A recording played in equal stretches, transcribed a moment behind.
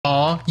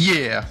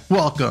Yeah,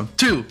 welcome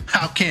to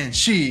How Can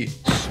She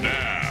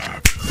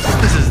Snap?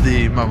 This is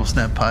the Marvel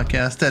Snap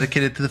podcast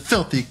dedicated to the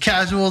filthy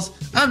casuals.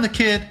 I'm the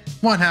kid,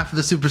 one half of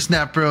the Super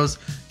Snap Bros,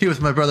 here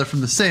with my brother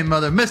from the same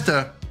mother,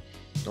 Mr.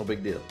 No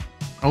big deal.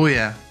 Oh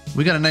yeah,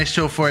 we got a nice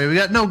show for you. We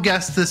got no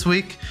guests this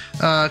week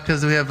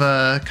because we have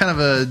a kind of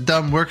a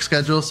dumb work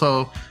schedule,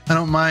 so I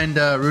don't mind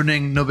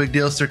ruining No Big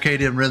Deal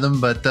circadian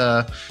rhythm, but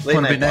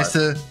want to be nice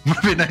to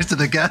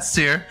the guests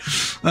here.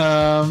 We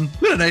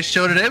got a nice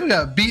show today. We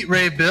got Beet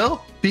Ray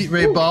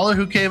Baller,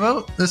 who came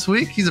out this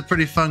week. He's a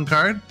pretty fun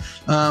card.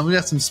 We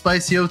got some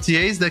spicy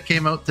OTAs that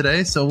came out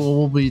today, so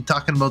we'll be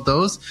talking about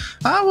those.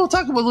 We'll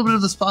talk about a little bit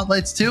of the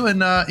spotlights too, and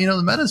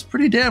the meta is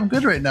pretty damn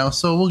good right now,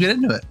 so we'll get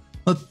into it.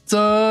 Let's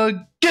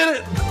get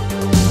it.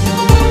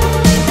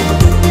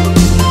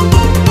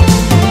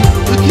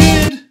 The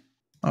kid.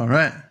 All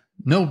right,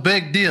 no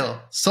big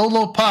deal.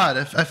 Solo pod.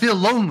 I feel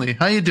lonely.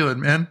 How you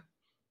doing, man?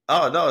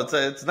 Oh no,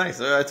 it's nice.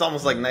 It's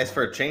almost like nice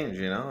for a change,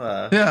 you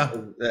know. Yeah.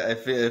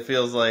 It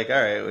feels like all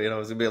right. You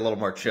know, it's gonna be a little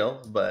more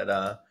chill, but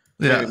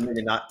yeah,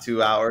 maybe not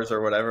 2 hours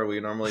or whatever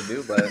we normally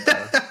do. But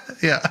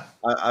yeah,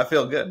 I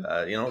feel good.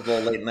 You know, a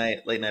little late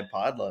night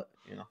pod.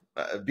 You know,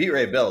 Beet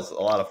Ray Bill's a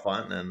lot of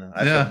fun, and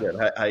I feel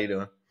good. How you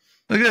doing?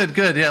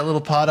 Good. Yeah, a little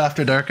pod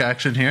after dark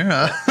action here.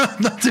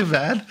 Not too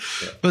bad.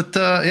 Yeah. But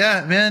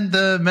yeah, man,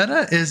 the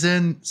meta is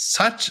in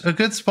such a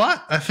good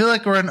spot. I feel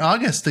like we're in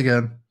August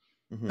again.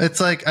 Mm-hmm. It's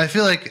like I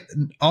feel like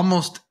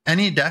almost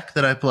any deck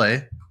that I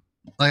play,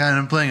 like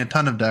I'm playing a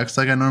ton of decks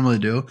like I normally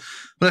do,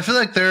 but I feel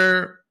like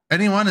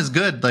anyone is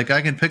good. Like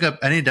I can pick up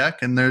any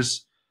deck, and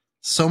there's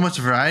so much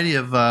variety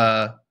of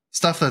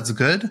stuff that's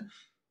good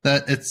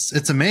that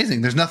it's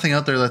amazing. There's nothing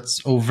out there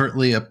that's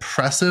overtly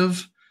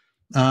oppressive.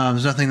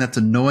 There's nothing that's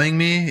annoying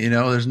me. You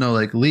know, there's no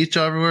like leech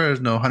everywhere.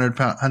 There's no 100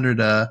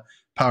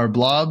 power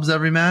blobs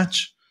every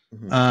match.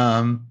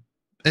 Mm-hmm.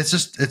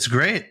 It's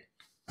great.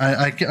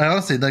 I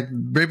honestly, like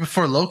right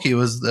before Loki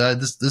was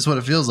this is what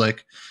it feels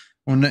like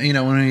when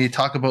we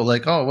talk about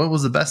like, oh, what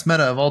was the best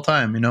meta of all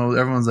time? You know,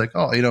 everyone's like,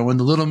 oh, you know, when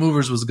the Little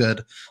Movers was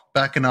good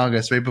back in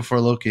August, right before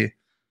Loki.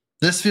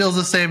 This feels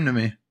the same to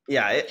me.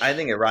 Yeah, I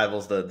think it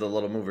rivals the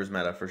Little Movers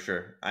meta for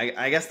sure.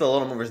 I guess the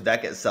Little Movers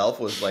deck itself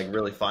was like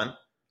really fun.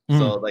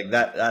 So like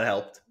that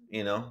helped,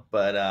 you know,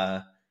 but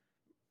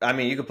I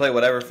mean, you could play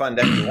whatever fun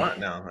deck you want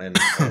now and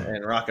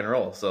rock and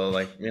roll. So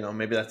like, you know,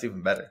 maybe that's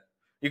even better.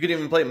 You could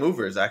even play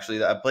movers.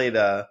 Actually, I played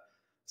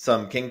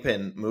some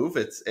Kingpin move.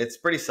 It's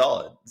pretty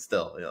solid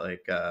still.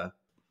 Like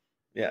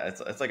yeah,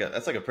 it's like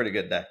a pretty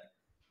good deck.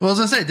 Well, I was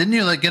gonna say, didn't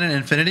you like get an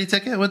infinity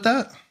ticket with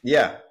that?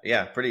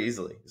 Yeah, pretty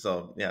easily.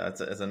 So yeah, it's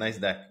a nice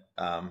deck.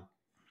 I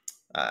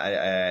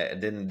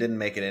didn't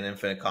make it in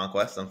Infinite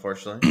Conquest,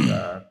 unfortunately.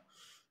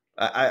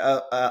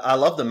 I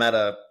love the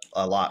meta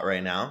a lot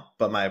right now,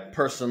 but my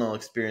personal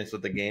experience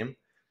with the game,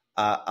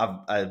 I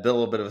built a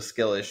little bit of a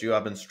skill issue.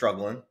 I've been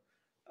struggling.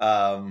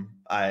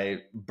 I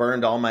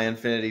burned all my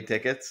infinity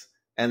tickets,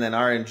 and then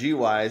RNG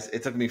wise,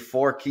 it took me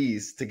 4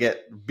 keys to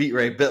get Beet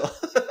Ray Bill.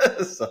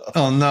 So,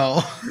 oh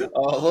no,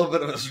 a little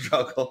bit of a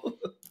struggle.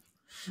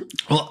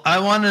 Well, I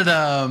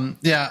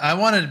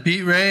wanted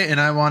Beet Ray,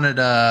 and I wanted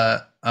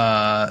the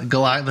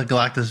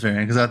Galactus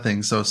variant because that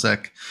thing's so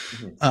sick.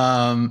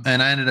 Mm-hmm.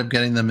 And I ended up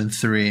getting them in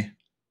 3.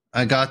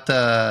 I got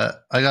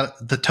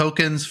the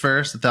tokens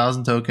first,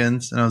 1,000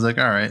 tokens, and I was like,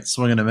 all right,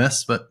 swing and a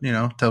miss, but you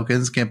know,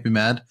 tokens can't be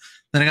mad.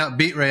 Then I got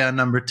Beet Ray on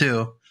number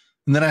 2,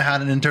 and then I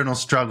had an internal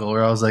struggle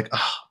where I was like,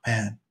 oh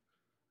man,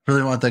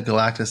 really want that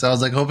Galactus. I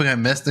was like hoping I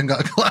missed and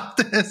got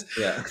Galactus.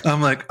 Yeah.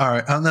 I'm like, all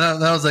right. And then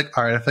I was like,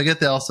 all right, if I get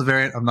the Elsa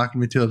variant, I'm not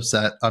gonna be too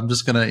upset. I'm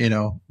just gonna, you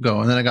know,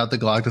 go. And then I got the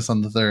Galactus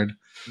on the 3rd.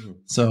 Mm-hmm.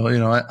 So, you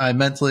know, I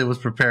mentally was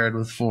prepared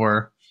with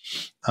 4.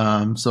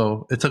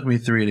 So it took me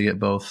 3 to get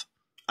both.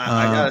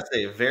 I gotta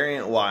say,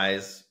 variant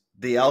wise,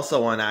 the Elsa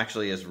one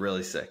actually is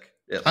really sick.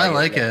 I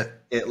like it.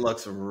 It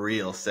looks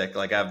real sick.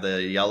 Like I have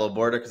the yellow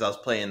border because I was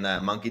playing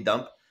that monkey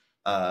dump,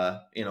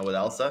 you know, with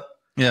Elsa.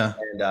 Yeah.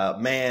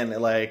 And man,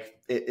 like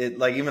it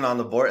like even on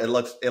the board, it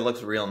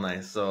looks real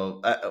nice.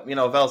 So you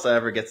know, if Elsa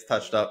ever gets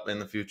touched up in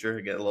the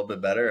future, get a little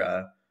bit better.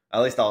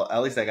 At least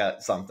I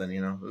got something,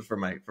 you know, for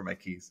my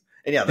keys.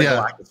 And yeah, the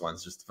Galactus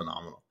one's just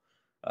phenomenal.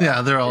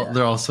 Yeah, they're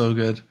all so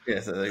good. Yeah,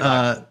 so the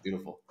Galactus is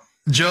beautiful.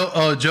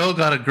 Joe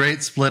got a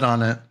great split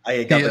on it.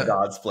 I got the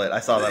God split.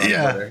 I saw that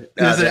on Twitter.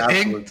 It was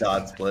an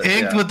God split.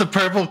 Inked with the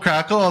purple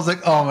crackle. I was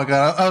like, oh my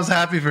god, I was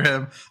happy for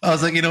him. I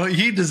was like, you know what,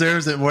 he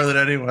deserves it more than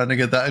anyone to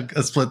get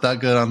a split that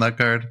good on that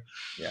card.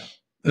 Yeah,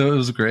 it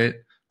was great.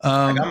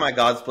 I got my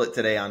God split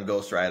today on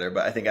Ghost Rider,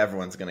 but I think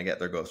everyone's gonna get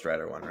their Ghost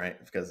Rider one, right?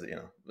 Because you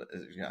know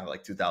you have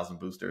like 2,000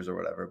 boosters or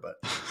whatever. But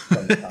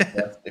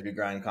if you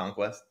grind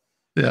Conquest,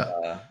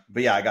 yeah.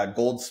 But yeah, I got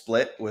Gold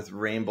split with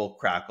Rainbow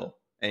Crackle.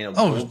 And, you know,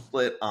 Gold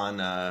split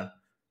on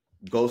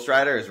Ghost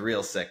Rider is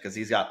real sick because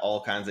he's got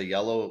all kinds of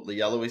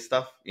yellowy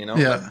stuff, you know,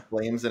 like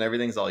flames and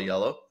everything's all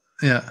yellow.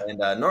 Yeah. And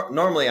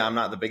normally I'm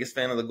not the biggest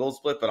fan of the Gold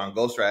split, but on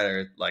Ghost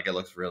Rider, like it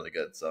looks really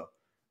good. So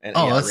And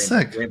Oh, yeah, that's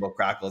sick. Rainbow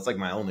Crackle. It's like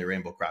my only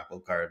Rainbow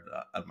Crackle card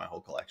of my whole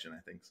collection,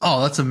 I think. So,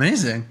 Oh, that's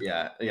amazing.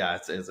 yeah,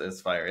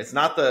 it's fire. It's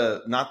not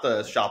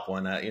the shop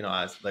one. You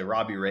know, the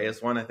Robbie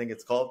Reyes one, I think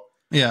it's called.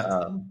 Yeah.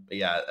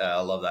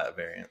 I love that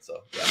variant. So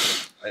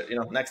yeah, you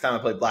know, next time I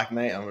play Black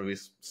Knight, I'm gonna be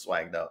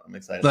swagged out. I'm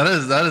excited.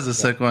 That is a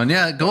sick one.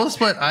 Yeah, gold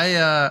split.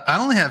 I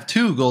only have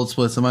 2 gold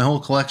splits in my whole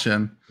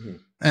collection,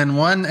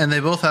 and they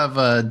both have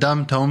a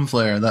dumb tome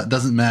flare that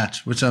doesn't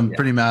match, which I'm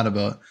pretty mad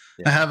about.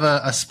 I have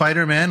a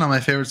Spider-Man on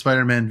my favorite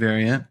Spider-Man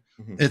variant.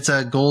 It's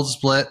a gold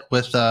split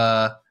with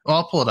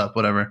I'll pull it up.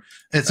 Whatever.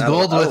 It's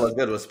gold with. Look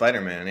good with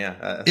Spider-Man.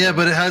 Yeah. Yeah,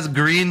 but it has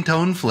green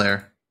tone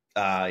flare.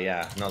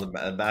 Yeah. No,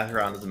 the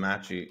background doesn't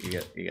match. You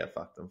get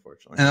fucked,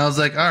 unfortunately. And I was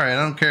like, all right,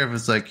 I don't care if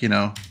it's like, you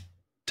know,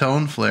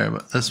 tone flare,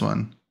 but this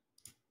one.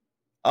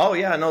 Oh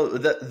yeah, no,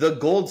 the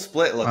gold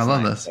split looks. I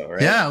love nice, this. though,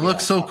 right? Yeah, it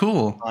looks so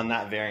cool on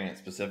that variant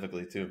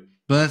specifically too.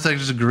 But it's like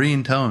just a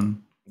green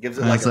tone. Gives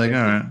it like a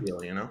all right.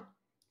 feel, you know.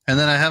 And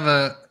then I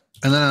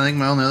think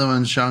my only other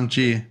one is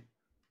Shang-Chi,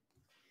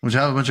 which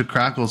I have a bunch of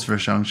crackles for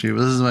Shang-Chi. But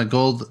this is my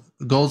gold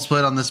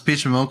split on this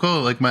Peach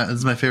Momoko. Like this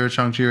is my favorite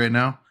Shang-Chi right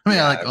now. I mean,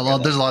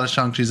 there's a lot of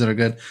Shang-Chis that are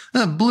good.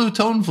 Blue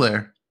tone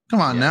flare. Come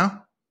on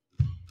now.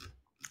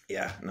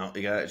 Yeah, no,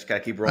 you just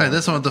gotta keep rolling. All right,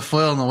 this one with the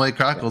foil and the white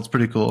crackle, it's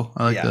pretty cool.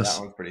 I like this.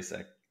 That one's pretty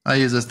sick. I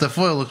use this. The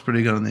foil looks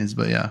pretty good on these,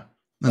 but yeah.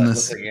 And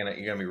this looks like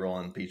you're gonna be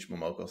rolling Peach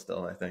Momoko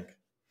still, I think.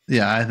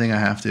 Yeah, I think I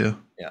have to.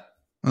 Yeah.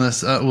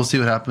 Unless we'll see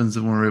what happens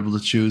when we're able to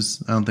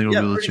choose. I don't think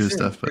we'll be able to choose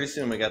stuff. But pretty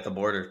soon we got the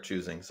border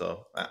choosing,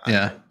 so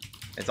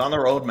it's on the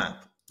roadmap.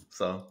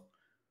 So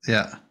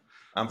yeah,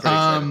 I'm pretty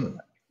excited.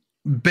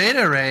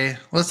 Beta Ray,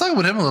 let's talk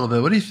about him a little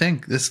bit. What do you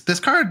think? This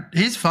card,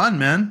 he's fun,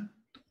 man.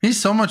 He's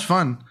so much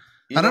fun.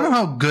 I don't know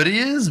how good he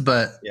is,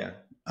 but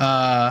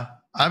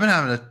I've been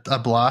having a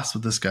blast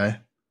with this guy.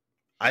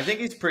 I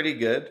think he's pretty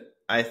good.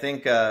 I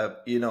think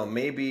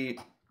maybe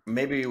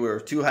we're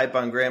too hype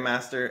on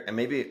Grandmaster, and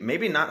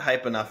maybe not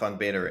hype enough on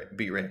Beet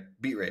Ray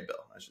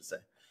Bill, I should say.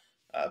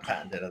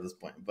 Patented at this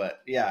point, but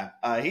yeah,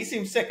 he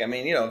seems sick. I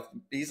mean, you know,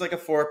 he's like a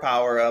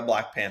 4-power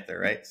Black Panther,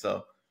 right?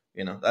 So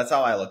you know, that's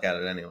how I look at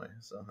it anyway.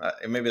 So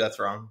maybe that's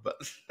wrong, but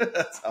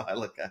that's how I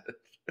look at it.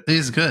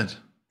 He's good.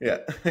 Yeah,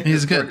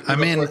 he's good. I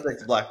mean,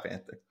 4/6 Black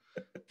Panther.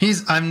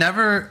 I've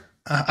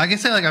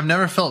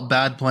never felt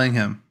bad playing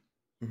him.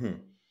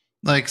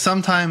 Like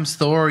sometimes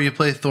Thor, you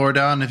play Thor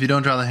down. If you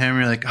don't draw the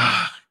hammer, you're like,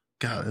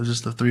 God, it was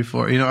just a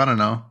 3/4. You know, I don't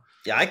know.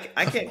 Yeah,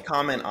 I can't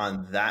comment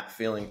on that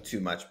feeling too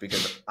much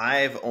because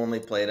I've only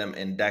played him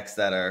in decks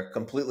that are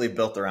completely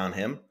built around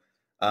him.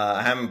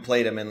 I haven't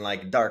played him in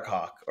like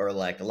Darkhawk or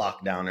like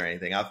Lockdown or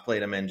anything. I've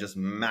played him in just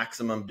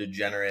maximum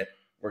degenerate.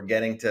 We're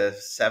getting to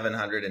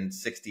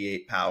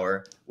 768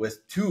 power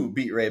with 2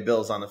 Beet Ray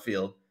Bills on the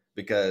field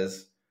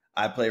because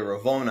I play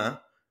Ravona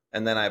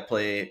and then I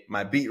play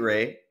my Beet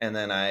Ray and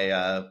then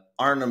I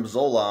Arnim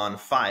Zola on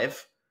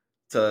 5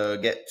 to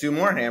get 2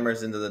 more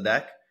hammers into the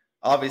deck.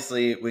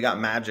 Obviously, we got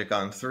Magic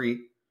on 3,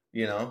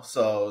 you know,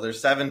 so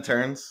there's 7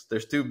 turns.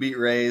 There's 2 Beet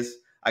Rays.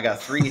 I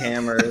got 3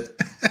 hammers.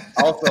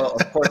 Also,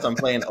 of course, I'm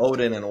playing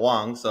Odin and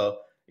Wong. So,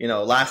 you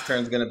know, last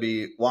turn's going to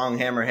be Wong,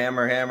 hammer,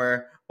 hammer,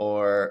 hammer,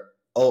 or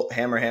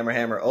hammer, hammer,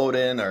 hammer,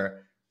 Odin,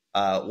 or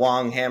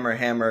Wong, hammer,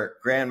 hammer,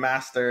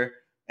 Grandmaster.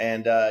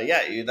 And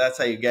that's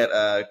how you get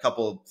a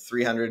couple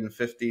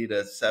 350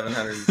 to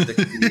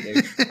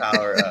 760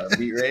 power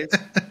Beet Rays.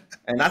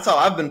 And that's how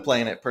I've been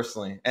playing it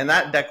personally. And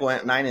that deck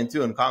went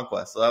 9-2 in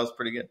Conquest, so that was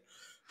pretty good.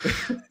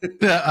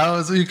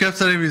 Yeah, you kept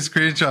sending me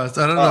screenshots.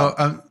 I don't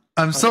know.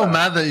 I'm so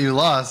mad that you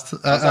lost.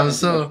 I was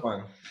so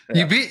fun.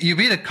 Yeah. You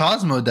beat a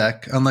Cosmo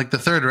deck on like the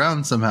 3rd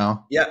round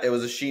somehow. Yeah, it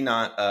was a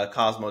She-Not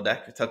Cosmo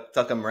deck.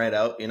 Took him right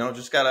out. You know,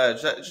 just had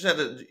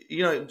to,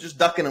 you know, just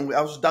ducking and I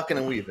was just ducking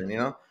and weaving. You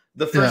know,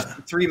 the first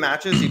 3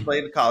 matches he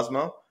played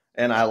Cosmo,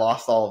 and I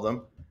lost all of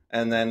them.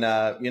 And then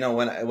you know,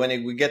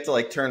 when we get to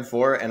like turn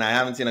 4 and I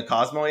haven't seen a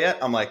Cosmo yet,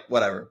 I'm like,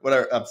 whatever,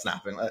 I'm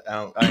snapping.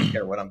 I don't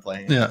care what I'm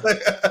playing. Yeah,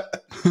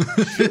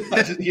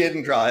 he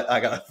didn't draw it. I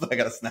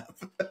gotta snap.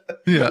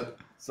 Yeah.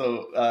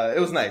 So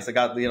it was nice. I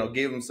got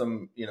gave him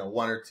some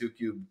 1 or 2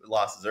 cube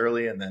losses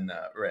early, and then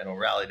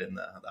rallied in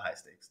the high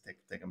stakes,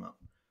 take him out.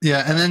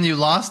 Yeah, and then you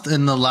lost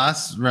in the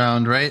last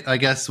round, right? I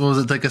guess what was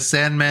it, like a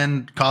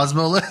Sandman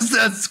Cosmo list?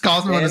 That's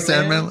Cosmo and a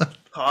Sandman list.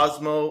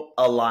 Cosmo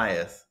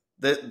Elias.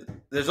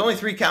 There's only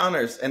 3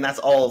 counters, and that's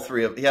all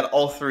 3 of. He had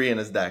all 3 in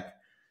his deck.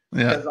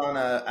 Yeah. Because on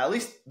at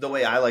least the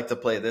way I like to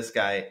play this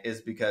guy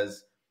is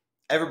because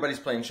everybody's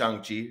playing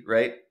Shang-Chi,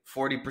 right?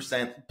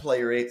 40%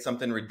 play rate,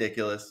 something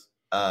ridiculous.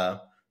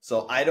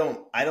 So I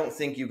don't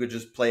think you could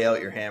just play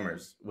out your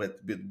hammers with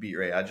Beet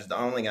Ray. I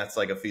don't think that's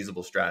like a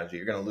feasible strategy.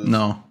 You're going to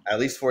lose at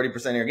least 40%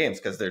 of your games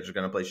because they're just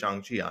going to play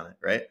Shang-Chi on it,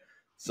 right?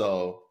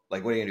 So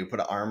like, what are you going to do? Put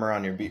an armor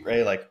on your Beet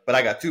Ray? Like, but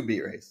I got 2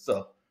 Beet Rays,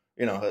 so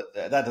you know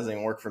that doesn't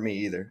even work for me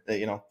either.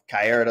 You know,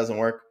 Kyera doesn't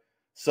work.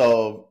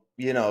 So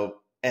you know,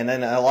 and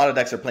then a lot of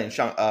decks are playing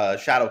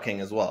Shadow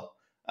King as well,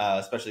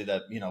 especially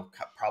that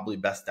probably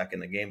best deck in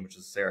the game, which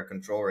is Sarah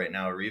Control right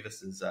now.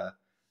 Revis is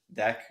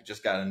deck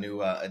just got a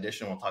new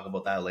addition. We'll talk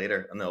about that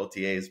later in the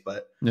OTAs.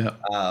 But Yeah.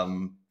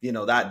 you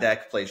know, that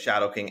deck plays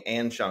Shadow King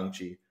and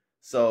Shang-Chi.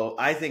 So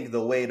I think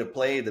the way to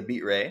play the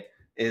Beet Ray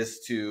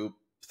is to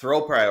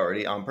throw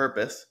priority on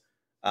purpose.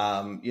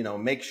 You know,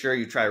 make sure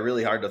you try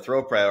really hard to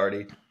throw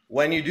priority.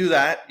 When you do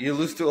that, you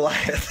lose to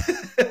Elias.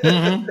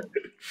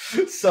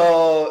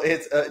 So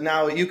it's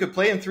now you could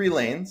play in 3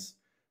 lanes.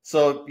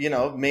 So, you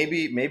know,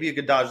 maybe you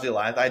could dodge the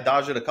Elias. I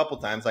dodged it a couple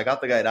times. I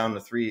got the guy down to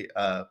 3,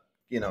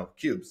 you know,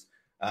 cubes.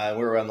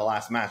 We were on the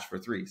last match for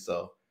 3.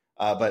 So,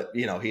 but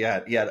you know, he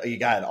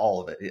got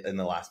all of it in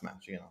the last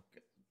match. You know,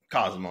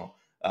 Cosmo,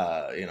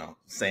 you know,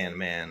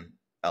 Sandman,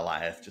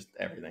 Elias, just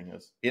everything.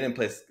 He didn't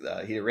play.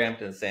 He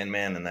ramped in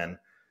Sandman and then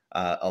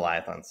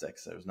Elias on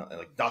 6. There was nothing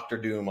like Doctor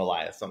Doom,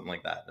 Elias, something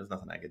like that. There's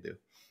nothing I could do.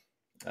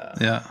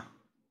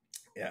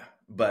 Yeah,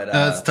 but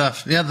that's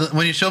tough. Yeah,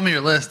 when you showed me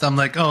your list, I'm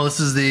like, oh, this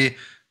is the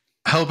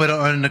I hope I don't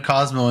run into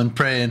Cosmo and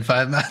Prey in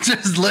 5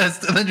 matches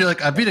list. And then you're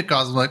like, I beat a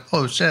Cosmo. I'm like,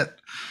 oh shit.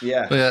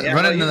 Yeah, but yeah,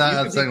 run into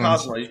that second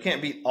Cosmo. You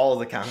can't beat all of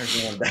the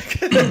counters in one deck.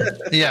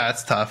 Yeah,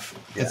 it's tough.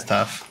 Yeah. It's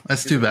tough.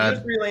 That's too bad.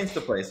 There's 3 lanes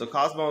to play, so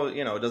Cosmo,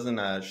 you know,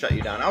 doesn't shut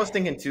you down. I was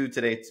thinking too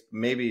today,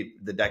 maybe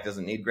the deck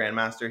doesn't need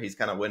Grandmaster. He's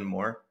kind of win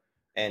more,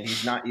 and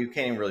he's not. You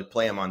can't even really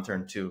play him on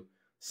turn 2.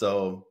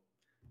 So,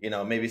 you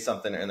know, maybe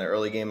something in the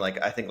early game,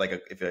 like I think,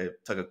 like if I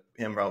took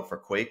him out for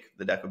Quake,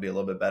 the deck would be a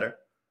little bit better.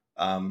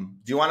 Do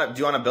you want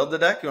to build the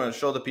deck? You want to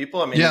show the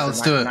people? I mean, yeah,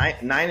 let's do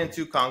it. 9 and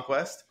 2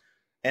 Conquest.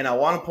 And I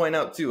want to point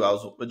out too, I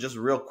was just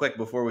real quick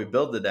before we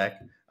build the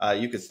deck.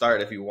 You could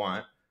start if you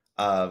want.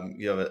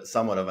 You have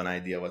somewhat of an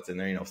idea what's in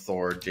there. You know,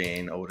 Thor,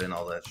 Jane, Odin,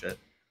 all that shit.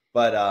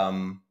 But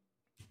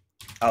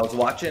I was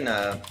watching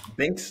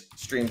Bink's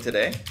stream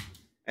today,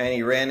 and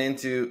he ran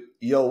into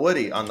Yo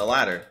Woody on the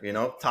ladder. You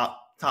know,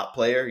 top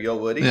player Yo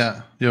Woody.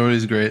 Yeah, Yo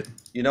Woody's great.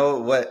 You know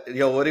what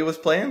Yo Woody was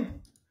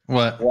playing?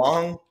 What?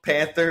 Wong,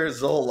 Panther,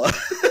 Zola.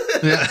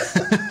 Yeah.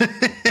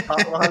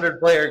 Top 100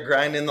 player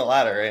grinding the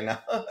ladder right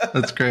now.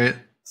 That's great.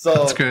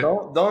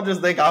 So don't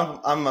just think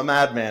I'm a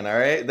madman, all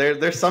right?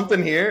 There's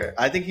something here.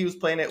 I think he was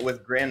playing it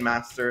with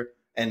Grandmaster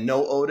and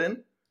no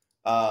Odin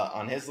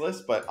on his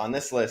list, but on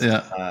this list,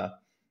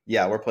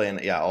 we're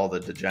playing all the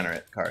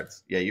degenerate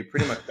cards. Yeah, you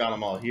pretty much got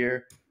them all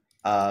here.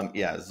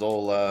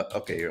 Zola.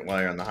 Okay, while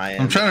you're on the high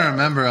end. I'm trying to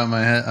remember on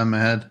my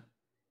head.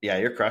 Yeah,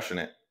 you're crushing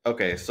it.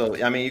 Okay,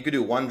 so I mean, you could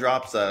do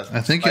 1-drops.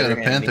 I think you had a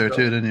Panther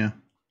too, didn't you?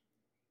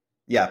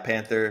 Yeah,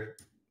 Panther.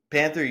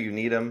 Panther, you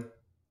need him.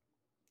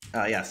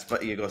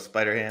 You go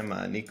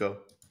Spider-Ham, Nico.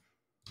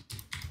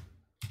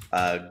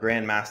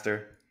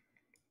 Grandmaster.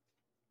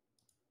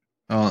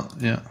 Oh,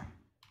 yeah.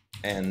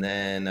 And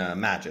then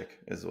Magic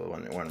is the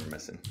one we're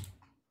missing.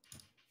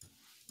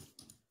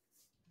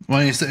 Why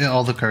don't you say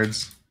all the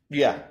cards?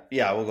 Yeah,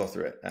 we'll go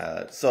through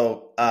it.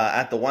 So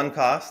at the 1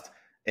 cost,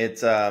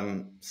 it's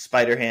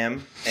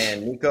Spider-Ham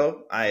and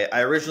Nico.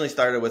 I originally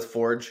started with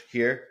Forge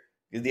here.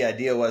 The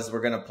idea was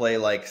we're going to play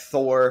like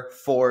Thor,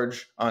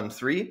 Forge on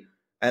 3.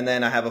 And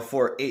then I have a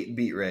 4/8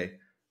 Beet Ray.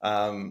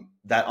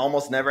 That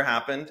almost never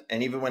happened.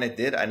 And even when it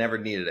did, I never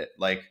needed it.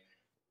 Like,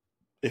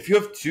 if you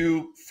have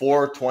 2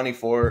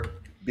 4/24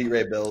 Beet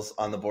Ray bills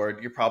on the board,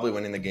 you're probably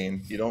winning the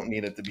game. You don't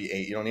need it to be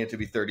 8. You don't need it to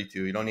be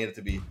 32. You don't need it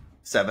to be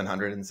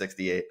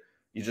 768.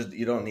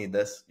 You don't need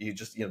this. You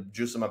just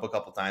juice them up a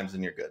couple times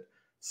and you're good.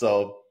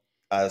 So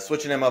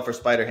switching him up for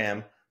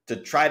Spider-Ham to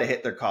try to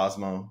hit their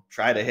Cosmo,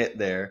 try to hit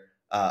their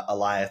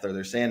Elias or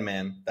their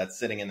Sandman that's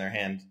sitting in their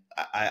hand.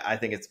 I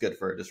think it's good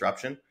for a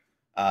disruption.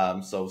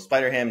 So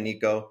Spider-Ham,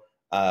 Nico,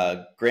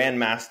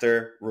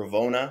 Grandmaster,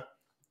 Ravona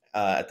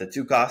at the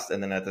 2 cost,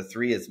 and then at the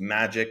 3 is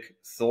Magic,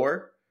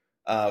 Thor.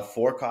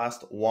 4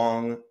 cost,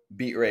 Wong,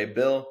 Beet Ray,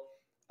 Bill.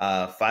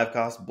 5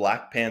 cost,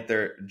 Black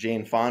Panther,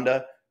 Jane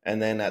Fonda.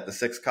 And then at the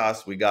 6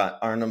 cost, we got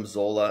Arnim,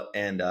 Zola,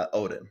 and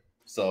Odin.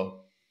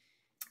 So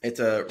it's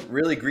a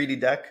really greedy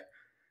deck.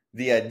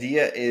 The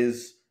idea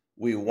is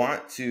we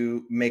want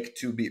to make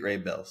 2 Beet Ray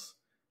Bills.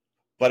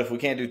 But if we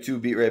can't do 2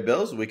 Beet Ray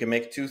Bills, we can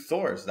make 2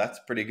 Thors. That's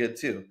pretty good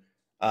too.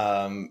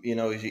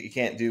 You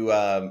can't do.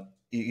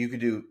 You could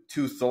do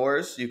 2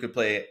 Thors. You could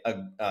play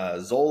a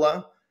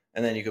Zola,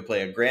 and then you could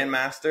play a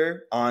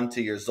Grandmaster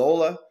onto your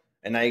Zola,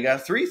 and now you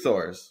got 3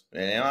 Thors.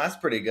 And, that's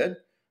pretty good.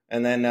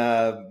 And then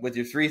with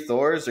your 3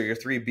 Thors or your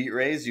 3 Beet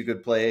Rays, you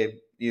could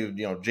play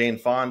Jane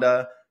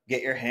Fonda.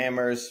 Get your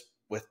hammers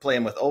play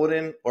them with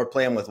Odin, or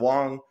play them with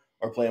Wong,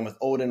 or play them with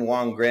Odin,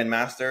 Wong,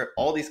 Grandmaster.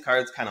 All these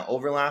cards kind of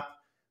overlap.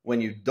 When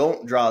you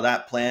don't draw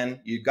that plan,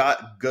 you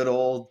got good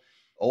old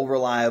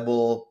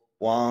reliable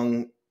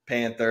Wong,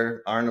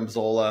 Panther, Arnim,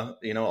 Zola.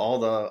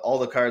 All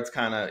the cards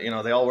kind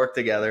of they all work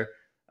together.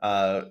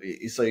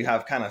 So you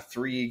have kind of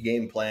 3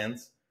 game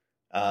plans.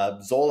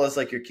 Zola's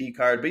like your key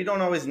card, but you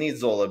don't always need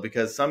Zola,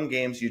 because some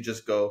games you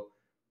just go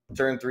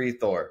turn 3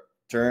 Thor,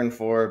 turn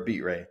 4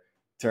 Beet Ray,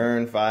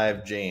 turn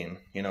 5 Jane.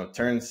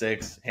 Turn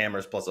 6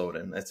 Hammers plus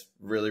Odin. That's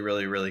really,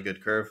 really, really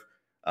good curve.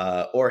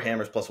 Or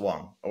Hammers plus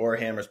Wong, or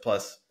Hammers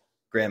plus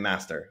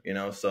Grandmaster,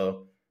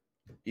 so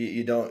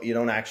you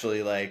don't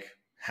actually like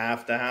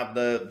have to have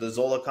the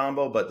Zola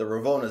combo, but the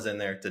Ravona's in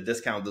there to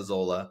discount the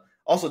Zola.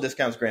 Also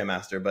discounts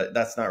Grandmaster, but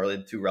that's not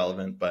really too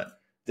relevant. But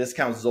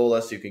discounts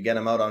Zola, so you can get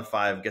him out on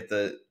 5, get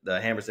the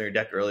hammers in your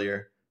deck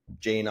earlier,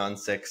 Jane on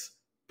 6,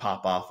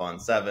 pop off on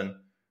 7,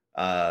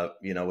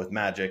 with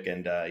magic.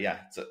 And yeah,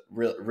 it's a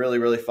really,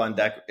 really fun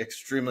deck,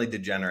 extremely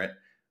degenerate.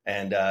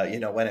 And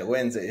when it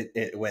wins,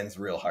 it wins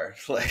real hard.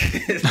 Like,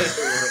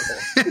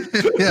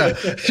 yeah,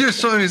 you're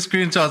showing me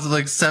screenshots of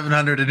like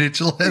 700 in each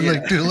lane,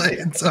 like 2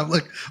 lanes. I'm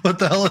like, what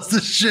the hell is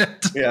this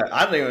shit? Yeah,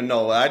 I don't even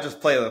know. I just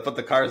put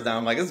the cards down.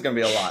 I'm like, this is gonna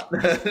be a lot.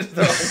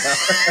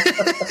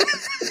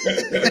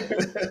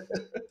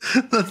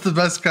 That's the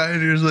best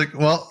kind. You're just like,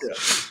 well,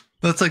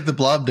 that's like the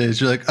blob days.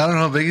 You're like, I don't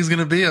know how big he's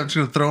gonna be. I'm just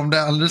gonna throw him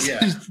down.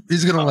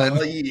 He's gonna win.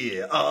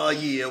 Oh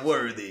yeah,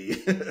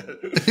 worthy.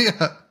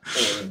 Yeah.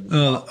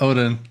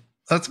 Odin.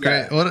 That's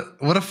great. Yeah.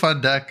 What a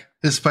fun deck.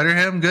 Is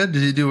Spider-Ham good?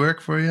 Did he do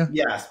work for you?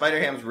 Yeah,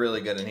 Spider-Ham's really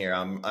good in here.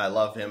 I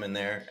love him in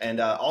there. And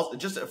also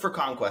just for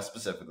Conquest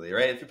specifically,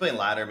 right? If you're playing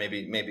ladder, maybe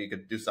you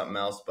could do something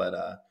else, but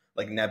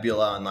like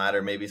Nebula on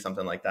ladder, maybe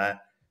something like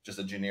that. Just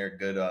a generic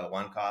good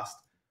 1 cost.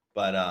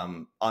 But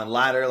on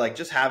ladder, like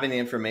just having the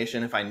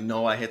information, if I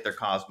know I hit their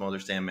Cosmo, their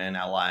Sandman,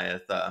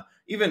 Alliath,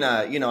 even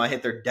I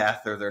hit their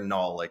Death or their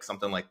Null, like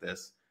something like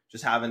this.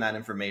 Just having that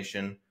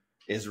information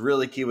is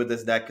really key with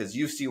this deck, because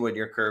you see what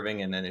you're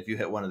curving, and then if you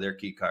hit one of their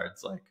key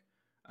cards, like,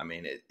 I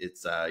mean,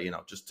 it's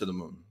just to the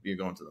moon. You're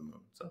going to the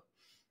moon. So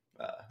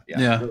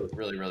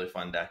really, really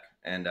fun deck.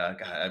 And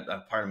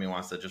God, part of me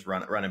wants to just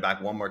run it back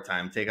one more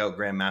time, take out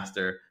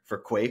Grandmaster for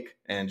Quake,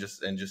 and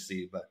just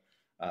see. But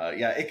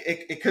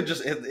it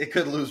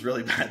could lose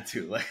really bad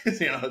too. Like, it's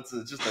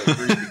just a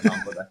greasy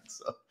combo deck.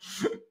 So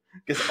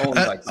gets owned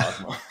by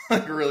Cosmo,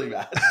 like really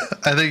bad.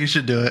 I think you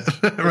should do it.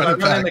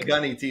 Run the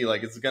gun ET,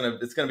 like it's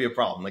gonna be a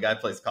problem. The guy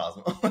plays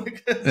Cosmo.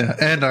 Yeah,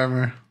 and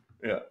armor.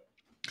 Yeah,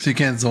 so you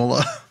can't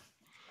Zola.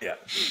 Yeah.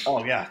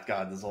 Oh yeah,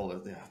 God, the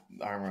Zola. Yeah,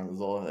 armor on the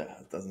Zola. Yeah,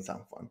 it doesn't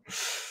sound fun.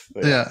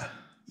 But,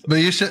 but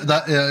you should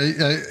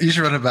you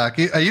should run it back.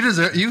 You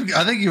deserve.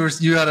 I think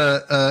you had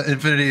a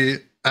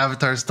Infinity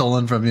Avatar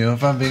stolen from you.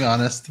 If I'm being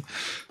honest,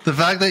 the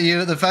fact that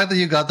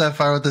you got that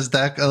far with this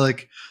deck,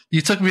 like. You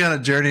took me on a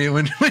journey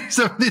when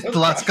the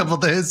last couple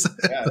of days.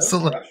 Yeah,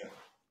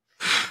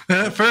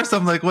 and at first,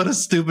 I'm like, "What a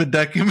stupid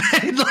deck you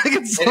made!" Like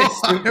it's so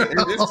stupid.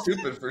 It is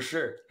stupid for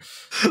sure.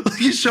 Like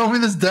you showed me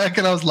this deck,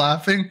 and I was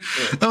laughing.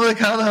 Yeah. I'm like,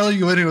 "How the hell are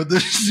you winning with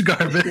this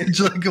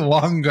garbage? Like a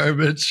Wong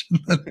garbage?"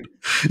 And then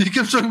you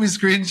kept showing me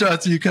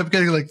screenshots, and you kept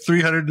getting like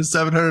 300 to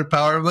 700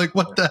 power. I'm like,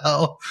 "What the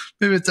hell?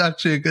 Maybe it's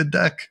actually a good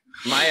deck."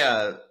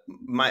 I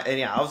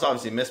was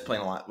obviously misplaying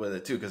a lot with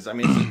it too, because I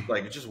mean,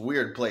 it's just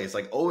weird plays.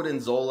 Like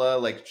Odin, Zola,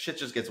 like shit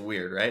just gets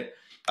weird, right?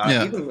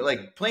 Even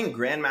like playing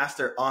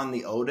Grandmaster on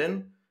the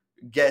Odin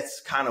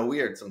gets kind of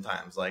weird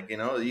sometimes. Like,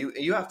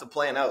 you have to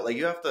plan out, like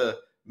you have to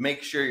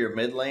make sure your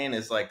mid lane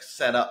is like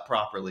set up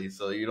properly,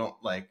 so you don't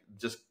like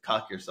just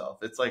cuck yourself.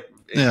 It's like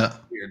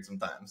weird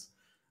sometimes.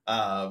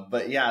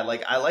 But yeah,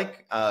 like I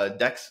like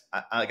decks.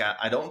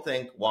 I don't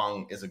think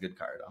Wong is a good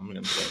card. I'm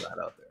gonna throw that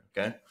out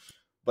there, okay?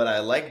 But I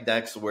like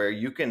decks where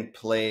you can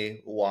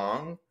play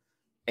Wong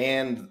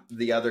and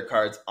the other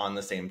cards on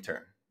the same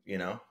turn,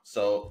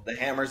 So the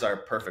hammers are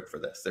perfect for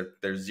this.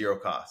 They're 0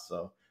 cost,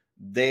 so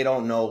they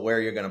don't know where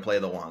you're going to play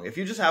the Wong. If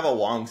you just have a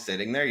Wong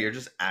sitting there, you're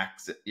just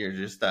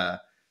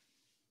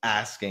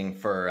asking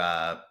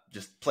for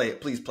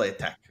please play a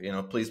tech,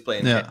 please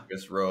play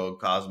Enchantress, Rogue,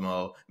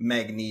 Cosmo,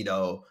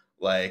 Magneto,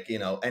 like,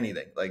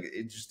 anything. Like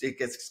it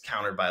gets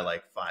countered by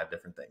like 5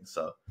 different things.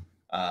 So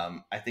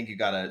I think you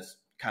got to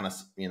kind of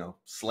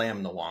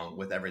slam the Wong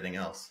with everything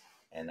else,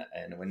 and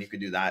when you could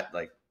do that,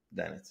 like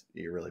then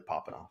you're really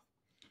popping off.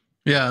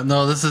 Yeah,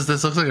 no, this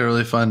looks like a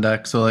really fun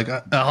deck. So like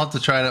I'll have to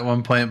try it at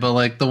one point, but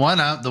like the one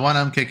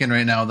I'm kicking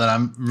right now that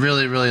I'm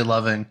really, really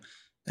loving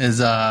is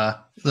the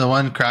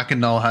one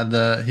Kraken Null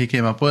he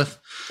came up with.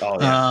 Oh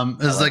yeah.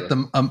 It's like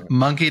the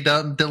monkey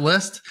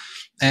list,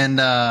 and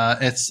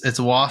it's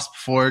Wasp,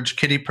 Forge,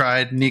 Kitty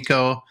Pryde,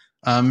 Nico.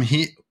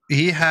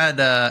 He had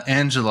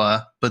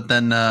Angela, but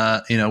then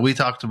we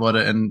talked about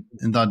it and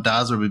thought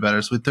Dazzler would be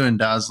better, so we threw in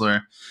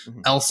Dazzler.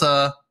 Mm-hmm.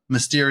 Elsa,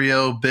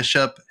 Mysterio,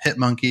 Bishop,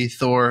 Hitmonkey,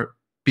 Thor,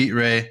 Beat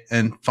Ray,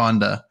 and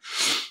Fonda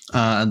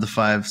at the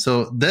 5.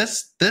 So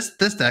this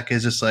deck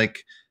is just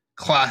like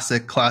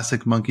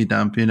classic monkey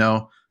dump.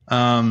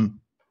 I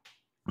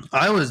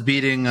was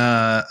beating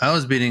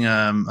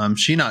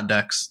She-Not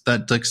decks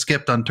that like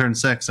skipped on turn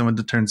 6 and went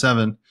to turn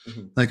 7.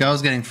 Mm-hmm. Like I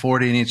was getting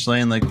 40 in each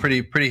lane, like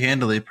pretty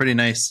handily, pretty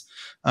nice.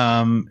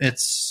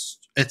 It's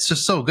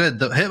just so good.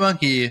 The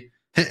Hitmonkey,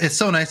 it's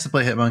so nice to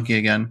play Hitmonkey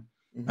again.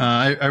 Mm-hmm.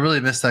 I really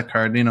missed that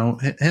card.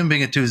 Him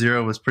being a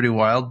 2/0 was pretty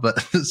wild,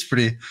 but it's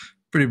pretty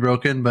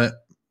broken. But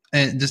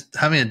and just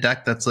having a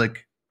deck that's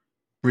like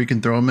where you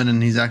can throw him in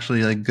and he's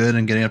actually like good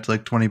and getting up to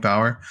like 20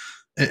 power,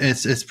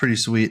 it's pretty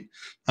sweet.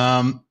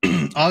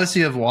 Obviously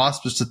you have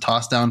Wasp just to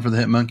toss down for the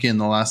Hitmonkey in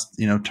the last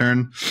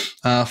turn.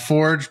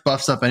 Forge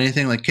buffs up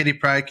anything like Kitty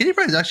Pryde. Kitty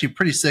Pryde is actually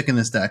pretty sick in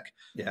this deck.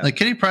 Yeah. Like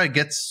Kitty Pryde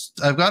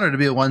I've got her to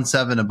be a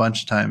 1/7 a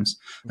bunch of times,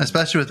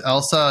 especially with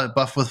Elsa,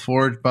 buff with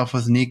Forge, buff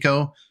with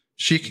Nico.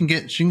 she can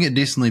get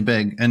decently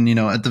big. And, you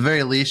know, at the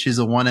very least, she's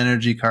a 1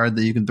 energy card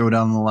that you can throw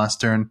down in the last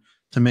turn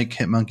to make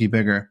Hitmonkey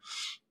bigger.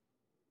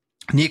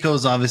 Nico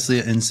is obviously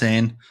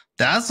insane.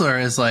 Dazzler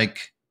is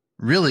like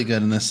really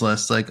good in this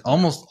list. Like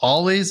almost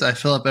always I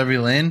fill up every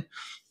lane.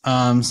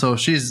 So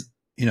she's,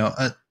 you know,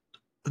 a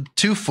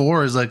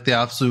 2/4 is like the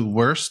absolute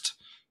worst.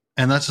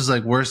 And that's just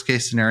like worst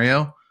case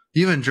scenario.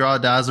 You even draw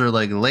Dazzler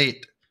like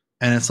late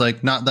and it's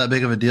like not that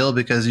big of a deal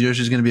because you know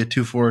she's going to be a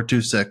 2/4 or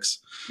 2/6.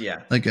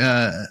 Yeah. Like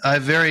I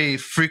very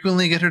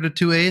frequently get her to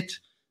 2/8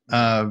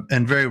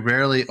 and very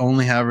rarely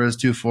only have her as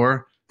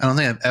 2/4. I don't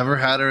think I've ever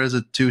had her as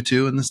a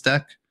 2/2 in this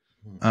deck.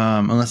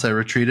 Unless I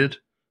retreated.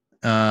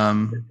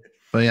 But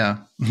yeah,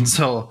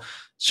 so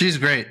she's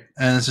great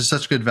and it's just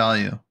such good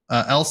value.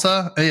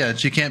 Elsa, yeah,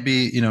 she can't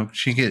be, you know,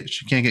 she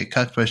can't get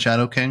cucked by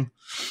Shadow King.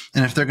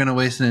 And if they're going to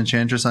waste an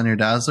Enchantress on your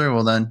Dazzler,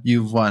 well then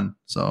you've won.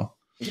 So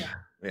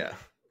yeah.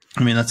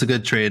 I mean, that's a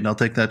good trade. I'll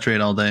take that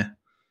trade all day.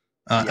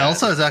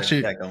 Elsa is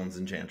actually deck owns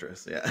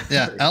Enchantress.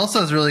 Yeah, Elsa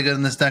is really good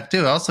in this deck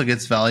too. Elsa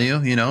gets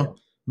value, you know,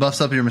 buffs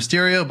up your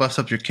Mysterio, buffs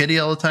up your Kitty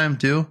all the time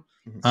too.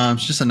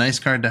 It's just a nice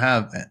card to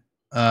have.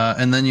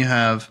 And then you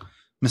have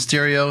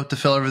Mysterio to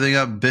fill everything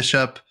up.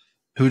 Bishop,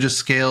 who just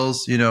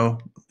scales, you know,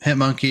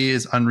 Hitmonkey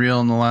is unreal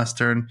in the last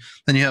turn.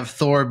 Then you have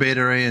Thor,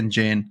 Beta Ray, and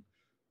Jane.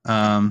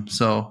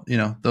 So, you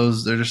know,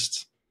 those are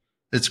just,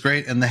 it's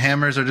great. And the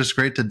hammers are just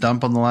great to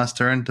dump on the last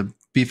turn to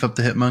beef up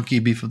the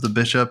Hitmonkey, beef up the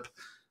Bishop.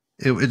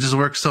 It just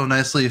works so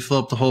nicely. You fill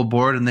up the whole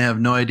board and they have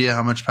no idea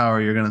how much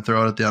power you're going to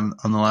throw out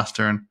on the last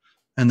turn.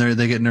 And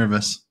they get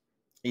nervous.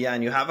 Yeah,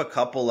 and you have a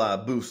couple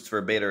boosts for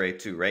Beta Ray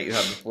too, right? You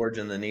have the Forge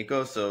and the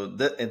Nico. So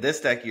in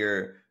this deck,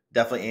 you're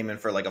definitely aiming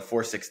for like a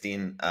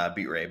 416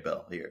 Beat Ray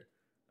bill here.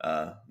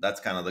 That's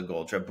kind of the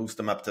goal. Try to boost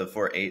them up to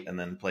 4.8 and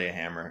then play a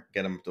hammer,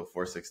 get them to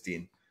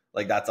 416.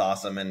 Like that's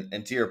awesome.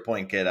 And to your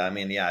point, Kid, I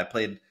mean, yeah, I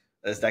played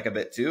this deck a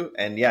bit too,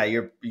 and yeah,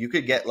 you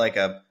could get like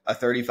a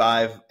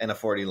 35 and a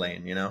 40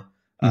 lane, you know,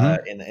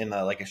 in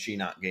like a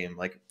She-Not game,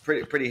 like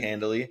pretty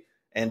handily.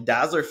 And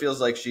Dazzler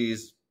feels like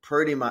she's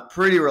pretty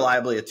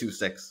reliably a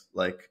 2/6.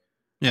 Like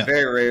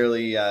very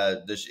rarely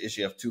is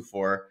she a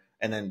 2/4.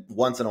 And then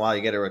once in a while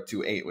you get her a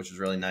 2/8, which is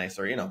really nice.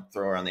 Or, you know,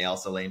 throw her on the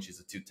Elsa lane. She's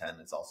a 2/10.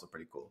 It's also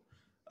pretty cool.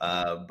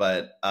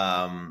 But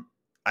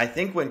I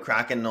think when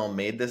Kraken Null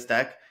made this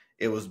deck,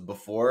 it was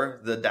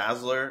before the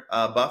Dazzler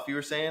buff you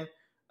were saying,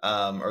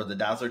 or the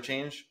Dazzler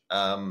change.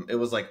 It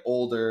was like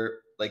older.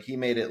 Like he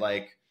made it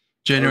like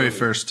January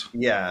 1st.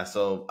 Yeah.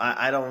 So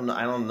I don't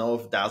know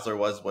if Dazzler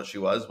was what she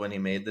was when he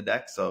made the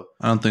deck. So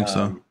I don't think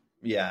so.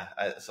 Yeah.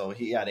 So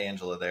he had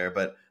Angela there,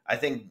 but I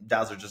think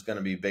Dazzler's just going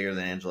to be bigger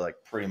than Angela,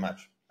 like pretty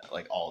much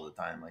like all the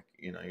time. Like,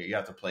 you know, you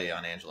have to play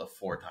on Angela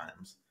 4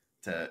 times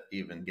to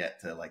even get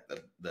to like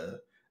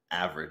the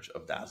average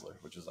of Dazzler,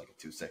 which is like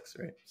a 2/6,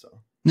 right? So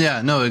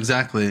yeah, no,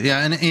 exactly.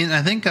 Yeah, and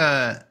I think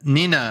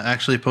Nina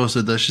actually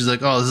posted this. She's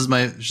like, "Oh,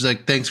 she's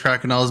like, thanks,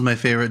 Kraken. This is my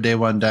favorite day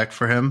 1 deck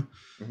for him."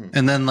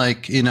 And then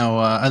like, you know,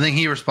 I think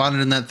he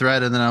responded in that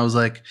thread, and then I was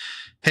like,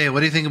 "Hey, what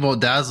do you think about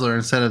Dazzler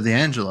instead of the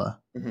Angela?"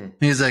 And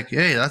he's like,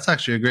 "Hey, that's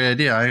actually a great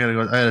idea. I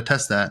gotta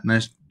test that." And I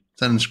sent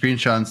him a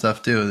screenshot and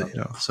stuff too. You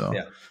know, so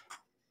yeah.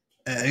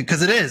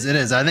 Because it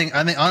is. I think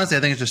honestly, I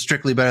think it's just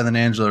strictly better than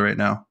Angela right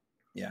now.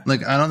 Yeah.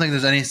 Like I don't think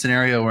there's any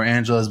scenario where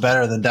Angela is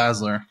better than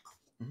Dazzler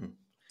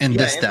in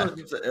this deck.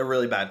 Angela's a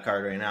really bad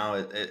card right now.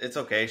 It's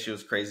okay. She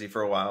was crazy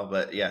for a while,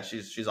 but yeah,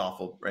 she's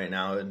awful right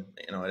now, and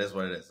you know it is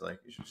what it is. Like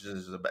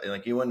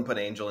like you wouldn't put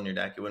Angel in your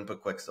deck. You wouldn't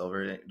put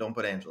Quicksilver. Don't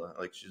put Angela.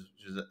 Like she's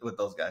with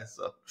those guys.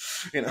 So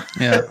you know.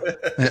 Yeah.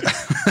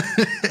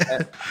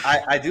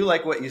 I do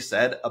like what you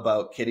said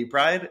about Kitty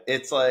Pride.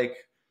 It's like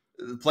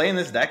playing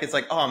this deck, it's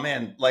like, oh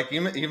man, like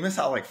you miss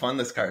how like fun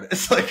this card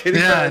is. Like Kitty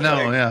Pride, I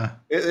know, like, yeah,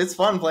 it's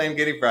fun playing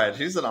Kitty Pride.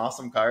 She's an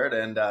awesome card,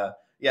 and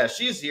yeah,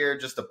 she's here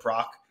just to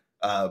proc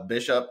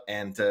Bishop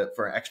and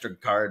for an extra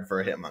card for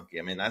a Hitmonkey.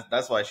 I mean,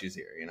 that's why she's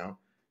here. You know,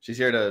 she's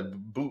here to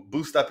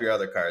boost up your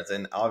other cards,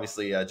 and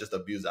obviously just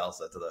abuse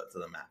Elsa to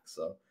the max.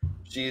 So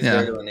she's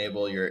there to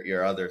enable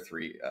your other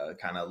 3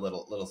 kind of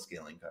little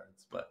scaling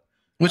cards, but.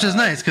 Which is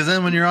nice, because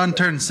then when you're on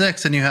turn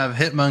 6 and you have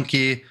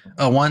Hitmonkey,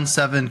 a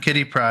 1/7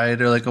 Kitty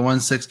Pride, or like a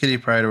 1/6 Kitty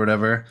Pride or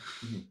whatever,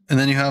 and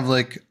then you have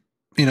like,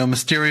 you know,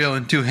 Mysterio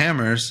and 2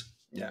 hammers.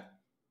 Yeah,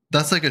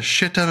 that's like a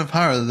shit ton of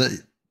power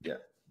that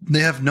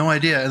they have no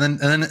idea. And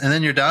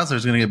then your Dazzler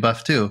is going to get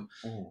buffed too,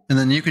 and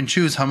then you can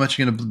choose how much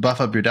you're going to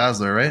buff up your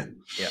Dazzler, right?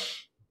 Yeah,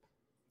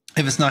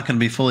 if it's not going to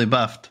be fully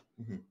buffed.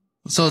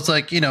 So it's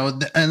like, you know,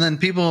 and then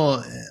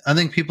I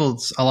think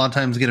people a lot of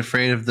times get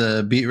afraid of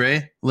the Beat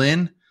Ray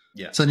lane.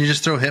 Yeah. So then you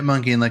just throw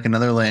Hitmonkey in like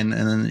another lane,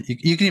 and then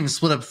you can even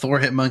split up Thor,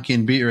 Hitmonkey,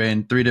 and Beat Ray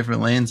in 3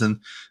 different lanes. And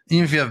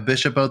even if you have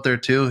Bishop out there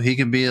too, he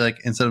can be like,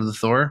 instead of the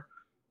Thor,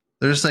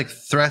 there's like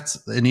threats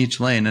in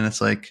each lane, and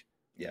it's like,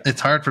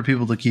 it's hard for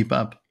people to keep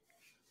up.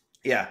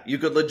 Yeah, you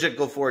could legit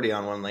go 40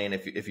 on one lane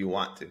if you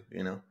want to,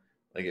 you know,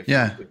 like if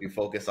you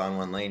focus on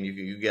one lane,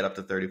 you get up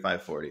to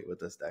 35, 40 with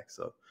this deck.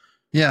 So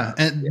Yeah,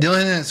 and the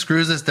only thing that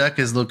screws this deck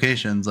is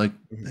locations, like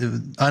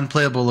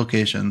unplayable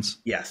locations.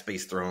 Yeah,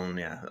 Space Throne,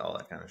 yeah, all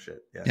that kind of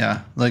shit.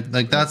 Yeah, like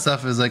that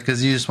stuff is like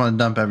because you just want to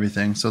dump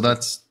everything, so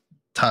that's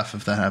tough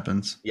if that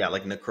happens. Yeah,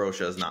 like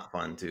Necrotia is not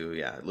fun too.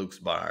 Yeah, Luke's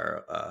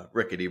Bar,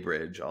 Rickety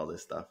Bridge, all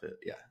this stuff.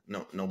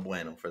 No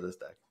bueno for this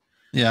deck.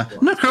 Yeah,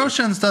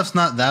 Necrotia and stuff's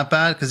not that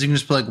bad because you can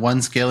just put like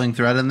one scaling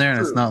thread in there and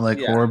it's not like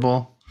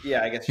horrible.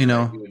 Yeah, I guess you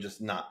would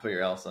just not put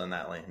your Elsa in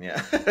that lane.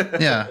 Yeah.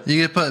 Yeah,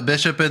 you could put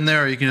Bishop in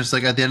there, or you can just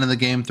like at the end of the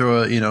game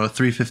throw a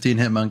 315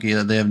 hit monkey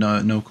that they have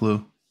no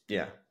clue.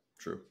 Yeah,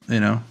 true.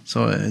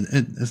 So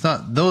it's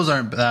not, those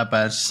aren't that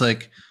bad. It's just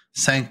like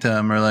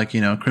Sanctum or like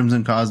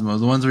Crimson Cosmos,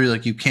 the ones where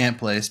you can't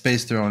play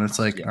Space Throne. It's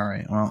like all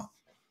right, well,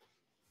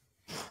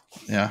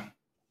 yeah.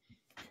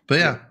 But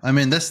yeah, I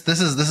mean this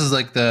is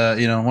like the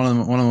one of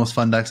the most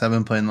fun decks I've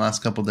been playing the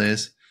last couple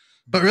days.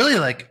 But really,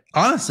 like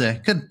honestly, I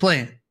could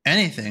play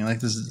anything.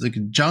 Like this is like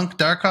junk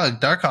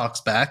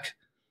Darkhawk's back.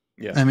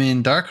 Yeah, I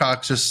mean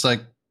Darkhawk's just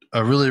like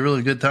a really,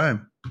 really good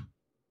time.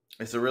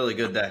 It's a really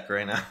good deck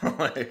right now.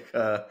 Like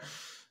I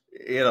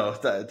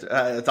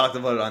talked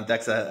about it on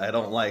decks that I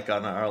don't like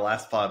on our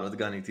last pod with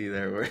Gunny T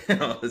there, where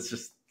it's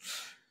just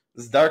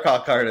this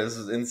Darkhawk card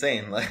is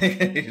insane. Like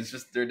it's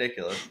just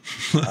ridiculous.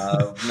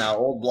 Now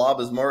old Blob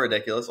is more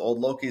ridiculous. Old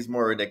Loki's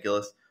more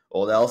ridiculous.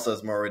 Old Elsa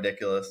is more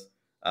ridiculous.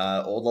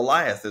 Old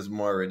Elias is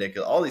more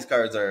ridiculous. All these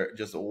cards are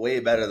just way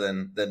better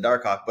than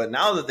Darkhawk. But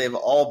now that they've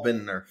all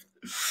been nerfed,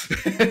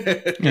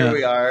 here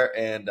we are.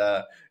 And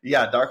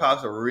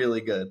Darkhawks are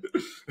really good.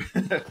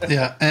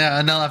 yeah,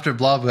 and now after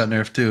Blob got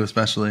nerfed too,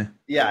 especially.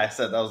 Yeah, I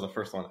said that was the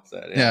first one I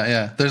said.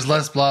 Yeah. There's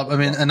less Blob. I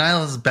mean,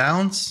 Annihilus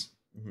Bounce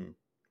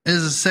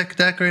is a sick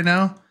deck right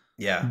now.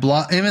 Yeah.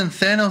 Even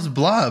Thanos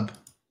Blob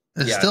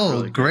is still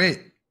really great.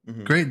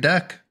 Great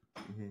deck.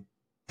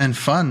 And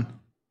fun.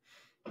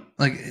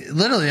 Like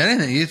literally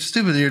anything. It's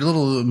stupid. Your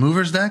little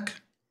movers deck.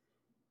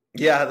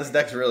 Yeah, this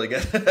deck's really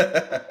good.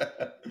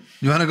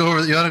 You want to go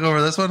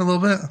over this one a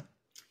little bit?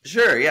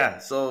 Sure. Yeah.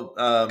 So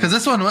because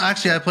this one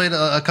actually, I played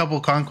a couple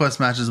conquest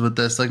matches with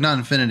this. Like not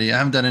Infinity. I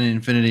haven't done any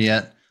Infinity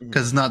yet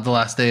because it's not the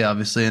last day,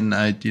 obviously, and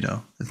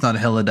it's not a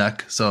Hilla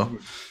deck, so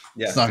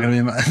it's not gonna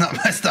be not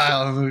my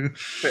style.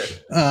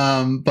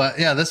 But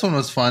yeah, this one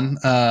was fun.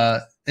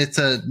 It's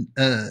a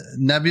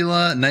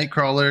Nebula,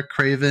 Nightcrawler,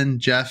 Craven,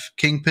 Jeff,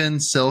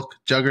 Kingpin, Silk,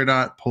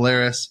 Juggernaut,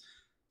 Polaris,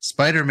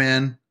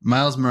 Spider-Man,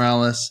 Miles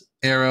Morales,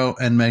 Arrow,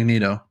 and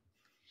Magneto.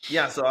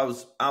 Yeah, so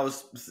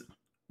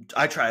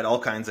I tried all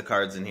kinds of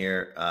cards in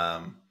here.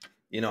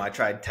 I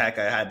tried tech.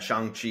 I had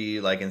Shang-Chi,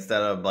 like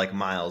instead of like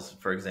Miles,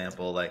 for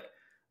example. Like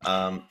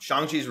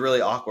Shang-Chi's really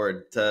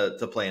awkward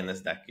to play in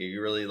this deck.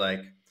 You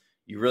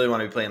really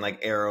want to be playing like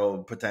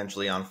Arrow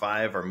potentially on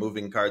 5 or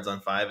moving cards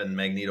on 5 and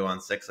Magneto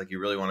on 6. Like you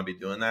really want to be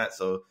doing that.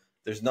 So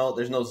there's no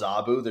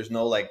Zabu. There's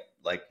no like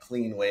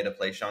clean way to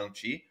play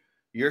Shang-Chi.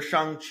 Your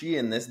Shang-Chi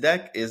in this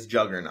deck is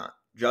Juggernaut.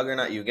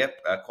 Juggernaut, you get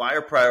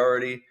acquire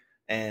priority,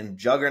 and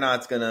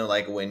Juggernaut's gonna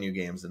like win you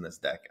games in this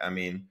deck. I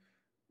mean,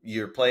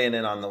 you're playing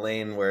it on the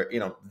lane where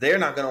they're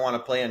not gonna want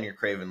to play on your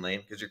Craven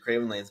lane because your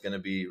Craven lane is gonna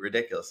be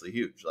ridiculously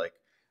huge. Like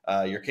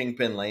your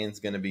Kingpin lane's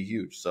gonna be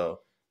huge. So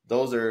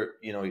those are,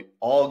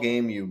 all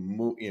game you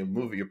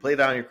move, you play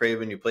down your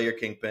Craven, you play your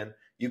Kingpin.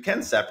 You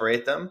can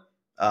separate them.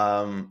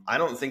 I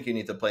don't think you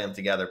need to play them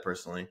together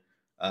personally.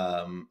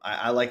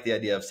 I like the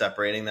idea of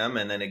separating them,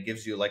 and then it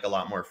gives you like a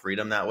lot more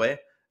freedom that way.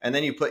 And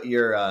then you put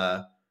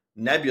your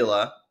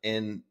Nebula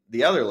in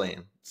the other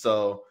lane.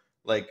 So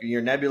like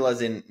your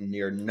Nebula's in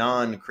your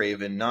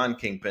non-Craven,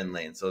 non-Kingpin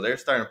lane. So they're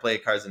starting to play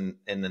cards in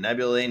the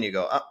Nebula lane. You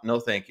go, oh, no,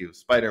 thank you.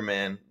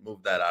 Spider-Man,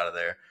 move that out of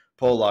there.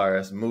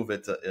 Polaris, move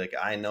it to, like,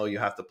 I know you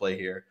have to play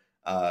here.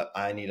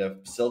 I need a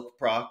Silk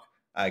proc.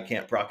 I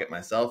can't proc it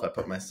myself. I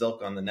put my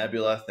Silk on the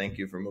Nebula. Thank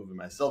you for moving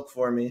my Silk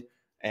for me.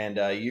 And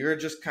you're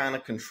just kind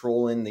of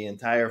controlling the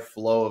entire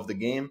flow of the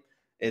game.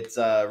 It's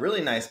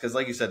really nice because,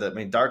 like you said,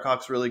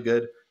 Darkhawk's really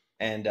good.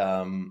 And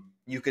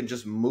you can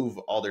just move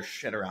all their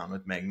shit around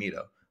with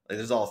Magneto. Like,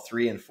 there's all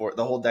 3 and 4.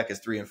 The whole deck is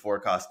 3 and 4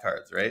 cost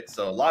cards, right?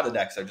 So a lot of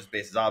decks are just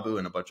base Zabu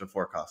and a bunch of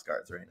 4 cost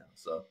cards right now.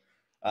 So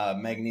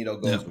Magneto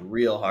goes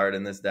real hard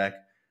in this deck,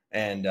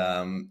 and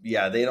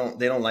they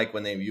don't like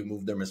when you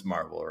move their Miss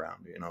Marvel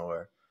around,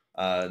 or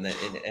and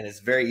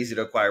it's very easy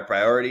to acquire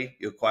priority.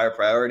 You acquire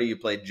priority, you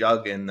play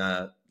Jug in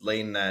the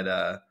lane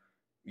that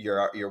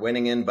you're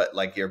winning in, but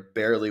like you're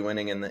barely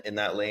winning in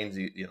that lane.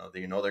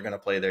 They're gonna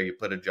play there. You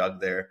put a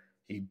Jug there,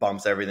 he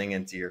bumps everything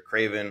into your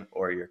Craven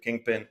or your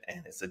Kingpin,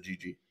 and it's a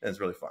GG. And it's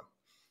really fun.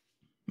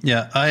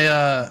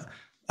 Yeah,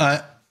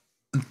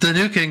 the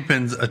new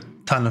Kingpin's a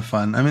ton of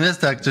fun. I mean, this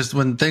deck, just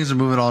when things are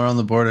moving all around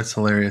the board, it's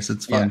hilarious.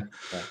 It's fun.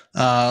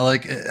 Yeah.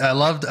 Like I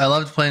loved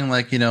playing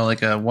like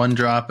like a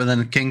 1-drop and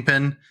then a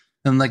Kingpin,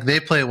 and like they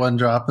play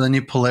 1-drop and then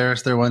you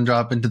Polaris their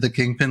 1-drop into the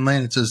Kingpin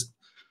lane. It's just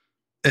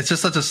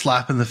such a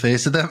slap in the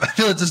face of them. I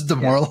feel it's just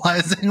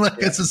demoralizing.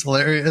 It's just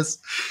hilarious.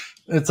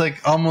 It's like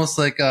almost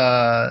like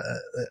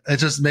it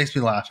just makes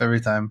me laugh every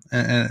time,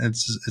 and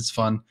it's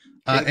fun.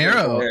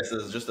 Arrow Polaris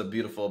is just a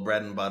beautiful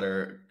bread and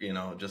butter, you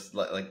know, just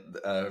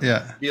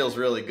feels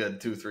really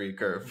good 2-3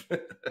 curve.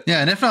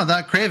 Yeah, and if not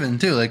that, Craven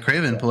too. Like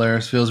Craven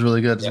Polaris feels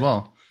really good as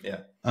well. Yeah.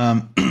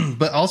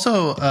 But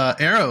also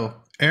Arrow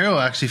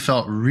actually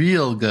felt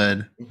real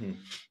good.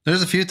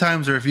 There's a few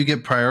times where if you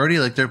get priority,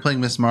 like they're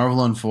playing Miss Marvel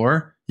on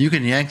 4, you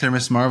can yank their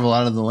Miss Marvel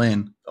out of the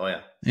lane. Oh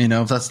yeah. You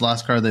know, if that's the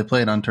last card they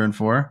played on turn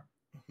 4,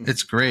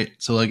 it's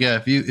great. So like,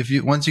 yeah, if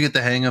you once you get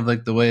the hang of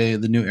like the way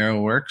the new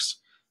Arrow works,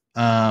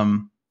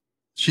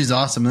 she's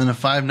awesome. And then a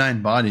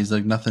 5/9 body's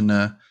like nothing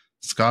to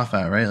scoff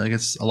at, right? Like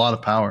it's a lot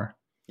of power.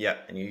 Yeah,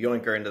 and you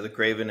yoink her into the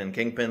Craven and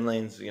Kingpin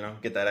lanes, you know,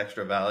 get that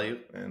extra value,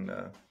 and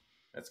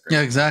that's great.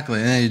 Yeah, exactly.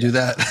 And yeah, you do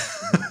that.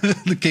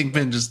 The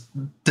Kingpin just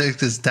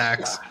takes his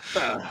tax.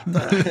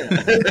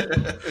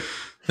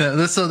 Yeah,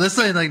 this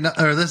lane, like,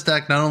 or this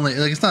deck, not only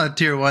like it's not a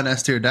tier 1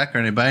 S tier deck or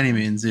any by any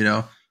means, you know,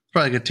 it's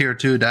probably like a tier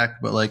 2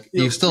 deck, but like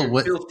you still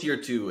win. Feels tier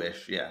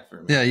 2-ish, yeah.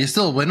 For me. Yeah, you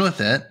still win with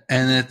it,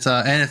 and it's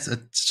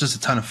just a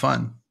ton of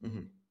fun.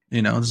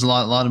 You know, there's a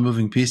lot of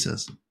moving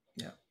pieces.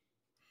 Yeah,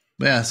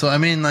 but yeah. So I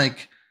mean,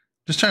 like,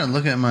 just trying to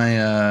look at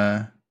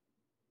my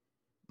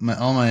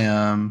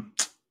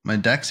my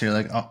decks here,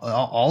 like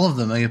all of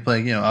them. I could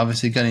play, you know,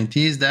 obviously Gunning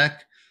T's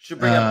deck. Should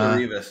bring up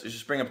the Revis. You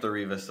should bring up the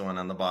Revis, the one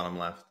on the bottom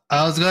left.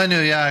 I was going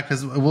to, yeah,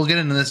 because we'll get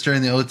into this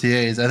during the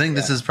OTAs. I think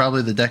this is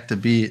probably the deck to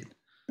beat.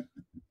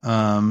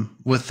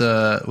 With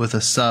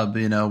a sub,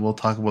 you know, we'll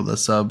talk about the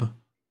sub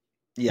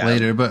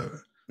later. But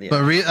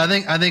I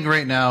think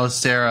right now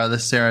the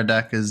Sarah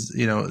deck is,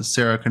 you know,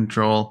 Sarah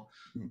Control,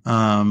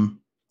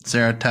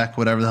 Sarah Tech,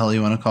 whatever the hell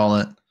you want to call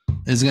it,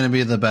 is going to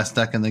be the best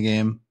deck in the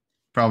game,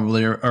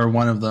 probably, or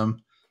one of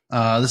them.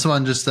 This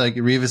one, just like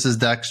Revis's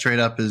deck straight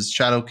up, is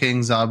Shadow King,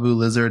 Zabu,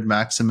 Lizard,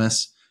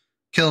 Maximus,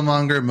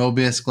 Killmonger,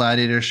 Mobius,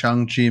 Gladiator,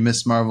 Shang-Chi,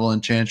 Miss Marvel,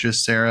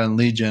 Enchantress, Sarah, and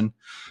Legion.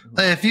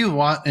 Like, if you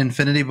want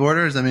Infinity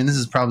Borders, I mean, this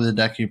is probably the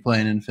deck you're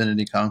playing,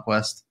 Infinity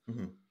Conquest.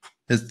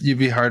 You'd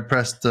be hard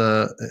pressed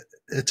to.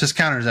 It just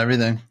counters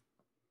everything.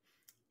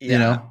 Yeah. You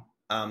know.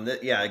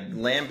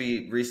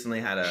 Lambie recently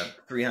had a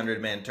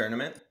 300-man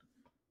tournament.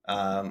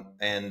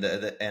 And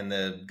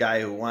the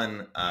guy who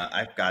won,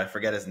 I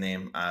forget his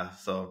name.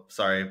 So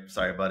sorry,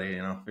 buddy,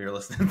 you know, if you're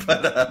listening,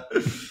 but,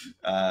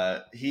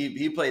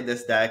 he played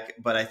this deck,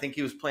 but I think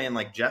he was playing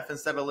like Jeff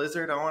instead of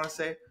Lizard. I want to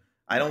say,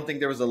 I don't think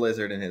there was a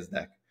Lizard in his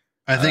deck.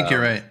 I think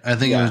you're right. I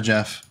think it was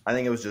Jeff. I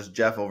think it was just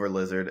Jeff over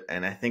Lizard.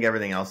 And I think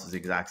everything else is the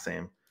exact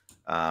same.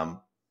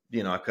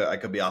 You know, I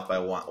could be off by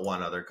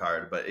one other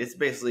card, but it's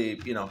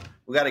basically, you know,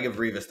 we got to give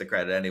Revis the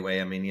credit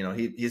anyway. I mean, you know,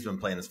 he's been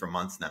playing this for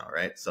months now,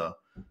 right? So,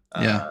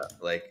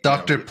 like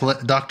Dr.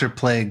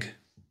 Plague.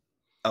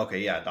 Okay,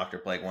 yeah, Dr.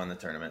 Plague won the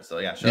tournament. So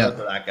yeah, shout out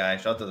to that guy.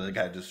 Shout out to the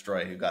guy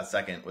Destroy who got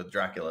second with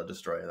Dracula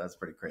Destroy. That's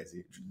pretty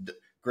crazy.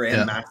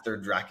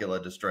 Grandmaster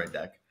Dracula Destroy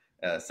deck,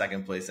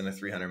 second place in a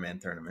 300-man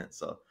tournament.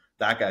 So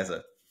that guy's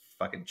a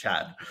fucking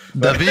Chad.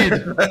 David.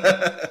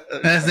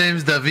 His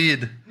name's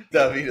David.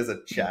 David is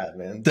a Chad,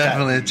 man.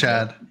 Definitely a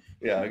Chad.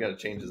 Yeah, I got to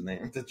change his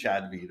name to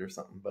Chad Beet or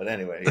something. But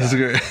anyway, that's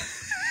great.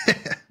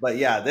 But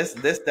yeah, this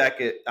deck,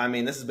 this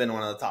has been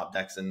one of the top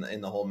decks in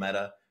the whole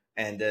meta.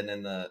 And then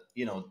in the,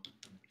 you know,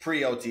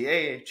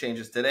 pre-OTA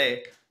changes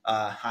today,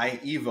 High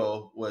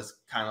Evo was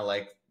kind of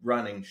like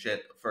running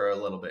shit for a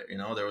little bit. You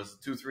know, there was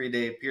a 2-3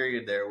 day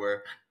period there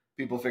where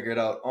people figured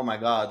out, oh my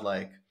God,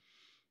 like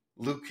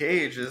Luke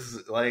Cage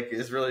is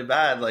really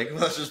bad. Like,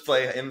 let's just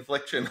play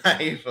Infliction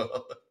High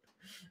Evo.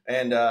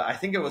 And I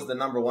think it was the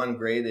 #1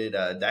 graded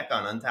deck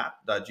on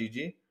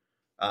Untapped.gg.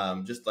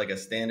 Just like a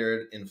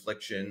standard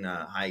Infliction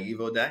High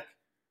Evo deck.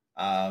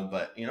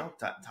 But, you know,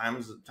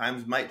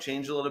 times might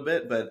change a little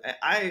bit. But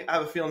I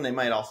have a feeling they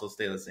might also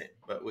stay the same.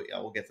 But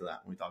we'll get to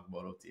that when we talk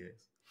about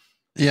OTAs.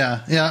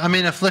 Yeah. I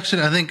mean, Affliction,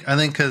 I think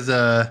because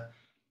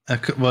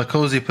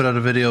Cozy put out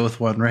a video with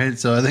one, right?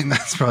 So I think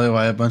that's probably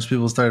why a bunch of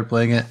people started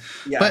playing it.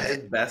 Yeah, but his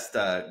best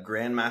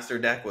Grandmaster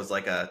deck was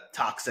like a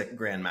toxic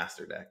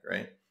Grandmaster deck,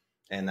 right?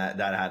 And that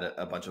had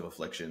a bunch of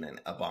Affliction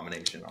and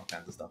Abomination, all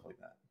kinds of stuff like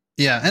that.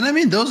 Yeah, and I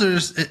mean those are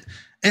just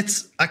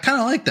it's I kind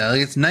of like that. Like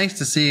it's nice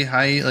to see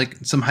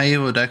some high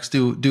Evo decks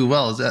do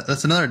well.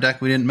 That's another deck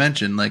we didn't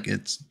mention. Like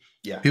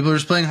people are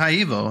just playing high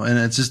Evo, and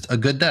it's just a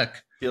good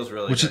deck. Feels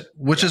really good.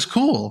 Which is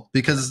cool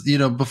because, you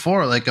know,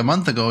 before, like a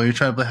month ago, you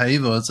try to play high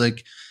Evo, it's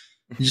like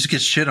you just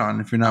get shit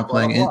on if you're not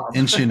playing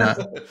Infinite.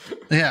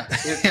 Yeah.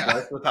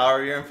 It's the power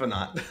of your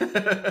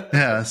Infinite.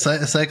 Yeah,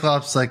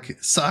 Cyclops like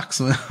sucks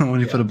when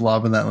you put a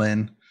blob in that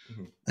lane.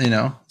 You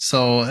know,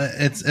 so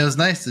it was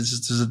nice. It's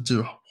just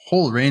there's a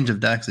whole range of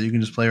decks that you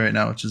can just play right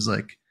now, which is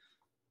like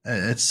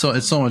it's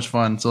so much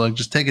fun. So like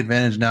just take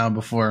advantage now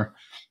before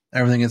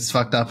everything gets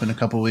fucked up in a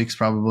couple of weeks,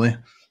 probably.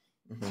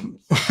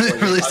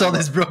 Released all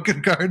these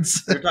broken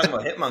cards. You're talking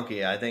about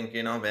Hitmonkey. I think,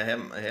 you know,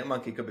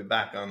 Hitmonkey could be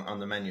back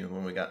on the menu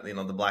when we got, you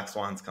know, the Black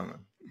Swans coming.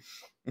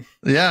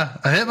 Yeah,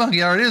 a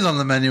Hitmonkey already is on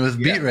the menu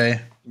with Beat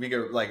Ray. We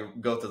could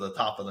like go to the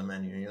top of the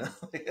menu, you know.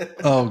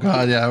 Oh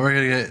God, yeah, we're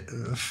gonna get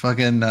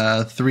fucking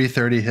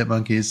 330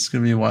 Hitmonkeys. It's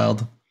gonna be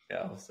wild.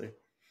 Yeah, we'll see.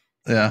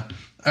 Yeah.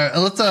 All right,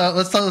 let's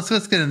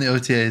get in the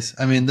OTAs.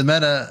 I mean, the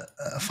meta.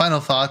 Final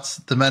thoughts.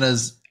 The meta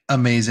is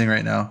amazing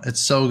right now.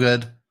 It's so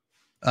good.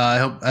 I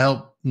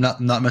hope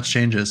not much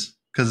changes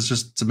because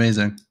it's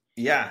amazing.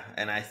 Yeah,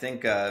 and I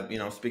think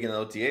speaking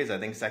of OTAs, I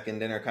think Second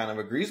Dinner kind of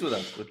agrees with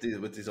us with these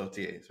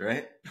OTAs,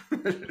 right?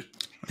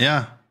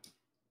 Yeah.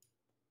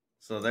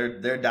 So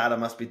their data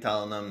must be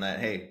telling them that,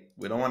 hey,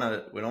 we don't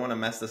want to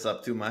mess this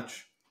up too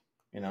much.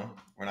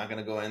 We're not going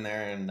to go in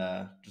there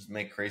and just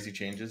make crazy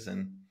changes.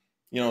 And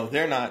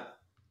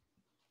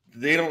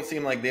they don't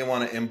seem like they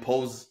want to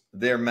impose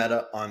their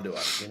meta onto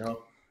us.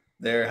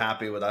 They're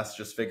happy with us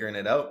just figuring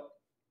it out.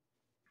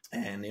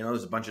 And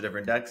there's a bunch of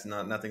different decks.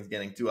 Nothing's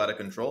getting too out of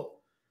control.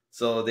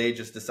 So they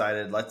just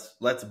decided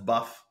let's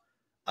buff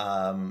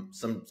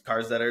some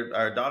cards that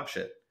are dog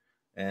shit,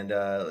 and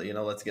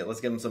let's give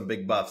them some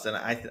big buffs. And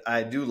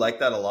I do like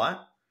that a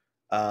lot.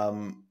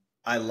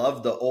 I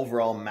love the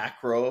overall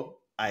macro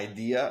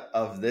idea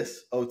of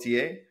this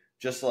OTA.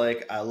 Just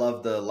like I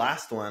love the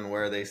last one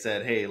where they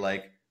said, hey,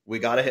 like we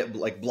gotta hit,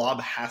 like Blob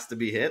has to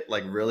be hit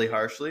like really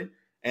harshly,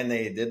 and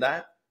they did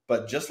that.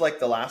 But just like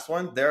the last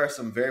one, there are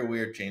some very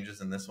weird changes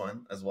in this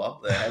one as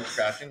well. The head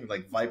scratching,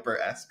 like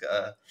Viper-esque.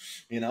 I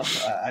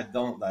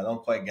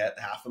don't quite get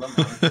half of them.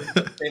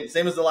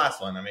 Same as the last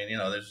one. I mean,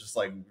 there's just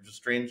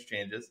strange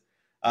changes.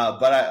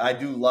 But I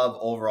do love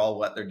overall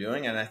what they're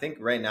doing, and I think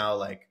right now,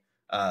 like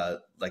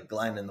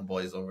Glenn and the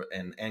boys over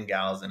and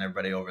gals and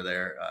everybody over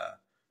there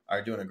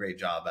are doing a great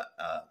job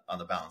on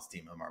the balance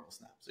team of Marble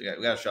Snap. So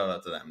we got to shout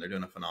out to them. They're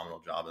doing a phenomenal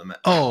job.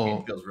 The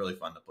game feels really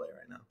fun to play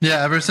right now.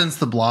 Yeah, ever since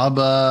the blob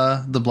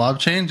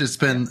change, it's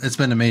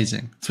been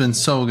amazing. It's been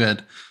so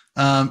good.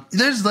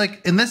 There's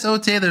like in this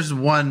OTA, there's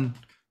one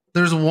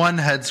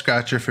head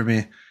scratcher for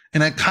me,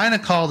 and I kind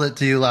of called it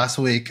to you last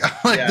week.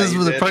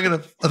 They're probably gonna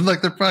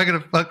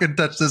fucking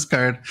touch this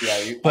card.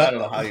 Yeah, I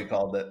don't know how you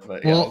called it,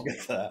 but yeah, we'll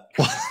get to that.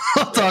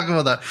 We'll talk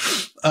about that.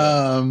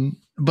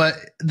 But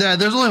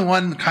there's only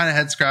one kind of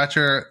head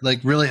scratcher, like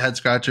really head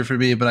scratcher for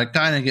me, but I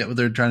kind of get what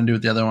they're trying to do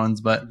with the other ones.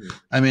 But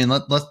I mean,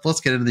 let's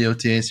get into the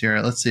OTAs here.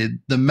 Let's see.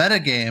 The meta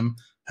game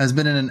has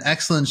been in an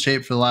excellent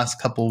shape for the last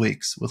couple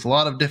weeks, with a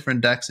lot of different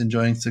decks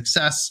enjoying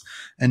success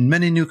and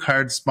many new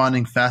cards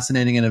spawning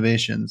fascinating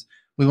innovations.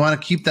 We want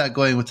to keep that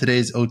going with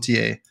today's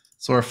OTA.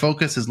 So our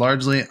focus is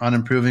largely on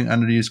improving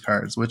underused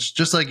cards, which,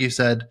 just like you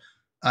said,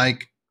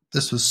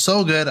 this was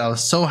so good. I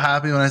was so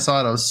happy when I saw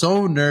it. I was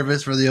so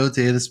nervous for the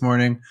OTA this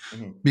morning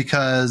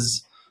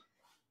because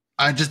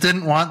I just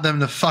didn't want them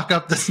to fuck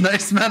up this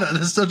nice meta,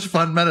 this such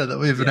fun meta that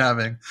we've been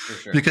having.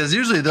 Sure. Because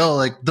usually they'll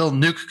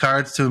nuke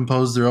cards to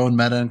impose their own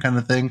meta and kind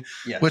of thing,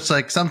 which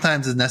like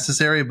sometimes is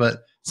necessary,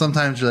 but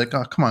sometimes you're like,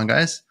 oh, come on,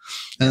 guys.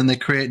 And then they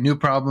create new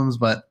problems,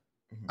 but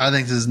I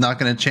think this is not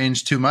going to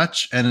change too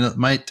much, and it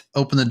might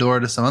open the door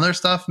to some other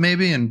stuff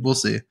maybe, and we'll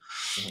see.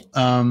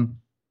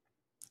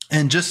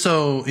 And just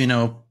so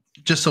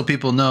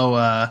people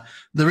know,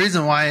 the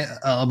reason why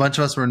a bunch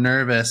of us were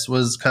nervous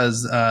was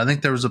because I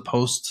think there was a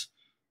post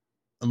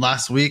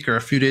last week or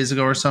a few days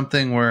ago or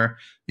something where,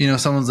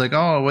 someone's like,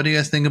 oh, what do you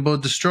guys think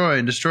about Destroy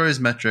and Destroy's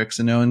metrics?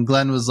 And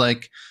Glenn was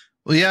like,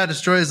 well, yeah,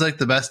 Destroy is like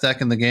the best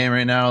deck in the game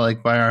right now,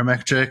 like by our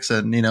metrics,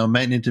 and,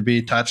 might need to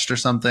be touched or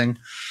something.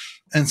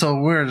 And so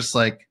we're just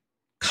like,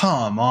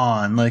 come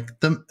on, like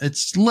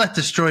it's let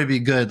Destroy be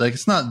good. Like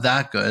it's not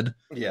that good.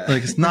 Yeah.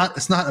 Like it's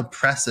not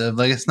oppressive.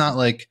 Like it's not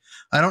like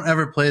I don't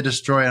ever play a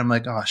Destroy and I'm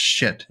like, oh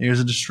shit, here's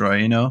a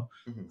Destroy,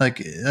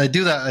 Like I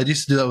do that. I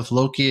used to do that with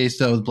Loki. I used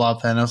to do that with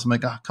Blob Thanos. I'm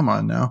like, oh, come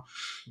on now.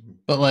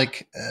 But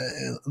like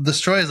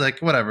Destroy is like,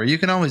 whatever. You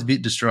can always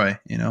beat Destroy,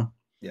 Yeah.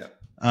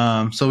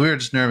 So we were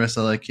just nervous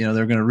that like, they're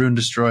going to ruin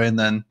Destroy, and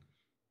then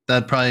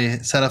that'd probably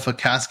set off a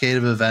cascade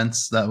of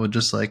events that would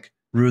just like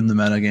ruin the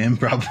meta game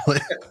probably.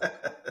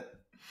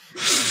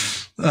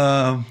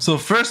 So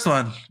first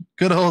one,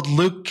 good old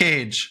Luke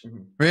Cage.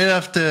 Right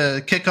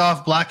after kick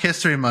off Black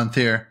History Month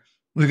here.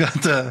 We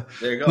got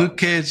Luke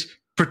Cage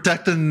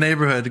protecting the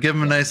neighborhood. Give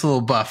him a nice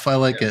little buff. I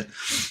like it.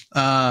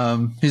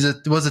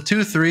 Was a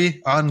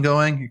 2/3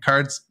 ongoing. Your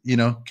cards,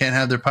 can't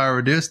have their power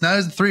reduced. Now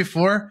he's a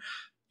 3/4.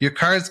 Your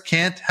cards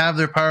can't have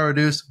their power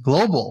reduced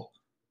global.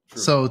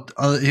 True. So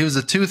he was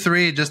a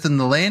 2/3 just in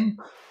the lane.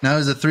 Now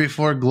he's a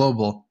 3/4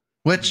 global,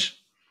 which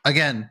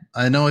again,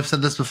 I know I've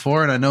said this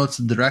before, and I know it's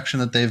the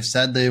direction that they've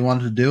said they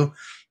wanted to do,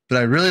 but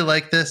I really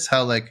like this,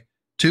 how like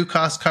 2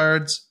 cost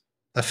cards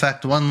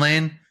affect one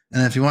lane,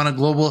 and if you want a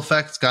global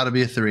effect, it's got to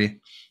be a 3.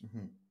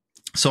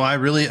 So I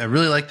really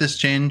like this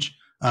change,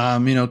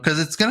 because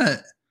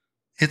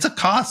it's a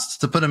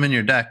cost to put them in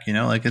your deck,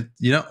 like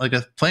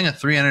playing a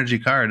 3 energy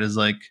card is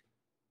like,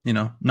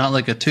 not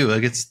like a 2,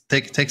 like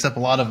takes up a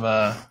lot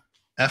of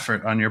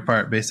effort on your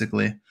part,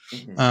 basically.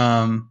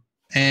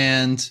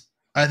 And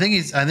I think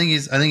he's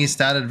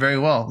statted very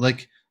well.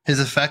 Like his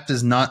effect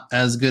is not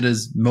as good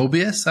as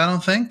Mobius, I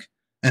don't think.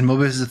 And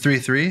Mobius is a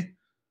 3/3.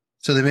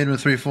 So they made him a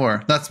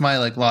 3/4. That's my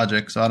like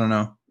logic. So I don't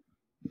know.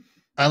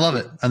 I love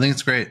it. I think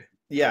it's great.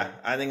 Yeah,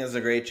 I think it's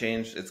a great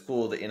change. It's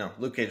cool that,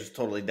 Luke Cage was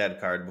totally dead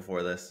card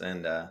before this,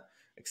 and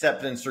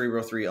acceptance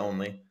Cerebro 3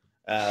 only.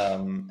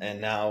 And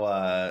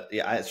now,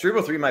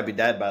 Cerebral 3 might be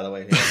dead, by the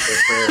way.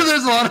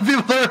 There's a lot of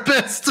people that are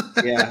pissed.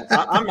 Yeah,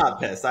 I'm not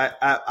pissed.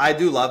 I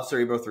do love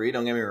Cerebro 3,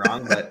 don't get me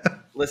wrong, but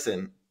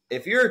listen,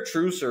 if you're a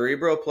true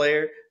Cerebro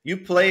player, you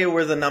play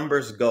where the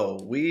numbers go.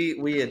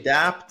 We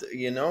adapt,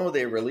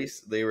 they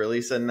release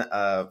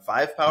a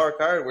 5 power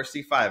card, we're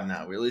C5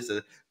 now. We release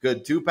a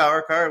good 2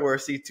 power card, we're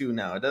C2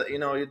 now.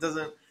 It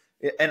doesn't,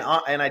 and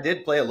I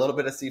did play a little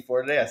bit of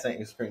C4 today. I sent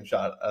you a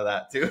screenshot of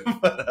that too.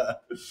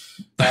 But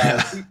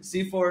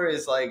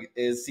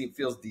C4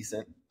 feels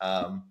decent.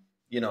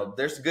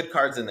 There's good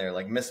cards in there.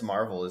 Like Miss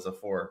Marvel is a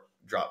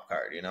 4-drop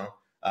card.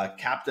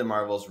 Captain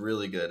Marvel's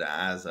really good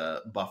as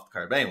a buffed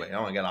card. But anyway, I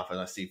don't want to get off on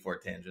a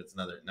C4 tangent. It's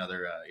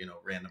another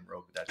random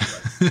rogue deck.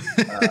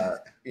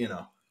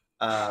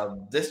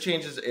 This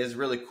change is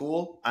really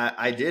cool.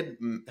 I did.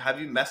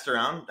 Have you messed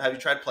around? Have you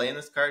tried playing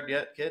this card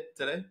yet, Kid,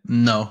 today?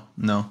 No.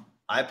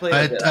 I played.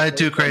 I had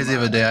too crazy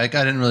of a day. I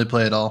didn't really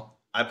play at all.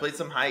 I played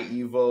some high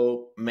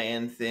Evo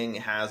Man Thing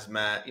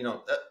hazmat,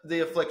 the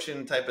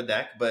affliction type of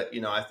deck. But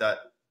I thought,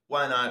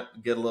 why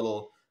not get a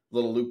little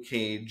Luke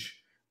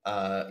Cage,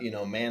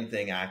 Man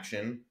Thing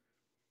action.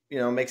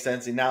 Makes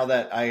sense. And now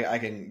that I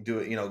can do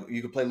it,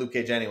 you can play Luke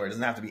Cage anywhere. It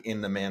doesn't have to be in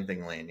the Man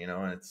Thing lane. And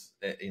I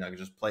can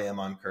just play him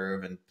on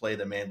curve and play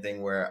the Man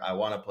Thing where I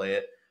want to play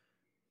it.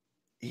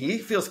 He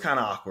feels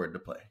kind of awkward to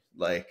play.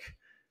 Like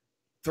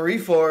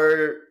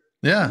 3/4.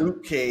 Yeah,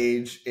 Luke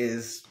Cage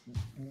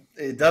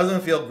it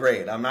doesn't feel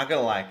great. I'm not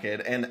gonna lie, kid.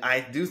 And I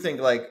do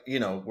think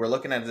we're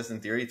looking at this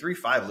in theory.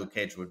 3/5 Luke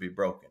Cage would be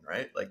broken,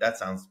 right? Like that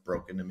sounds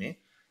broken to me.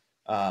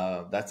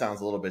 That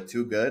sounds a little bit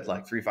too good.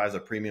 Like 3/5 is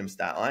a premium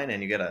stat line,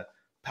 and you get a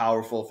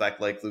powerful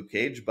effect like Luke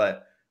Cage.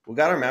 But we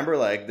gotta remember,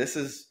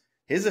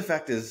 his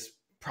effect is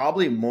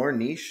probably more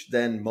niche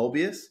than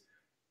Mobius.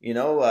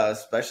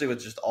 Especially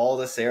with just all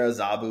the Sarah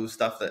Zabu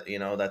stuff that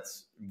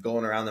that's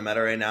going around the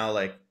meta right now.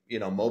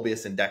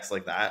 Mobius and decks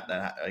like that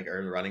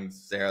are running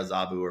Sarah,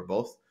 Zabu, or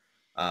both.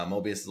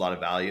 Mobius is a lot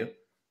of value.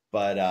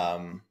 But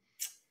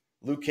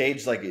Luke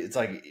Cage,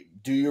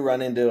 do you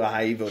run into a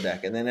high Evo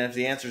deck? And then if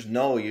the answer is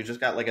no, you just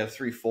got a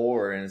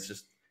 3/4, and it's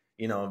just,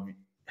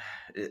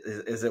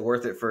 is it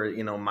worth it for,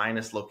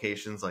 minus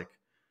locations? I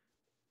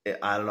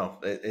don't know.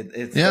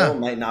 It still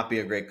might not be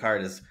a great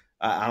card.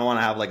 I don't want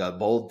to have a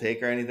bold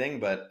take or anything,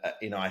 but,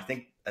 I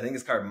think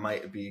this card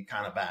might be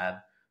kind of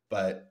bad.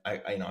 But I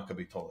could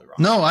be totally wrong.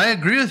 No, I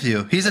agree with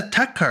you. He's a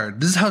tech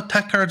card. This is how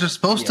tech cards are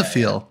supposed to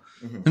feel.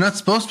 Yeah. Mm-hmm. They're not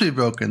supposed to be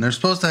broken. They're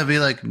supposed to be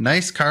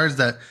nice cards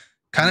that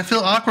kind of feel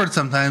awkward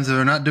sometimes if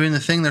they're not doing the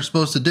thing they're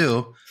supposed to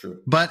do. True.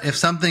 But if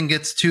something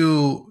gets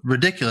too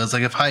ridiculous,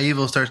 like if High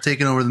Evil starts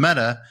taking over the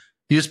meta,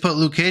 you just put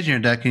Luke Cage in your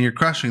deck and you're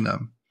crushing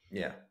them.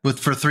 Yeah.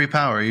 For 3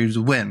 power, you just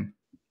win.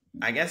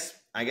 I guess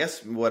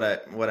what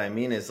I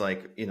mean is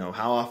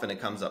how often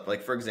it comes up.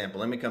 For example,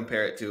 let me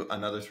compare it to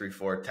another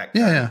 3/4 tech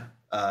card. Yeah.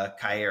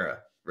 Kyera,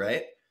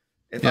 right?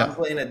 If I'm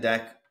playing a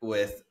deck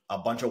with a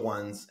bunch of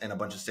 1s and a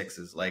bunch of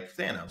 6s, like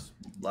Thanos,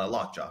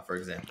 Lockjaw, for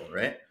example,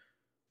 right?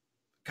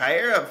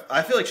 Kyera,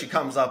 I feel like she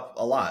comes up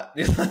a lot.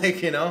 You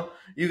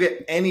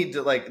get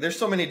there's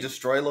so many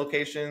destroy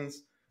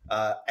locations.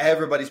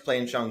 Everybody's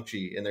playing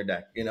Shang-Chi in their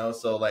deck,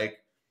 so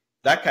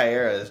that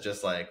Kyera is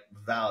just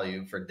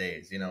value for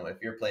days, if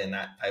you're playing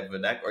that type of a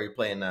deck or you're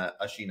playing a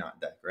Shinnok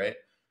deck, right?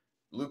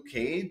 Luke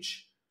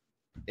Cage,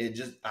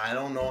 I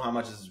don't know how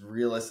much is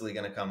realistically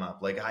going to come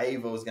up. High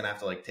Evo is going to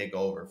have to take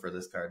over for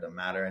this card to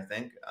matter, I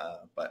think.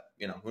 But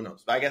who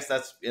knows? But I guess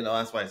that's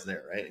that's why it's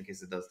there, right? In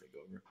case it does take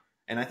over.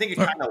 And I think it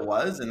kind of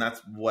was, and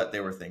that's what they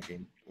were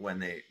thinking when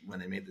they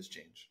made this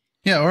change.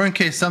 Yeah, or in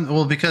case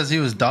because he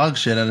was dog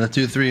shit at a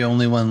 2/3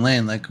 only 1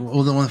 lane.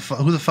 Who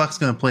the fuck's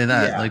going to play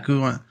that? Yeah. Who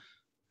want?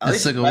 At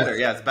least it's better.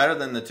 Yeah, it's better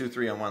than the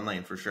 2/3 on 1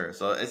 lane for sure.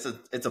 So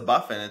it's a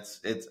buff, and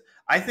it's.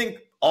 I think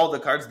all the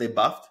cards they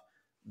buffed,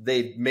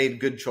 they made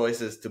good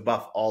choices to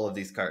buff all of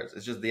these cards.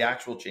 It's just the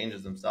actual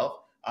changes themselves.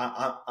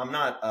 I'm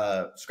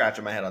not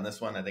scratching my head on this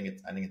one. I think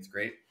it's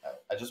great.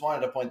 I just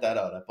wanted to point that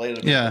out. I played it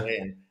a bit today,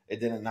 and it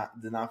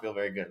did not feel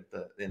very good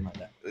in my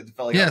deck. It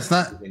felt like I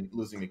was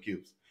losing the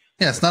cubes.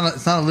 Yeah, it's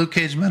not a Luke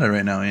Cage meta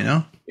right now.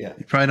 Yeah,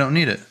 you probably don't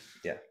need it.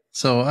 Yeah.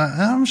 So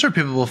I'm sure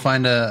people will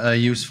find a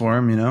use for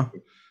him.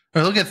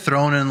 Or he'll get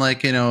thrown in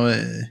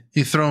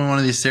you throw in one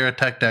of these Sarah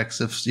Tech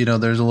decks if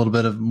there's a little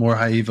bit of more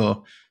high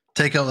Evo.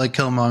 Take out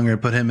Killmonger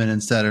and put him in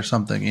instead or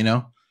something, He's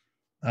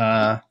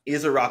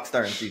a rock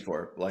star in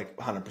C4,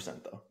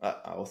 100% though.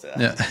 I will say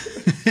that. Yeah.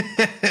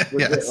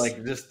 Yes.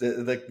 Just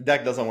the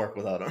deck doesn't work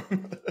without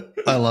him.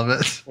 I love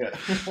it. Yeah.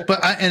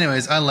 But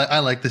anyways, I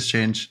like this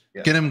change.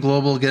 Yeah. Get him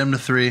global, get him to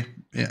 3.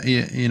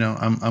 Yeah,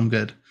 I'm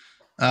good.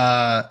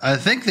 I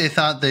think they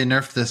thought they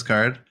nerfed this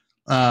card.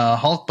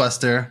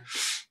 Hulkbuster.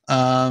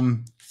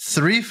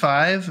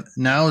 3/5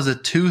 now is a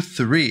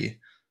 2/3.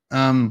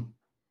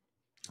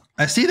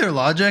 I see their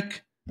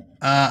logic.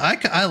 I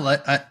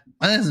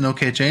think it's an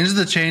okay change. This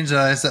is the change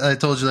that I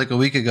told you a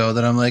week ago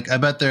that I'm I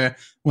bet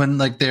when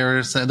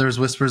there's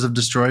whispers of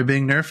Destroy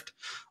being nerfed.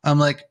 I'm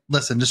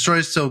listen,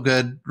 Destroy's so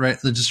good, right?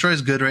 The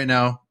Destroy's good right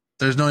now.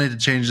 there's no need to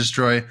change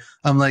destroy.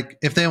 I'm like,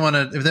 if they want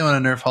to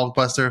nerf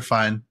Hulkbuster,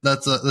 fine.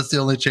 That's the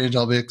only change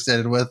I'll be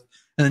excited with.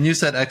 And then you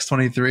said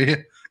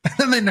X-23, and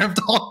then they nerfed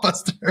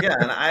Hulkbuster. Yeah,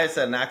 and I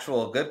said an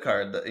actual good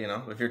card that,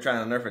 if you're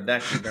trying to nerf a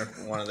deck, you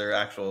nerf one of their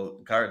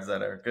actual cards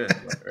that are good,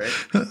 right?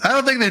 I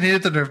don't think they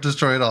needed to nerf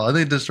destroy at all. I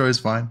think destroy's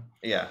fine.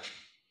 Yeah.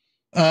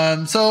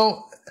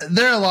 So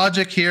their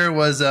logic here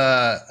was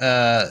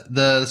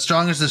the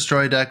strongest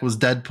destroy deck was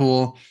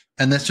Deadpool,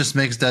 and this just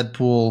makes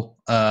Deadpool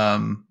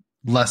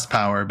less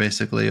power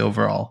basically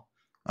overall.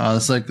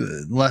 It's like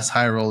less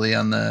high rolly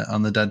on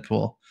the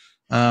Deadpool.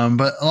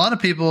 But a lot of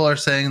people are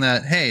saying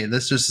that, hey,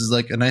 this just is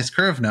like a nice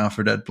curve now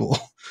for Deadpool.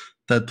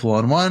 Deadpool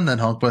on 1, then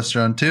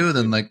Hulkbuster on 2,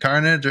 then like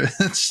Carnage. It's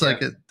just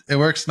like it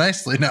works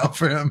nicely now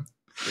for him.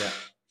 Yeah.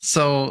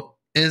 So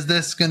is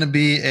this going to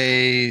be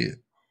a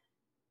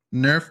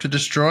nerf to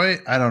destroy?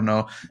 I don't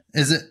know.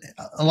 Is it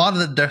a lot of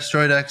the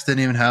destroy decks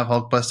didn't even have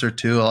Hulkbuster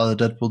 2? A lot of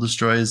the Deadpool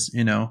destroys,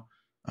 I don't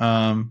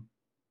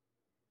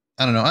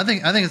know. I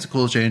think it's a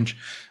cool change.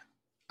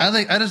 I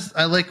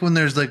like when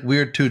there's like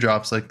weird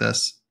 2-drops like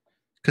this.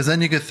 Because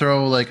then you could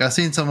throw, like, I've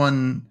seen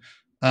someone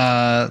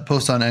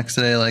post on X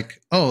today,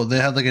 like, oh, they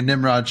have like a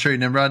Nimrod, Shuri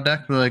Nimrod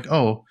deck. They're like,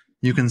 oh,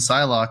 you can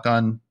Psylocke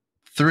on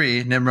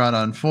 3, Nimrod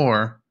on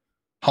 4,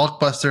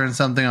 Hulkbuster and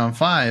something on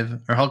 5,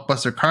 or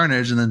Hulkbuster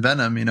Carnage and then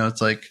Venom.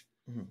 It's like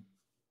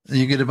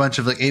you get a bunch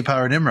of like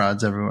 8-power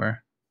Nimrods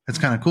everywhere. It's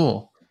kind of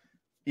cool.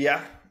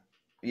 Yeah.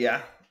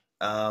 Yeah.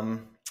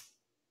 So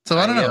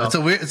I don't know.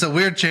 It's a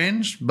weird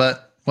change,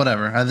 but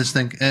whatever. I just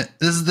think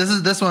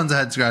this one's a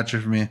head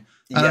scratcher for me.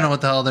 I don't know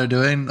what the hell they're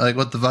doing, like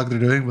what the fuck they're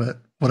doing,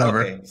 but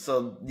whatever. Okay,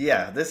 so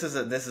yeah, this is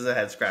a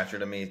head scratcher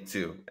to me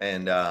too.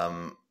 And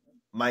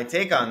my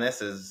take on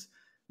this is,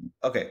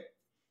 okay,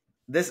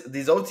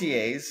 these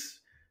OTAs,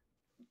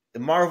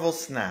 Marvel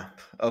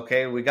Snap.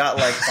 Okay, we got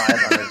like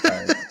 500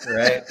 cards,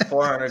 right?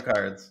 400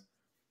 cards.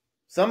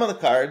 Some of the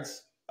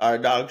cards are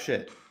dog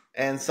shit,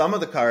 and some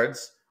of the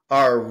cards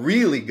are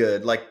really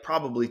good, like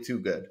probably too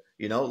good.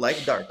 Like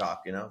Darkhawk.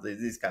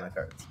 These kind of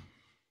cards.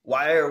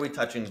 Why are we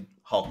touching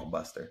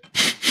Hulkbuster?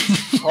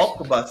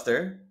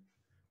 Hulkbuster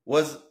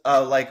was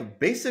like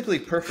basically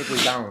perfectly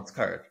balanced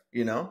card,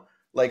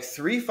 like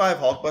 3/5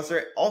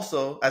 Hulkbuster.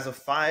 Also, as a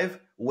 5,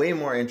 way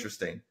more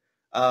interesting.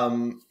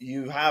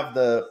 You have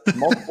the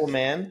multiple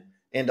man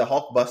into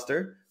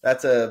Hulkbuster.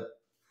 That's a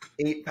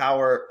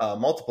 8-power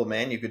multiple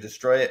man. You could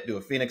destroy it, do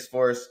a Phoenix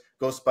Force,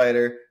 Ghost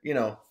Spider.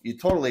 You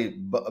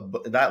totally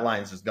that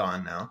line's just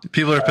gone now.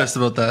 People are pissed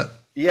about that.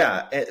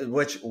 Yeah,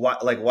 why?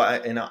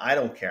 I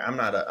don't care. I'm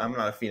not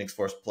a Phoenix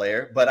Force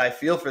player, but I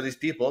feel for these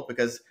people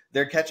because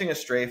they're catching a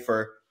stray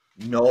for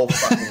no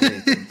fucking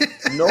reason.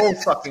 No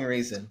fucking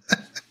reason.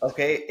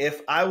 Okay,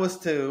 if I was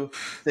to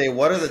say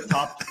what are the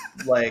top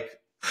like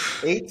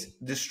 8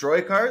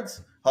 destroy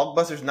cards,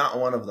 Hulkbuster's not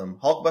one of them.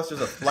 Hulkbuster's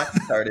a flex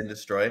card in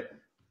destroy.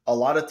 A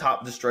lot of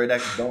top destroy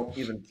decks don't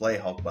even play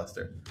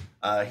Hulkbuster.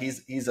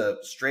 He's a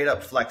straight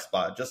up flex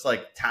spot, just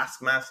like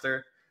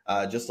Taskmaster,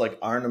 just like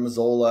Arnim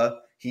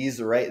Zola.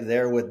 He's right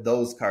there with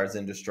those cards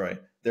in destroy.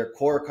 Their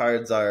core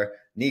cards are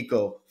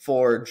Nico,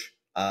 Forge,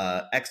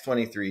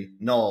 X-23,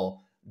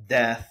 Null,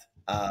 Death.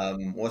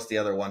 What's the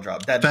other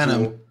 1-drop? Deadpool,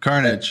 Venom,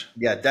 Carnage.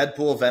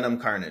 Deadpool, Venom,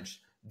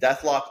 Carnage.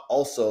 Deathlock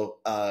also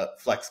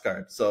flex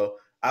card. So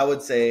I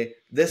would say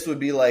this would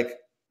be like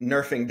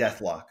nerfing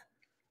Deathlock.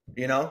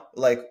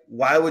 Like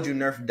why would you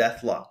nerf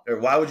Deathlock, or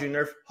why would you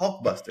nerf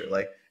Hulkbuster?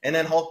 Like, and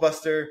then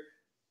Hulkbuster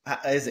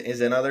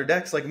is in other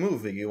decks like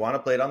Movie. You want to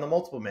play it on the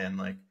multiple man,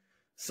 like.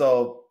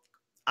 So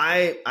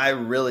I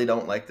really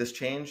don't like this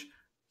change.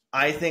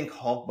 I think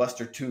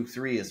Hulkbuster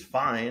 2/3 is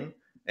fine.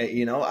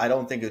 I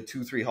don't think a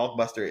 2/3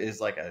 Hulkbuster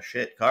is like a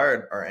shit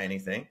card or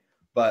anything.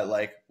 But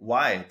like,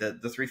 why? The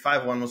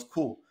 3/5 one was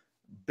cool.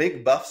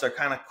 Big buffs are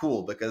kind of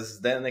cool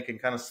because then they can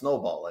kind of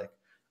snowball. Like,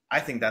 I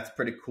think that's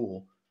pretty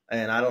cool.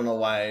 And I don't know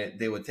why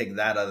they would take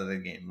that out of the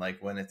game. Like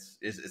when it's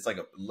like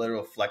a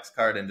literal flex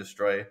card in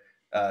destroy.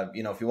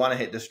 If you want to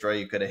hit destroy,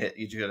 you could have hit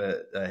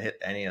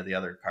any of the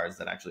other cards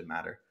that actually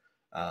matter.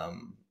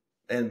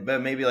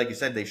 But maybe like you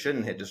said, they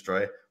shouldn't hit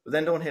destroy, but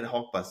then don't hit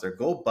Hulkbuster.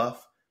 Go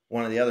buff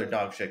one of the other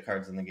dog shit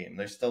cards in the game.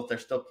 There's still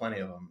plenty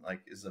of them.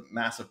 Like, it's a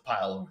massive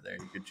pile over there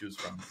you could choose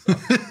from. So,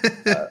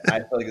 I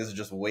feel like this is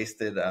just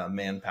wasted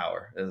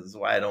manpower. This is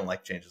why I don't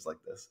like changes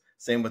like this.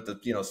 Same with the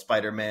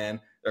Spider-Man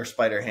or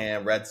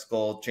Spider-Ham, Red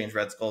Skull, change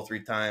Red Skull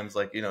 3 times.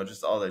 Like,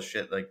 just all this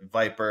shit. Like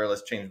Viper,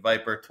 let's change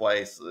Viper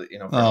twice.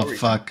 Oh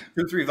fuck.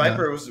 2/3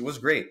 Viper was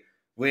great.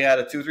 We had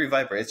a 2/3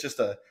 Viper. It's just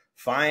a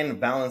fine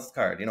balanced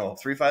card.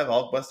 3/5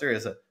 Hulkbuster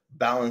is a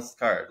balanced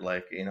card.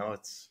 Like,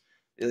 it's.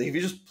 If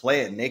you just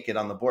play it naked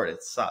on the board,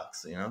 it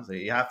sucks, So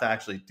you have to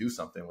actually do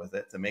something with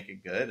it to make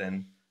it good,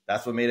 and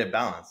that's what made it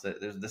balanced.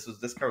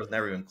 This card was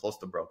never even close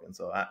to broken,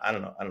 so I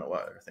don't know. I don't know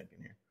what they're thinking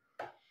here.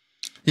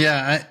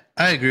 Yeah,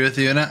 I agree with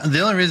you, and the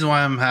only reason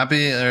why I'm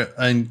happy, or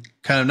I'm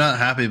kind of not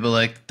happy, but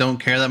like don't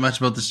care that much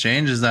about this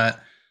change, is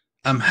that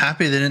I'm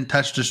happy they didn't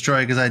touch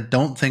Destroy, because I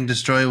don't think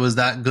Destroy was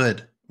that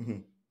good. Mm-hmm.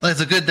 Like, it's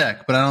a good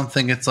deck, but I don't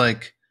think it's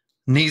like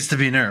needs to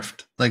be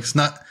nerfed. Like,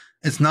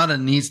 it's not a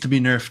needs to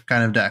be nerfed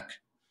kind of deck.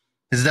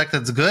 Is a deck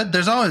that's good?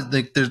 There's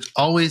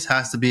always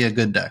has to be a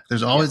good deck.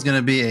 There's always going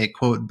to be a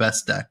quote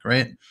best deck,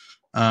 right?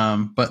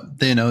 But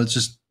it's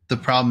just the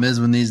problem is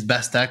when these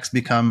best decks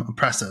become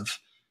oppressive.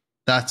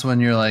 That's when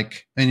you're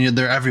like, and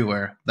they're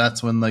everywhere.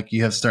 That's when like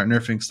you have to start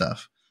nerfing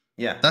stuff.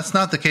 Yeah, that's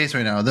not the case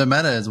right now. The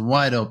meta is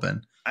wide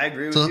open. I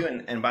agree with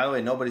you. And by the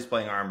way, nobody's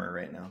playing armor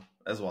right now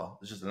as well.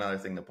 It's just another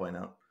thing to point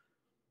out.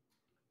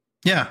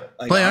 Yeah,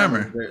 like play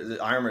armor.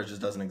 The armor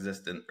just doesn't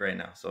exist right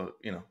now. So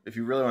if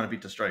you really want to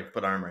beat Destroy,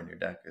 put armor in your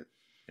deck.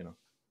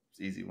 It's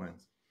easy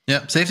wins.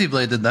 Yep, Safety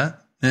Blade did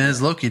that in his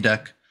Loki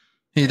deck.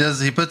 He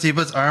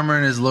puts armor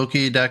in his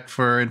Loki deck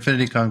for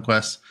Infinity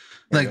Conquest.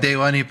 Like day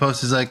one, he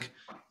posts, he's like,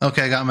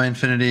 okay, I got my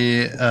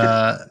Infinity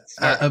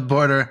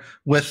border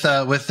with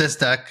this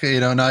deck.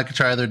 Now I can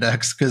try other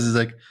decks because it's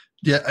like,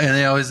 yeah, and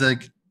they always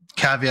like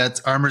caveats,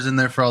 armor's in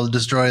there for all the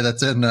Destroy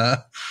that's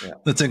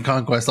in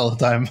Conquest all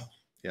the time.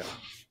 Yeah.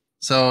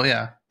 So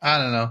yeah, I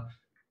don't know.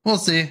 We'll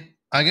see.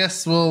 I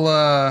guess we'll.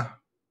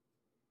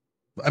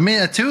 I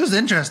mean, a 2 is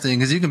interesting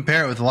because you can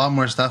pair it with a lot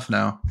more stuff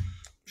now.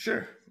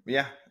 Sure.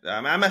 Yeah.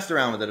 I messed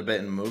around with it a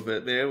bit and moved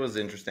it. It was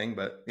interesting,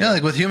 but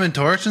like with Human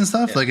Torch and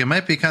stuff, like it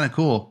might be kind of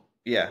cool.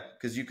 Yeah,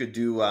 because you could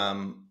do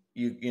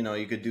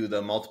you could do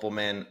the multiple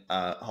man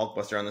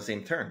Hulkbuster on the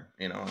same turn,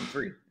 on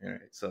 3. All right,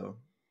 so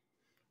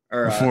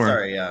or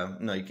sorry,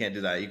 no, you can't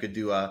do that. You could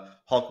do a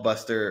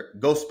Hulkbuster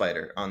Ghost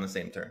Spider on the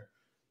same turn.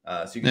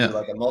 So you could do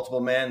like a multiple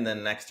man,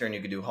 then next turn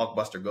you could do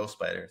Hulkbuster Ghost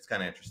Spider. It's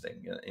kind of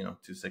interesting,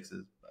 2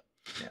 6s.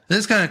 Yeah. This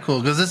is kind of cool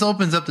because this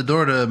opens up the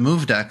door to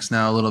move decks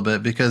now a little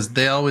bit because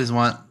they always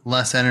want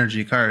less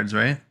energy cards,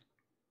 right?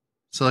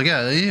 So like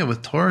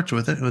with Torch,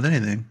 with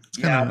anything.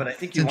 But I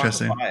think you want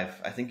the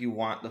 5. I think you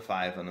want the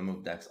 5 on the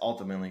move decks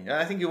ultimately.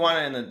 I think you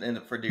want it in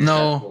for your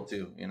deck pool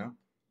too.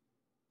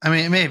 I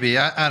mean, maybe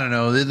I don't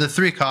know. The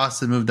 3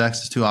 costs in move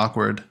decks is too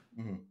awkward.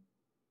 Mm-hmm.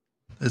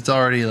 It's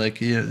already like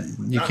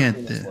you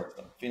can't.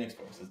 Phoenix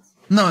Force.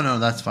 No,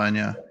 that's fine.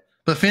 Yeah.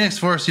 But Phoenix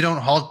Force, you don't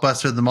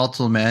Hulkbuster the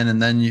multiple man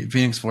and then you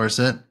Phoenix Force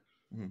it.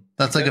 Mm-hmm.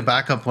 That's like a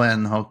backup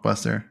plan,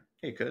 Hulkbuster.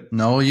 You could.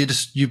 No, you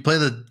play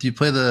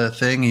the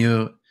thing.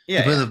 You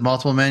play the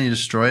multiple man, you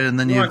destroy it, and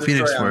then you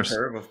Phoenix Force.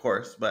 Curve, of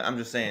course, but I'm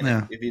just saying,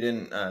 if you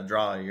didn't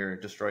draw your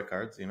destroy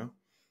cards, you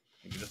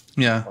could just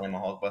play a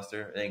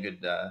Hulkbuster. Then you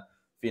could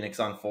Phoenix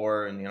on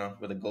 4, and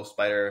with a Ghost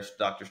Spider,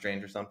 Doctor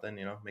Strange, or something.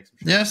 Make some.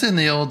 Yeah, I've seen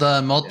the old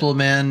multiple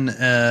man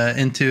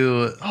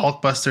into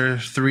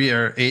Hulkbuster 3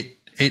 or 8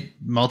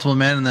 multiple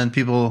man, and then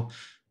people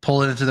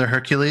pull it into their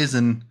Hercules,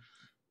 and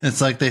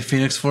it's like they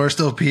Phoenix Force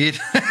Pete.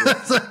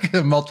 It's like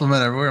a multiple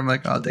man everywhere. I'm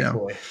like, oh damn.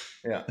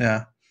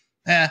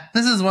 Yeah.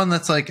 This is one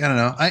that's like, I don't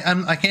know.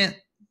 I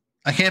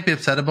can't be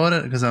upset about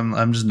it because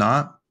I'm just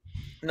not.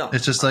 No,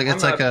 it's just like I'm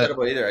not upset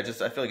about it either. I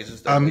feel like it's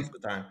just a waste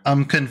of time.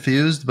 I'm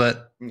confused,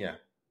 but yeah,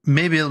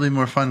 maybe it'll be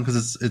more fun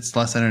because it's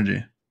less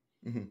energy.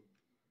 Mm-hmm.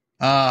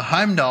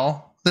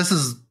 Heimdall. This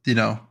is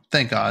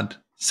thank God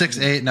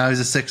 6'8". Now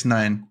he's a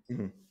 6'9".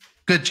 Mm-hmm.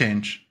 Good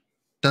change.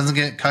 Doesn't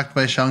get cucked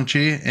by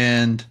Shang-Chi,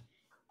 and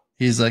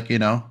he's like,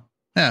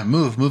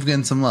 move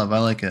getting some love. I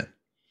like it.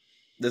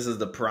 This is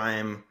the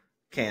prime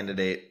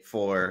candidate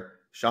for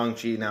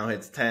Shang-Chi. Now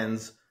hits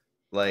 10s.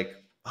 Like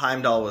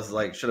Heimdall was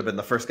like should have been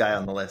the first guy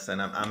on the list,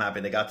 and I'm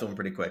happy they got to him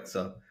pretty quick.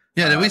 So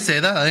yeah, did we say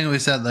that? I think we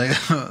said like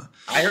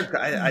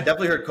I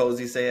definitely heard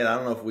Cozy say it. I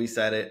don't know if we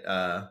said it.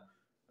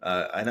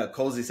 I know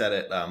Cozy said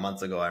it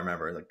months ago. I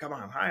remember like, come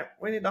on,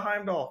 we need the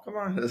Heimdall. Come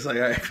on. It's like,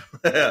 all right.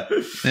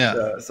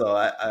 Yeah. So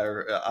I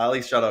at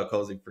least shout out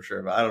Cozy for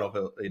sure, but I don't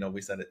know if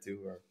we said it too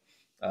or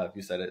if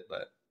you said it,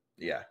 but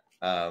yeah.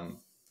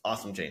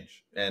 Awesome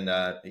change, and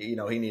he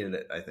needed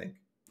it, I think.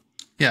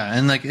 Yeah,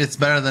 and like it's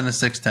better than a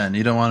 6'10".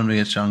 You don't want him to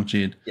get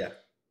Shang-Chi'd. Yeah.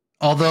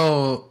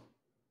 Although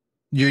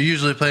you're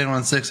usually playing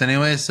on 6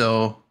 anyway,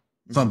 so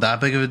it's not that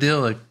big of a deal.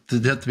 Like to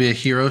have to be a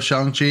hero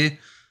Shang-Chi,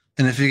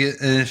 and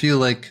if you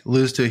like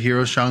lose to a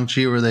hero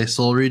Shang-Chi where they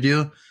soul read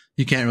you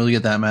can't really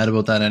get that mad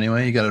about that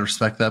anyway. You got to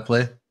respect that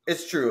play.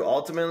 It's true.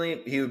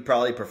 Ultimately, he would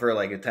probably prefer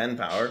like a 10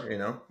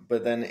 power,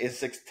 But then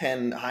is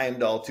 6'10"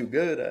 Heimdall too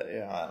good?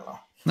 I don't know.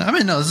 I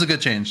mean, no, this is a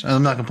good change.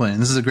 I'm not complaining.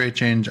 This is a great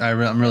change.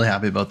 I'm really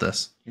happy about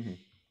this.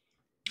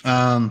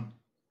 Mm-hmm.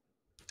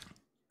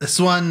 This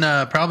one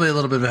probably a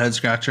little bit of a head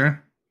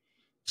scratcher.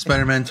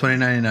 Spider-Man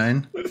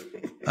 2099.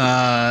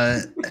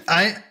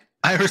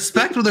 I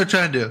respect what they're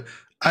trying to do.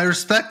 I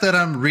respect that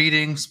I'm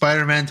reading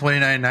Spider-Man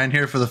 2099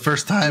 here for the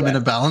first time in a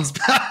balanced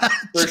patch.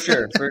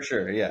 For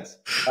sure, yes.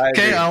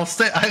 Okay, I'll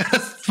stay. I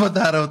gotta put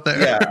that out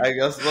there. Yeah, I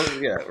guess.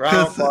 Round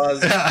of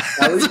applause.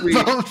 At least we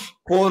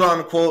quote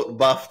unquote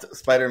buffed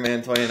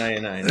Spider-Man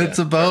 2099. It's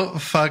about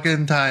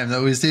fucking time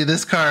that we see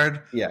this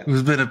card. Yeah,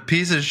 who's been a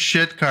piece of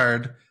shit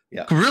card.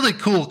 Yeah, really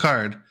cool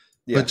card,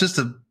 but just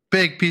a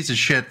big piece of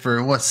shit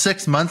for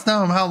 6 months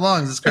now. How long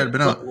has this card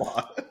been out?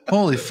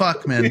 Holy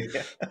fuck, man.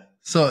 Yeah.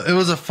 So it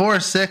was a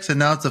 4/6 and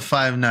now it's a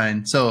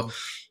 5/9. So,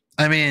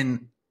 I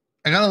mean,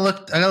 I gotta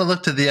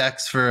look to the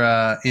X for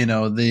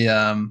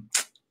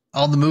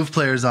all the move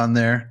players on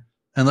there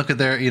and look at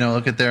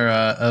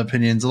their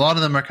opinions. A lot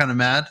of them are kind of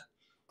mad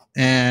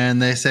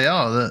and they say,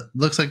 "Oh, that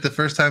looks like the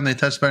first time they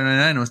touched Spider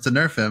 99 was to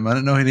nerf him. I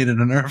didn't know he needed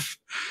a nerf."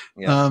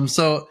 Yeah.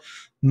 So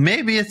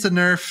maybe it's a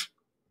nerf.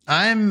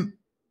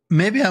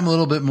 Maybe I'm a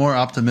little bit more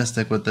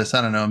optimistic with this.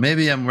 I don't know.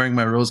 Maybe I'm wearing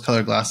my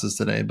rose-colored glasses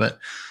today, but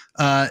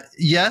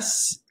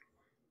yes.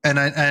 And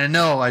I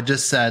know I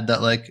just said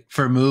that, like,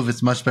 for move,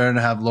 it's much better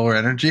to have lower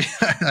energy.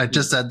 I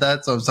just said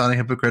that, so I'm sounding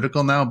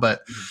hypocritical now.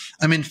 But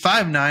I mean,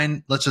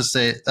 5'9", let's just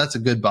say that's a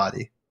good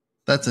body.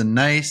 That's a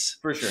nice,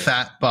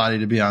 fat body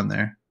to be on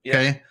there. Yeah.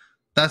 Okay,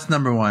 that's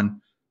number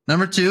one.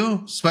 Number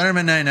two,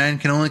 Spider-Man 99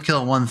 can only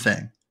kill one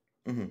thing,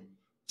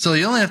 so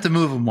you only have to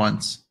move him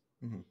once.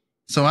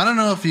 So I don't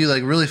know if you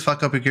like really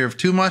fuck up your curve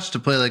too much to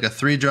play like a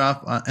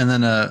 3-drop and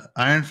then a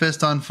Iron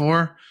Fist on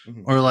 4,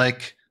 or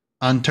like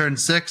on turn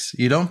 6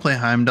 you don't play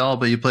Heimdall,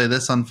 but you play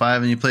this on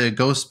 5 and you play a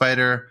Ghost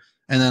Spider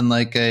and then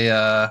like a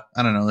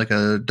I don't know, like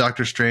a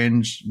Doctor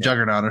Strange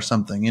Juggernaut or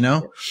something, you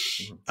know,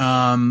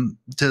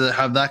 to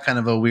have that kind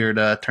of a weird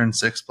turn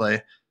 6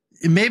 play.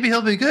 Maybe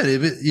he'll be good.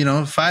 If it, you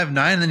know, 5'9",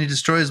 then he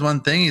destroys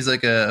one thing. He's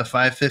like a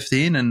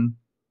 5'15", and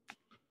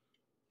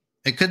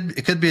it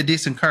could be a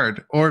decent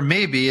card. Or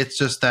maybe it's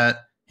just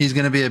that he's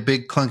going to be a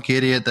big clunky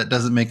idiot that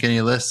doesn't make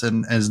any lists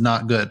and is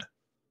not good.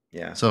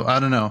 Yeah. So I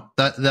don't know.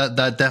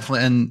 That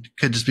definitely, and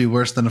could just be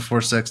worse than a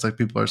 4/6, like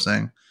people are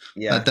saying.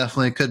 Yeah. That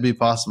definitely could be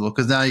possible,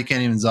 because now you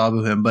can't even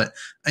Zabu him. But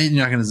you're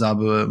not going to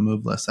Zabu a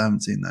move list. I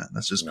haven't seen that.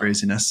 That's just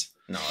craziness.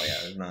 No, yeah,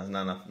 there's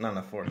not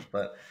enough force.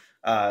 But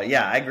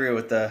yeah, I agree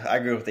with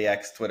the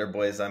X Twitter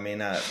boys. I mean,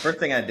 first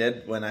thing I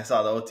did when I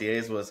saw the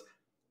OTAs was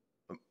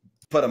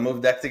put a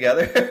move deck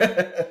together.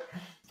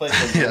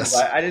 Yes.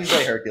 I didn't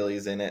play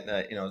Hercules in it.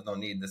 You know, there's no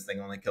need. This thing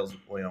only kills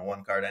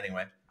one card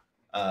anyway.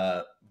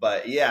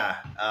 But yeah,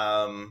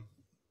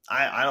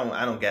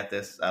 I don't get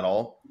this at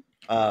all.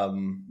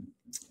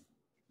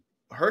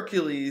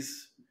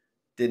 Hercules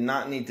did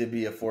not need to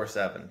be a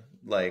 4/7.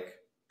 Like,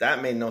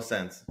 that made no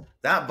sense.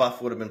 That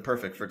buff would have been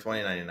perfect for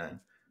 2099.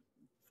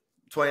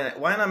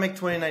 Why not make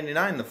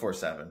 2099 the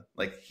 4/7?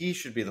 Like, he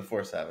should be the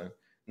 4/7,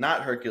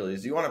 not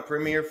Hercules. You want a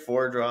premier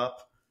 4-drop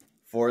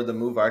for the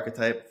move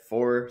archetype,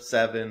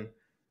 4/7,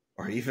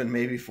 or even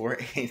maybe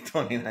 4/8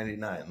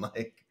 2099.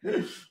 Like,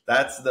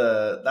 that's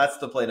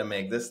the play to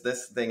make.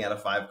 This thing at a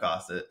 5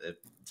 cost, it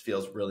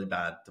feels really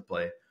bad to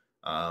play.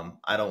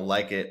 I don't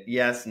like it.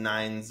 Yes,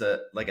 9's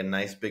like a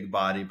nice big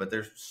body, but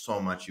there's so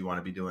much you want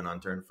to be doing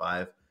on turn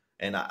 5.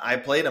 And I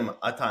played him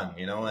a ton,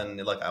 you know, and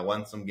look, I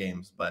won some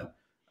games, but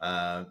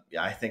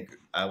yeah, I think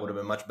I would have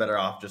been much better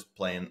off just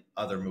playing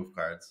other move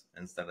cards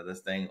instead of this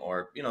thing,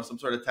 or, you know, some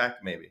sort of tech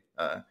maybe.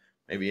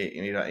 Maybe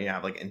you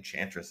have like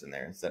Enchantress in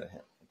there instead of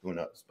him. Who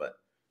knows? But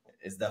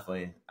it's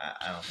definitely,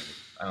 I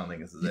don't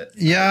think this is it.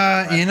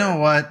 Yeah, you know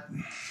what?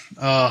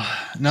 Now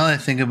that I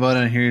think about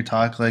it and hear you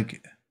talk,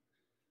 like,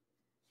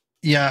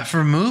 yeah,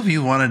 for move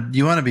you want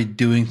to be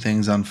doing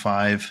things on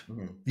 5.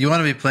 You want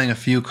to be playing a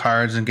few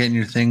cards and getting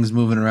your things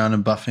moving around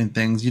and buffing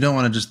things. You don't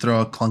want to just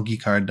throw a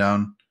clunky card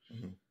down.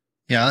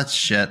 Yeah, that's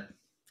shit.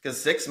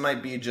 Because 6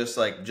 might be just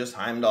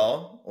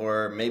Heimdall,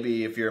 or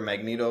maybe if you're a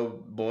Magneto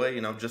boy,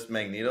 you know, just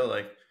Magneto.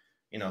 Like,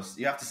 you know,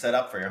 you have to set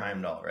up for your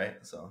Heimdall, right?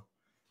 So,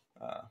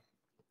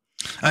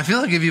 I feel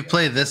like if you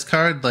play this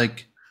card,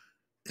 like,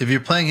 if you're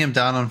playing him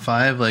down on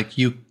 5, like,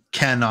 you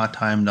cannot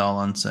Heimdall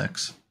on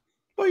 6.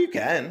 Well, you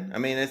can. I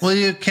mean,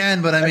 you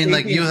can, but I mean,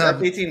 like, you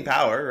have 18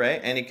 power, right?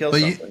 And he kills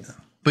something.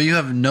 But you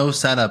have no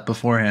setup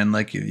beforehand.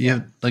 Like, you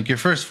have, like, your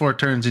first 4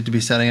 turns need to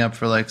be setting up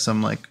for like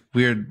some like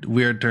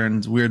weird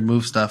turns, weird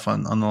move stuff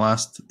on the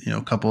last, you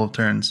know, couple of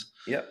turns.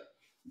 Yep.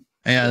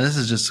 Yeah, this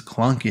is just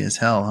clunky as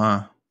hell,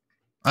 huh?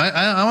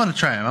 I want to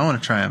try him. I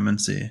want to try him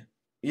and see.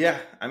 Yeah,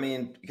 I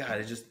mean,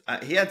 God,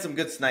 he had some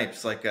good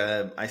snipes. Like,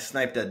 I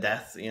sniped at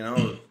death. You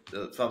know,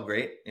 it felt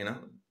great. You know,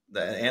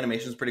 the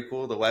animation's pretty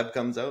cool. The web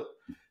comes out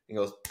and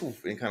goes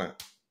poof, and kind of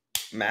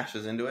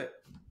mashes into it.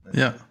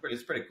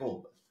 It's pretty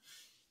cool.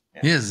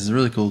 Yeah. He is a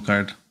really cool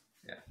card.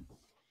 Yeah.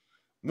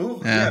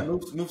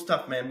 Moves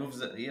tough, man.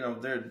 Moves, you know,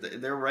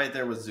 they're right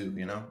there with Zoo,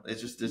 you know.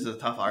 It's a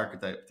tough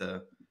archetype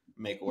to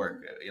make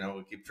work. You know,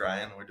 we keep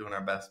trying, we're doing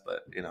our best,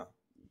 but, you know,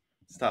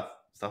 it's tough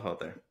stuff out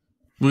there.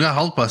 We got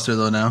Hulkbuster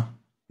though now.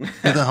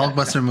 Get the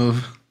Hulkbuster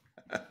move.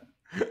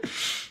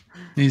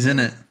 He's in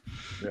it.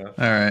 Yeah. All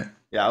right.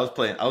 Yeah, I was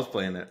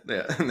playing it.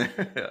 Yeah.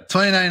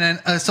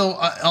 2099. So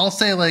I'll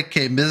say, like,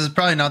 okay, this is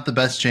probably not the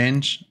best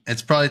change.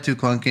 It's probably too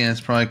clunky and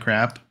it's probably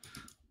crap.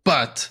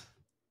 But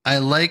I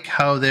like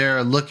how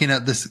they're looking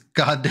at this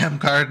goddamn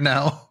card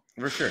now.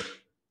 For sure.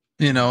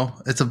 You know,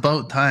 it's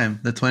about time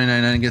that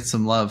 2099 gets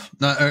some love.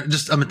 Not, or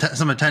just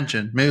some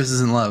attention. Maybe this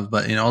isn't love,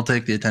 but, you know, I'll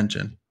take the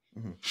attention.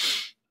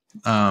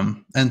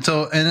 And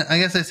I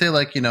guess they say,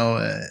 like, you know,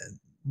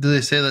 do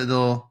they say that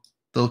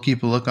they'll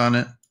keep a look on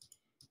it?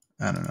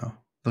 I don't know.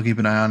 They'll keep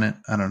an eye on it.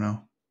 I don't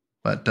know.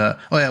 But,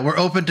 we're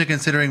open to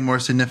considering more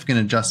significant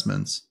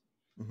adjustments.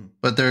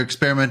 But they're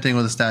experimenting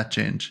with a stat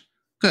change.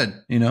 Good,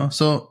 you know?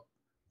 So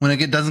when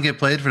it doesn't get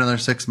played for another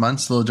 6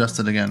 months, they'll adjust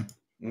it again.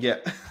 Yeah.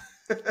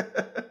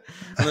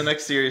 On the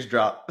next series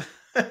drop.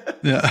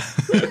 Yeah.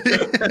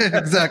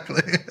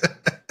 Exactly.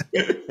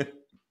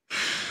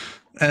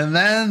 And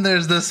then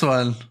there's this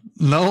one.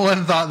 No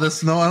one thought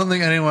this. No, I don't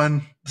think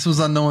anyone. This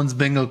was on no one's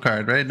bingo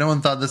card, right? No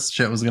one thought this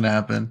shit was going to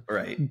happen.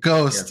 Right.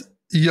 Ghost,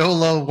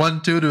 YOLO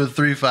 1-2 to a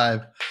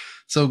 3-5.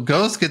 So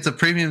Ghost gets a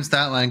premium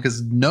stat line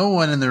because no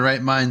one in their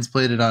right minds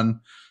played it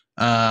ever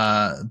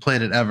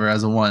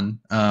as a 1.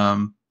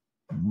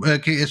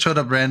 It showed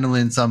up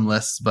randomly in some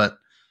lists, but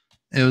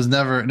it was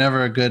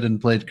never a good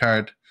and played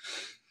card.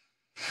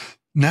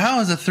 Now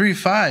as a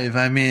 3-5,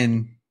 I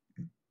mean,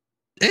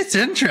 it's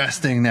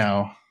interesting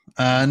now.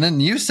 And then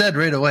you said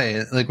right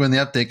away, like when the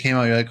update came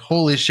out, you're like,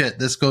 holy shit,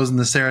 this goes in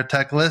the Sarah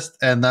Tech list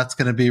and that's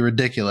going to be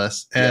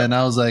ridiculous. And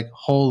I was like,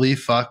 holy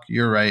fuck,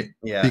 you're right.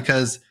 Yeah.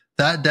 Because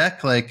that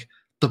deck, like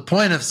the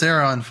point of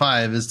Sarah on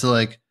 5 is to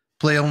like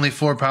play only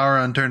 4 power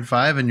on turn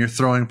 5 and you're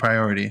throwing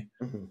priority.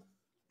 Mm-hmm.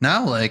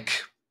 Now, like,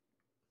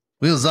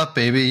 wheels up,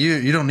 baby.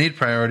 You don't need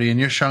priority. And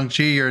your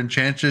Shang-Chi, your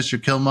Enchantress, your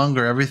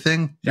Killmonger,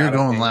 everything, you're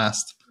going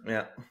last.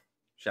 Yeah.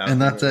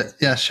 And that's it.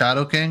 Yeah,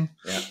 Shadow King.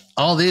 Yeah.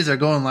 All these are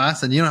going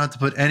last, and you don't have to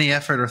put any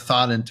effort or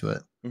thought into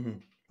it. Mm-hmm.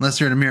 Unless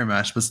you're in a mirror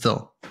match, but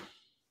still.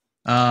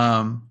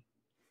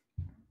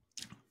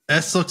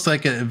 This looks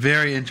like a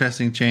very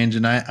interesting change,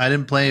 and I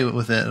didn't play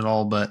with it at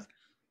all, but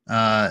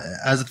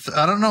I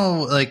don't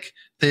know, like,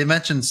 they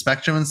mentioned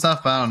Spectrum and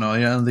stuff, but I don't know. I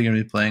don't think I'm going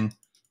to be playing.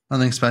 I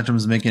don't think Spectrum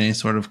is making any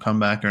sort of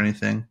comeback or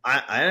anything.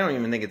 I don't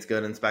even think it's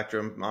good in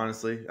Spectrum,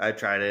 honestly. I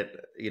tried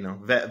it. You know,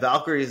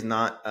 Valkyrie is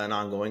not an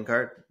ongoing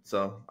card,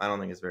 so I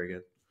don't think it's very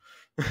good.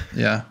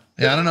 Yeah.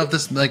 I don't know if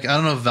this, like, I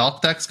don't know if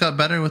Valk decks got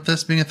better with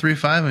this being a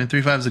 3-5. I mean,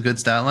 3-5 is a good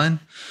stat line.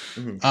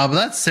 Mm-hmm. But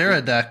that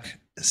Sarah deck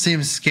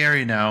seems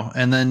scary now.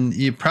 And then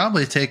you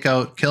probably take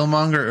out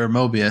Killmonger or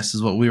Mobius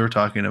is what we were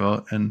talking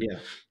about. And,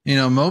 you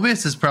know,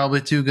 Mobius is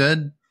probably too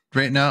good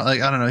right now.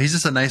 Like, I don't know. He's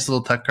just a nice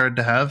little tech card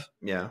to have.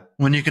 Yeah.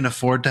 When you can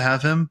afford to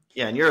have him.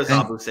 Yeah, and you're a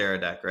Zabu Sarah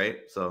deck, right?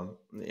 So,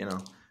 you know,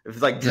 if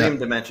it's like Dream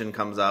Dimension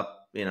comes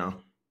up, you know,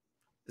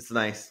 it's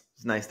nice.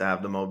 It's nice to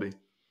have the Moby.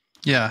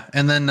 Yeah,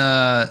 and then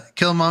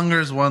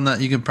Killmonger is one that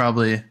you could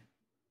probably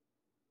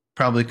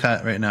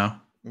cut right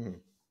now. Mm-hmm.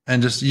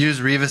 And just use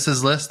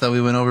Revis's list that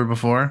we went over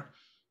before.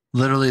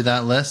 Literally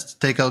that list.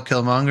 Take out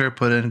Killmonger,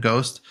 put in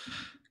Ghost.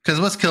 Because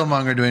what's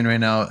Killmonger doing right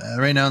now?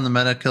 Right now in the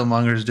meta,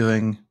 Killmonger's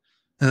doing...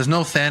 There's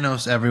no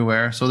Thanos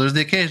everywhere. So there's the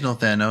occasional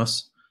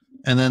Thanos.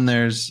 And then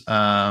there's, you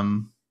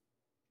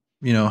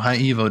know, high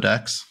Evo